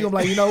cross, he hey. gonna be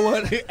like, you know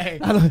what? Hey,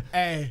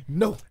 hey.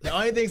 No. The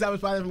only thing stopping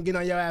Spider from getting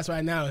on your ass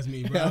right now is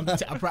me, bro.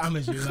 I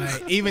promise you.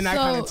 Like, even that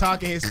So- kind of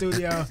talk in his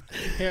studio,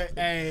 he That's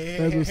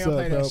don't what's play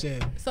up, that bro.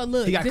 shit. So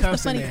look, He got this the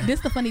cuffs in funny. there. This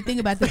the funny thing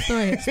about this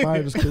story.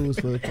 Spider's cool as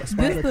fuck.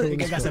 Spider the- cool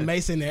He as got some fuck.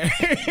 mace in there.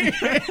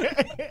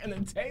 And a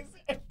taser.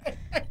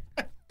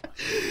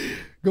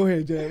 Go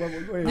ahead, Jay. Go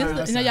ahead.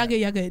 This no, y'all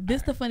good.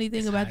 This the funny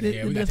thing about this.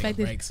 Yeah, we The gotta fact take a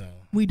that break soon.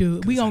 we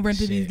do. We gonna Cause run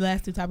through these shit.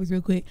 last 2 topics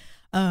real quick.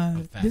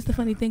 This the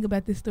funny thing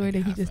about this story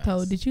that he just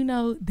told. Did you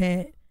know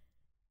that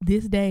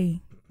this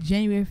day,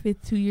 January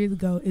 5th, 2 years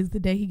ago, is the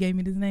day he gave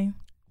me this name?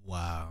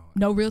 Wow.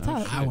 No, real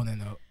talk. I want to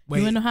know. You Wait.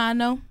 wanna know how I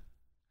know?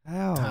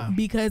 How?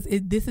 Because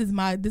this is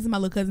my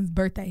little cousin's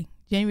birthday.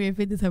 January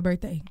 5th is her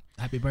birthday.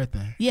 Happy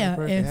birthday. Yeah, Happy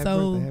birthday, and happy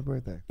so birthday, happy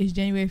birthday. it's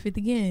January 5th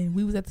again.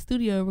 We was at the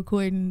studio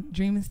recording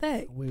Dream and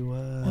Stack. We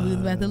was. And we was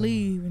about to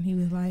leave, and he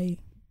was like,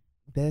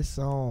 That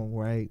song,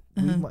 right?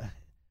 Uh-huh.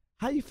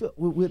 How you feel?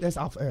 That's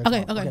off air.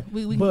 "Okay, talk, okay,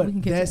 we But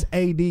can catch that's up."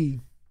 AD.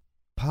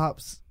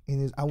 Pops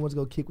and his. I went to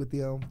go kick with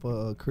them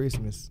for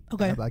Christmas.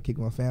 Okay. After I kicked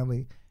with my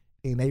family,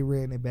 and they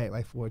ran it back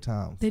like 4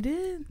 times. They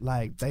did.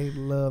 Like they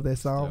love that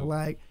song.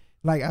 Dope.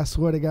 Like I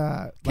swear to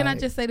God. Can I like,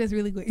 just say this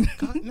really quick?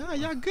 No,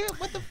 y'all good.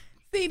 What the?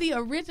 See, the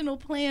original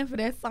plan for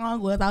that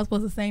song was I was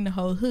supposed to sing the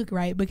whole hook,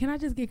 right? But can I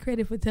just get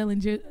credit for telling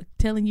you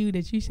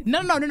that you should?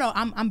 No.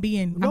 I'm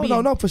being.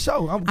 No, for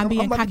sure. I'm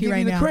being about to cocky give right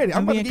you the now. credit.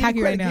 I'm about being to give you cocky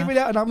the right credit. now. Give it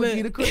out, and I'm gonna Look, give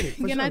you the credit.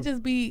 For Can sure. I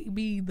just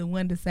be the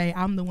one to say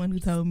I'm the one who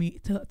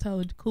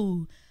told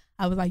Cool?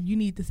 I was like, you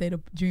need to say the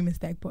Dream and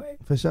Stack part.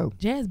 For sure.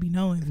 Jazz be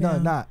knowing. No,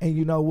 fam. nah. And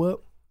you know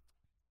what?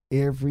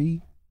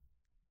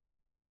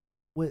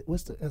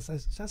 What's the?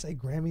 Should I say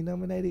Grammy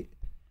nominated?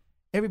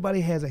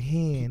 Everybody has a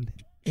hand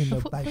in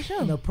the For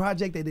sure. in the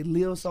project that it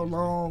lives so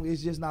long.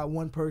 It's just not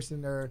one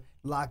person there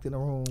locked in a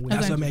room. With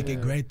That's Okay. what make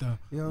it great though.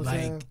 You know what I'm Like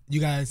saying?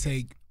 you gotta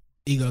take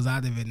egos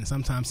out of it, and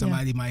sometimes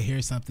somebody might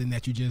hear something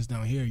that you just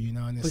don't hear, you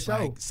know, and it's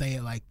like say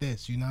it like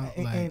this, you know,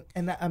 and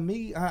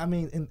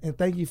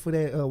thank you for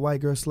that,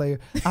 white girl slayer.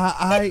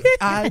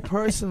 I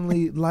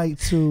personally like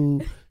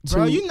to.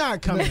 Bro, you're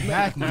not coming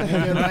back,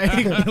 man.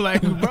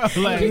 like, bro,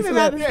 like,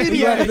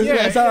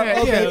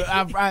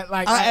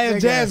 I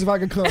asked Jazz if I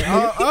could come.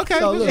 Okay,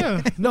 so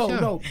look,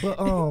 but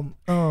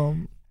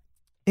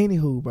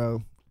anywho,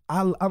 bro.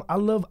 I'm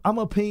an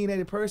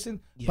opinionated person,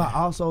 but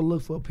I also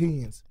look for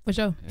opinions. For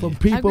sure. From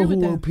people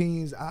who have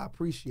opinions I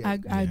appreciate. I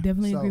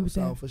definitely agree with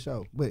that. So for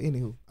sure. But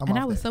anywho,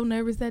 I was so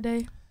nervous that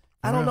day.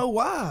 I don't know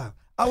why.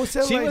 I was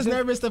telling she was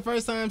nervous the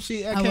first time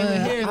she came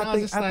in here, and I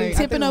was just like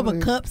tipping over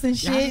cups and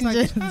shit, and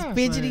just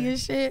fidgety and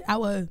shit. I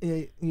was.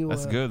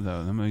 That's good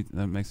though.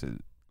 That makes it.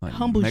 Like,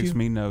 humbles makes you.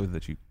 me know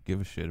that you give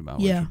a shit about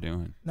what you're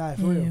doing. Nah,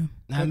 for real.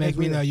 That makes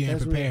me know you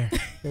ain't prepared.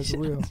 That's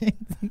real.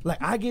 Like,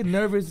 I get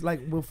nervous,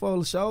 like, before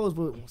the shows,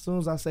 but as soon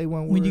as I say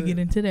one word. When you get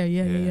into there,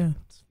 yeah.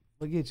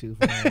 Forget you.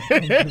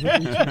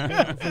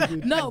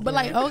 No, but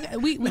like, okay,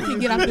 we can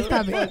get off this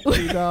topic.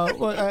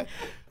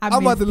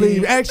 I'm about to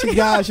leave. Actually,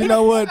 guys, you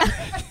know what?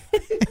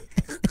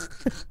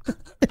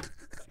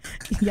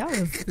 Y'all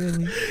was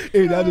silly.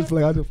 I just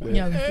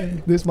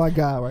play. This my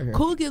guy right here.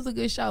 Cool Gives a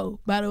good show,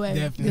 by the way.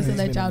 Definitely. Just to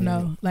let y'all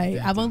know. Like, Definitely.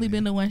 I've only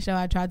been to one show.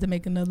 I tried to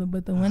make another,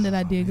 but the one that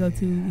I did go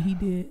to, he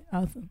did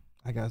awesome.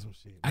 I got some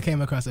shit. I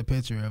came across a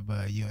picture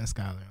of you and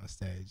Skylar on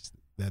stage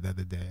the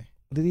other day.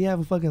 Did he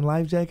have a fucking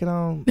life jacket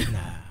on?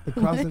 Nah.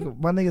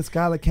 My nigga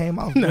Skylar came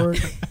off work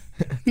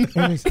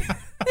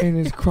in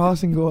his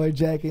crossing guard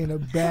jacket in the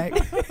back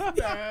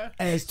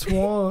as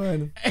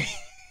Twan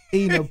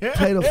eating a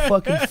plate of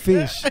fucking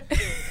fish.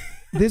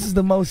 This is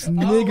the most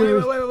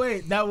nigger.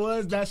 Wait.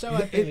 That show,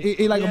 I think.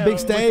 It like a big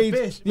stage.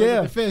 With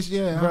the fish,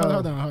 yeah.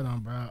 Hold on,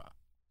 bro.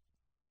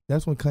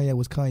 That's when Kanye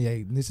was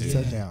Kanye. And this is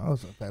touchdown.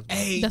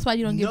 Hey, that's why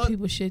you don't give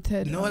people shit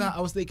to. You know what I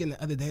was thinking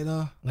the other day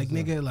though? Like,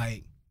 nigga,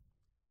 like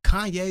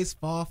Kanye's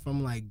fall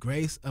from like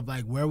grace of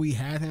like where we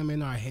had him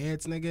in our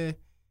heads, nigga.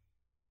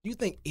 You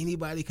think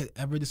anybody could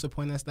ever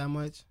disappoint us that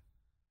much?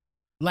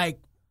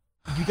 Like,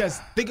 because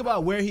think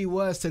about where he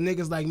was to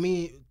niggas like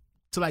me,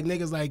 to like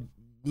niggas like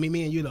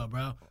me and you though,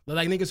 bro.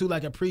 Like niggas who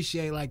like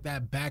appreciate like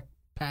that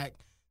backpack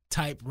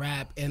type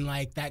rap and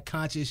like that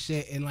conscious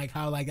shit and like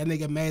how like that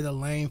nigga made a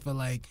lane for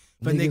like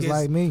for niggas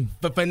like me,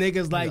 but for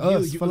niggas like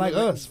us, you for like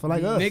us,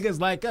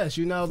 niggas like us,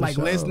 you know, for like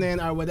sure. listening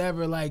or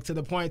whatever, like to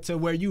the point to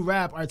where you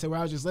rap or to where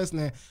I was just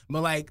listening,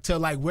 but like to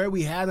like where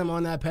we had him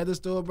on that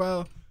pedestal,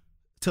 bro,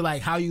 to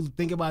like how you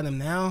think about him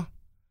now.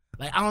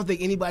 Like, I don't think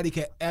anybody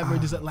could ever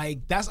just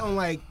like that's on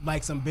like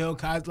some Bill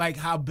Cosby, like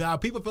how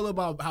people feel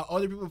about how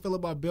other people feel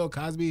about Bill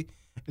Cosby.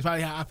 It's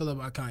probably how I feel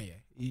about Kanye.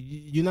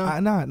 You know?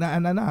 Nah.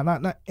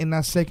 And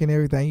I second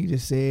everything you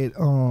just said.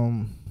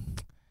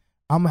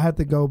 I'm gonna have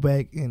to go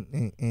back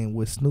and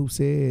what Snoop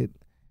said.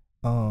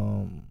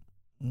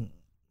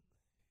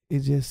 It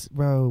just,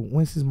 bro.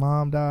 Once his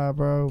mom died,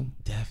 bro.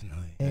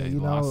 Definitely. And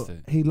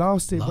he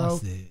lost it, bro.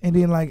 It. And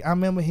then like I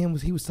remember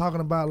he was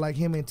talking about like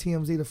him and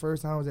TMZ the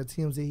first time I was at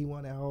TMZ. He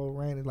won that whole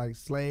reign of like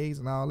slaves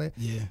and all that.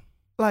 Yeah.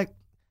 Like,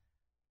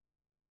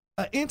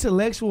 an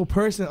intellectual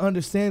person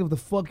understands what the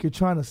fuck you're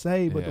trying to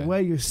say, but the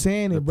way you're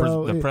saying it,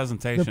 bro, the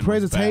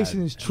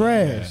presentation is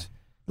trash. Yeah.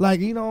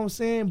 Like, you know what I'm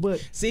saying?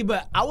 But see,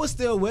 but I was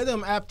still with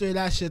him after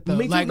that shit though.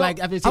 Me too, like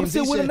after TMZ I'm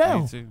still with him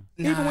now.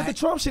 Even with the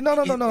Trump shit. No.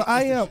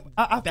 I am.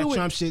 I feel that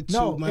Trump shit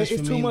too much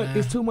it's for too me, much. man.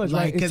 It's too much.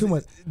 Like, it's too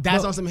much.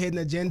 That's on some hidden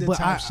agenda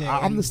type shit.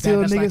 I'm the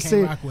still nigga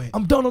said,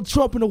 I'm Donald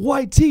Trump in a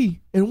white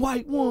tee and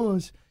white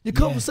ones. Your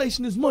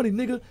conversation is money,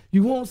 nigga.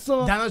 You want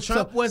some? Donald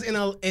Trump was in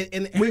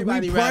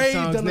everybody rap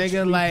songs,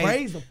 nigga.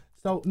 Like,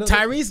 so,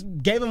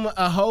 Tyrese gave him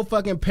a whole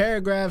fucking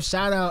paragraph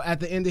shout out at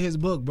the end of his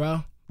book,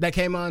 bro. That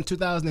came out in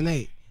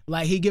 2008.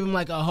 Like, he gave him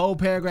like a whole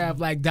paragraph.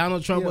 Like,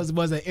 Donald Trump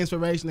was an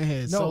inspiration of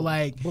his. So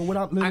like,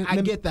 but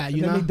I get that.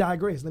 You know. Let me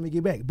digress. Let me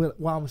get back. But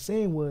what I was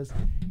saying was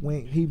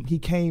when he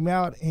came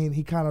out and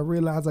he kind of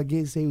realized, I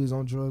guess he was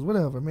on drugs,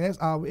 whatever. I mean, that's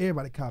all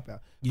everybody cop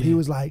out. Yeah. But he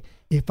was like,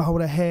 if I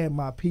would have had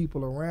my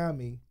people around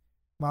me,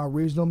 my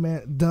original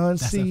man, Dun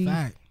C,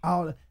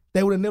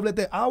 they would have never let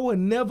that. I would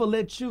never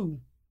let you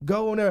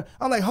go in there.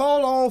 I'm like,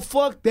 hold on,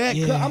 fuck that.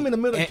 Yeah. I'm in the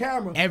middle of the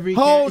camera.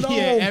 Hold on.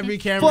 Every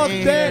camera. Fuck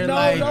that.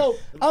 No.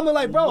 I'm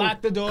like, bro,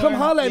 lock the door. Come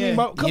holler at me,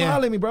 bro. Come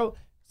holler at me, bro.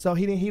 So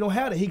he don't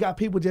have it. He got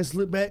people just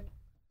look back.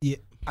 Yeah.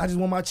 I just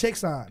want my check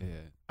signed. Yeah.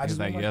 I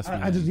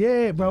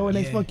just, bro, and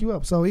they fuck you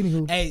up. So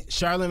anywho, hey,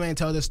 Charlamagne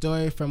told a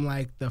story from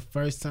like the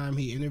first time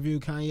he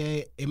interviewed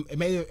Kanye. It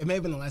may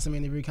have been the last time he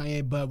interviewed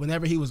Kanye, but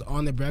whenever he was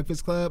on the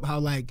Breakfast Club, how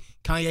like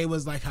Kanye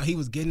was like how he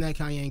was getting at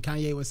Kanye, and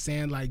Kanye was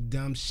saying like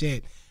dumb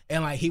shit.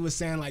 And like he was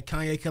saying like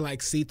Kanye could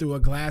like see through a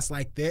glass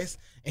like this.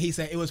 And he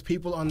said it was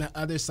people on the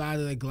other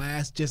side of the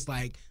glass just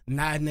like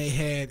nodding their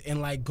head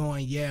and like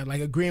going, yeah,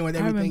 like agreeing with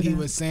everything he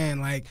was saying.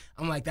 Like,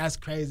 I'm like, that's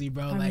crazy,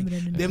 bro. Like,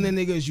 them the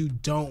niggas you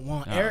don't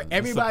want.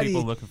 Everybody.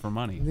 People looking for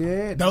money.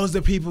 Yeah. Those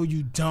the people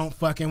you don't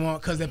fucking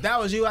want. Because if that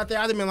was you out there,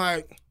 I'd have been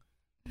like.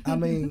 I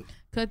mean.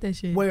 Cut that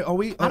shit. Wait, are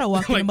we? I don't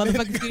walk in the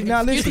motherfucking.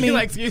 Now listen,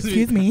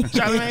 Excuse me.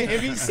 Charlamagne,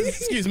 if you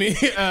excuse me.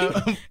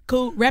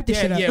 Cool. Wrap this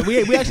shit up. Yeah,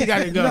 we actually got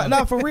to go.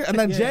 No, for real.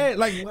 Now, Jazz,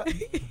 like, what?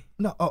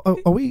 No,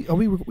 are we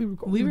recording?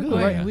 We good, recording.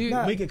 right? We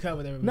We could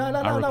cover everything. No,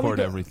 I we record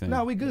good. everything.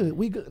 No, we good.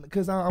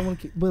 Because I want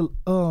to keep. But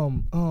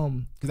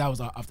because I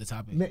was off the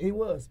topic. man, it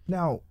was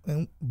now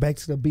and back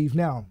to the beef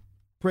now,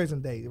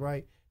 present day,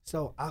 right?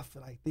 So I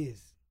feel like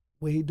this.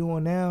 What he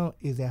doing now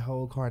is that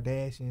whole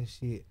Kardashian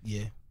shit.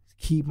 Yeah,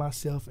 Keep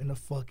myself in the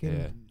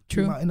fucking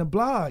True. in the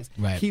blogs.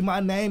 Right. Keep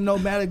my name, no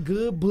matter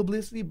good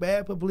publicity,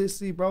 bad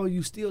publicity, bro.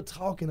 You still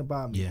talking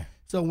about me. yeah.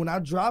 So when I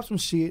drop some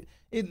shit,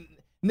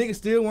 niggas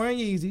still wearing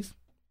Yeezys.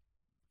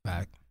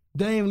 Fact.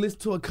 They ain't even listen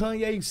to a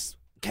Kanye.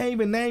 Can't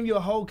even name you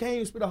can't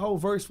even spit a whole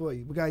verse for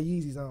you. We got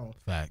Yeezys on.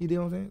 Fact. You know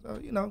what I'm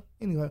saying? So,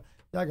 anyway,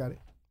 y'all got it.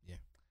 Yeah.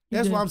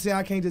 That's You why good. I'm saying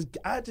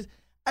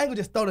I ain't gonna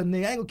just throw the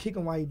nigga. I ain't gonna kick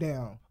him while he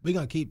down. We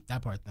gonna keep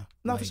that part though.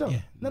 No, Like, for sure.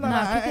 Yeah. No,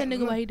 Nah, kick that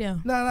nigga while he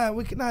down.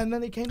 No,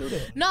 they can't do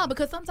that. No,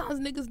 because sometimes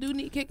niggas do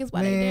need kickings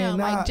while they Man, down.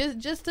 nah. Like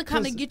just to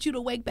kind of 'Cause- get you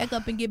to wake back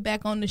up and get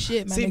back on the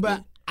shit, man. See,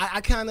 but I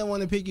kind of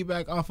want to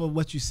piggyback off of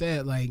what you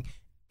said. Like,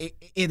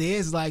 it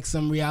is like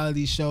some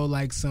reality show,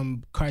 like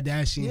some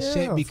Kardashian Yeah,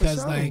 shit, for because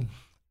sure. like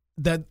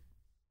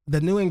the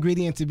new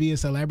ingredient to be a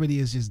celebrity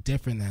is just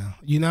different now.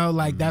 You know,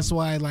 like that's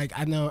why like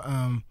I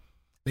know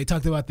they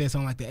talked about this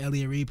on like the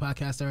Elliot Reed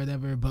podcast or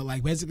whatever, but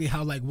like basically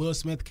how like Will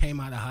Smith came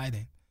out of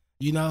hiding,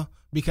 you know,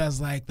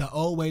 because like the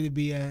old way to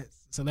be a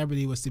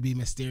celebrity was to be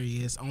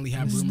mysterious, only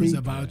have rumors Mystique.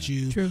 about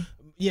you. True.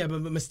 Yeah,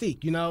 but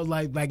mystique, you know,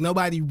 like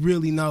nobody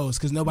really knows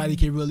because nobody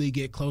can really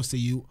get close to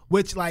you.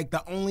 Which like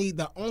the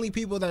only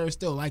people that are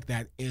still like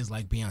that is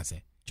like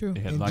Beyonce. True.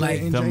 Yeah, And like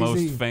Jay- the and most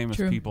Jay-Z. famous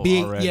True. people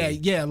already.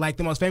 Yeah, like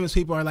the most famous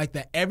people are like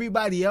that.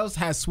 Everybody else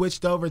has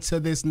switched over to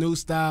this new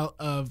style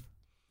of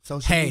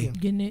Social Hey. media.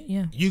 Getting it,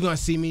 yeah. you gonna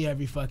see me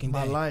every fucking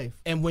My day.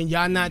 life. And when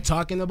y'all not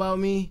talking about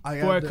me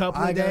for a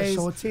couple of days,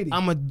 show a titty.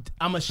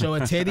 I'm a show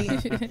a titty.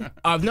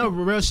 No,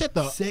 real shit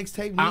though. Sex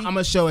tape. I'm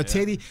gonna show a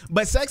titty,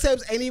 but sex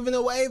tapes ain't even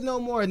a wave no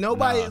more.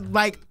 Nobody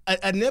like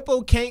a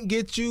nipple can't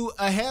get you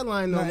a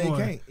headline no Nah, it more.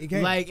 can't. It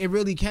can't. Like it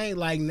really can't.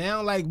 Like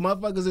now, like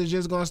motherfuckers are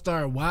just gonna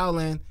start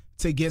wilding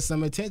to get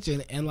some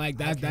attention, and like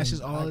that's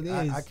just all it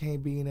is. I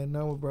can't be in that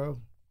number, bro.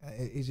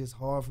 It's just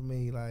hard for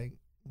me. Like,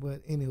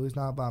 but anyway, it's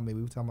not about me.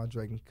 We were talking about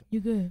Drake. You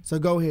good? So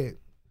go ahead.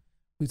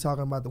 We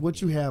talking about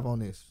what you have on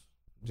this,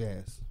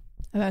 Jazz.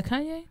 About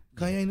Kanye?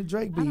 Kanye and the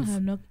Drake I beef.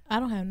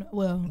 don't have no.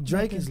 Well,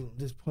 Drake nothing. is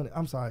just putting.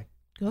 I'm sorry.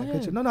 Go I cut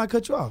ahead. you, no, I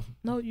cut you off.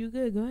 No, you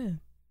good. Go ahead.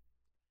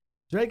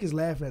 Drake is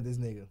laughing at this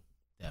nigga.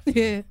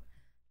 Definitely. Yeah.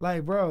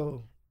 Like,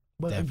 bro.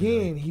 But Definitely.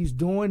 again, he's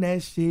doing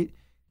that shit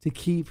to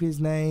keep his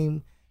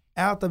name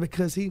out there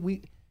because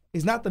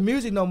it's not the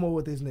music no more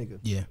with this nigga.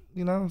 Yeah.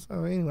 You know?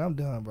 So anyway, I'm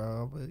done,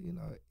 bro. But you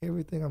know,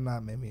 everything I'm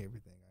not made me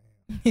everything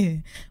I Yeah.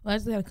 Well, I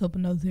just got a couple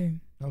notes here.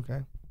 am.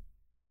 Okay.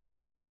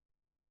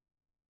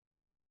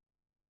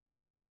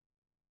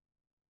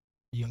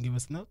 You gonna give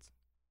us notes?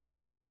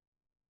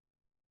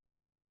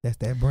 That's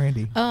that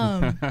brandy.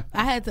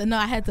 I had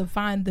to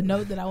find the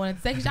note that I wanted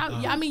to say. 'Cause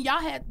y'all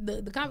had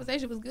the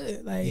conversation was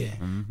good. Like Yeah.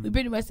 Mhm. we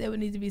pretty much said what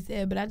needs to be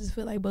said, but I just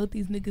feel like both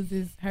these niggas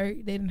is hurt.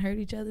 They didn't hurt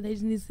each other. They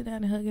just need to sit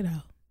down and hug it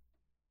out.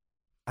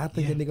 I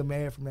think Yeah. that nigga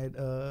mad from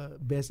that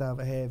Best I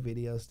Ever Had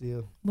video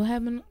still. What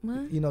happened?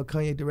 What? You know,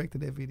 Kanye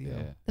directed that video.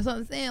 Yeah. That's what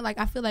I'm saying. Like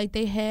I feel like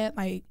they had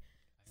like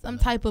some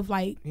type of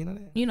like You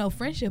know that?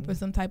 friendship or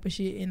some type of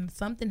shit, and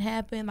something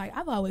happened. Like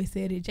I've always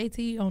said it.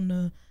 JT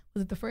on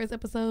was it the first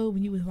episode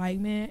when you was like,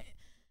 man,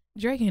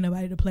 Drake ain't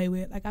nobody to play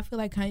with. Like I feel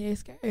like Kanye's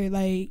scared.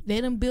 Like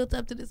they done built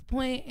up to this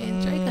point,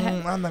 and Drake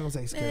have. I'm not gonna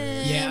say scared.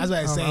 Man. Yeah, I was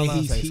about to I'm say not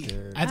he's. say He,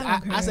 scared.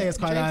 I say it's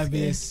quite Drake's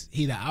obvious.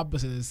 He the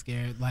opposite of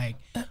scared. Like,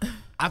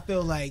 I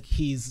feel like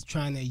he's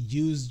trying to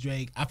use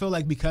Drake. I feel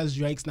like because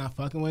Drake's not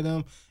fucking with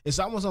him, it's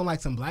almost on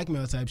like some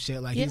blackmail type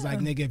shit. Like he's Yeah. like,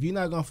 nigga, if you're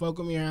not gonna fuck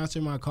with me or answer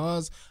my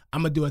calls,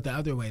 I'm gonna do it the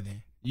other way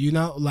then. You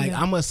know, like Yeah.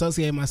 I'm gonna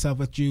associate myself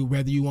with you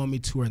whether you want me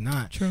to or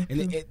not. True. And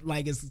true. it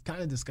like it's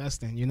kind of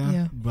disgusting, you know.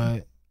 Yeah.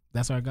 But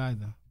that's our guy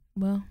though.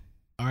 Well,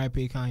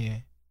 R.I.P.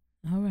 Kanye.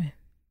 all right.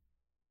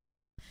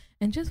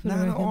 And just for the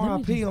Nah, record, don't let me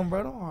RIP just- him,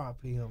 bro. Don't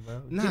RIP him,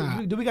 bro.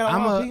 Nah, do we got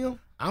I'm to a- RIP him?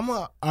 I'm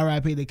a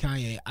R.I.P. to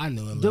Kanye. I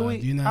knew and Do loved.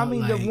 we? You know, I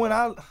mean, like, the one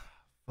I.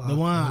 the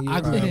one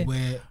I grew up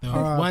with, the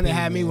R.I.P., one that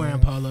had me wearing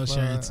man. polo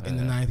shirts in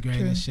the Fuck. 9th grade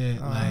True. and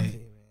shit.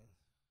 Like,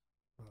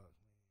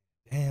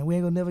 Damn, we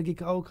ain't gonna never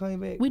get old Kanye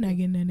back. we not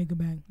getting that nigga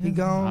back. He That's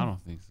gone. I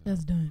don't think so.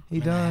 That's done. He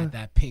man, I had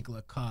done. that pink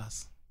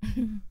Lacoste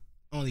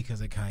only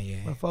because of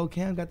Kanye. Before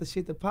Cam got the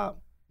shit to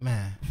pop,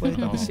 Man, but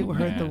the Oh, shit would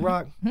hurt the man.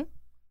 rock.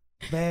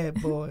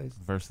 Bad boys.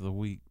 Verse of the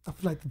week. I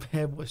feel like the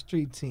bad boy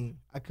street team.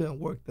 I couldn't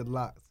work the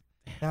locks.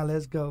 Now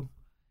let's go.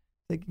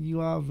 Taking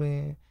you off,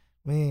 man.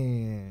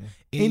 Man.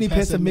 Any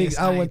pessimists,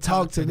 I would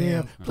talk to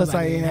them. Plus,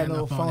 I ain't had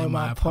no phone in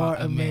my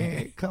apartment,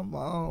 man. Come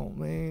on,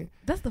 man.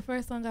 That's the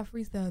first song I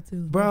freestyled to.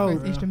 Bro, The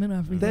first instrumental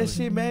I freestyled. That to.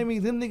 shit made me.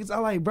 Them niggas, I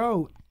like,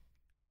 bro.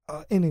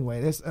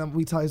 Anyway, that's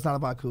we talk. It's not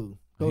about cool.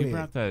 He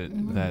brought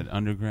that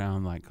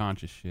underground like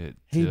conscious shit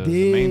He to did.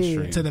 the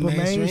mainstream. To the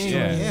mainstream.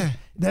 Yeah.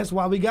 That's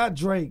why we got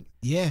Drake.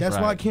 Yeah. That's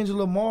why Right. Kendrick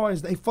Lamar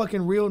is they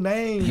fucking real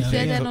names. You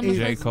said that on the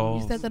J. first.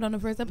 Cole. You said that on the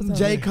first episode.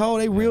 J. Cole,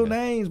 they real Yeah.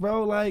 names,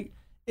 bro. Like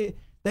they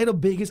the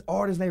biggest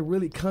artists. They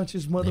really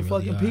conscious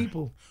motherfucking are.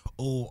 people.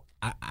 Oh,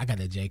 I got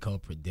a J. Cole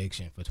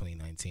prediction for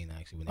 2019.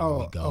 Actually, whenever Oh,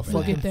 we go a for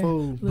fucking that. there.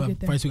 fool. Look But at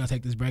that. first, we're gonna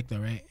take this break, though,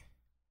 right?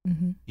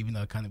 Mm-hmm. Even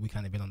though we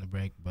kind of been on the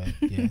break, but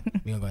yeah,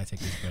 we're gonna go ahead and take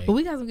this break. But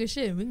we got some good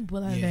shit. We can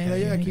pull out Yeah. that.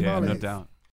 Yeah, keep Yeah, all no that. doubt.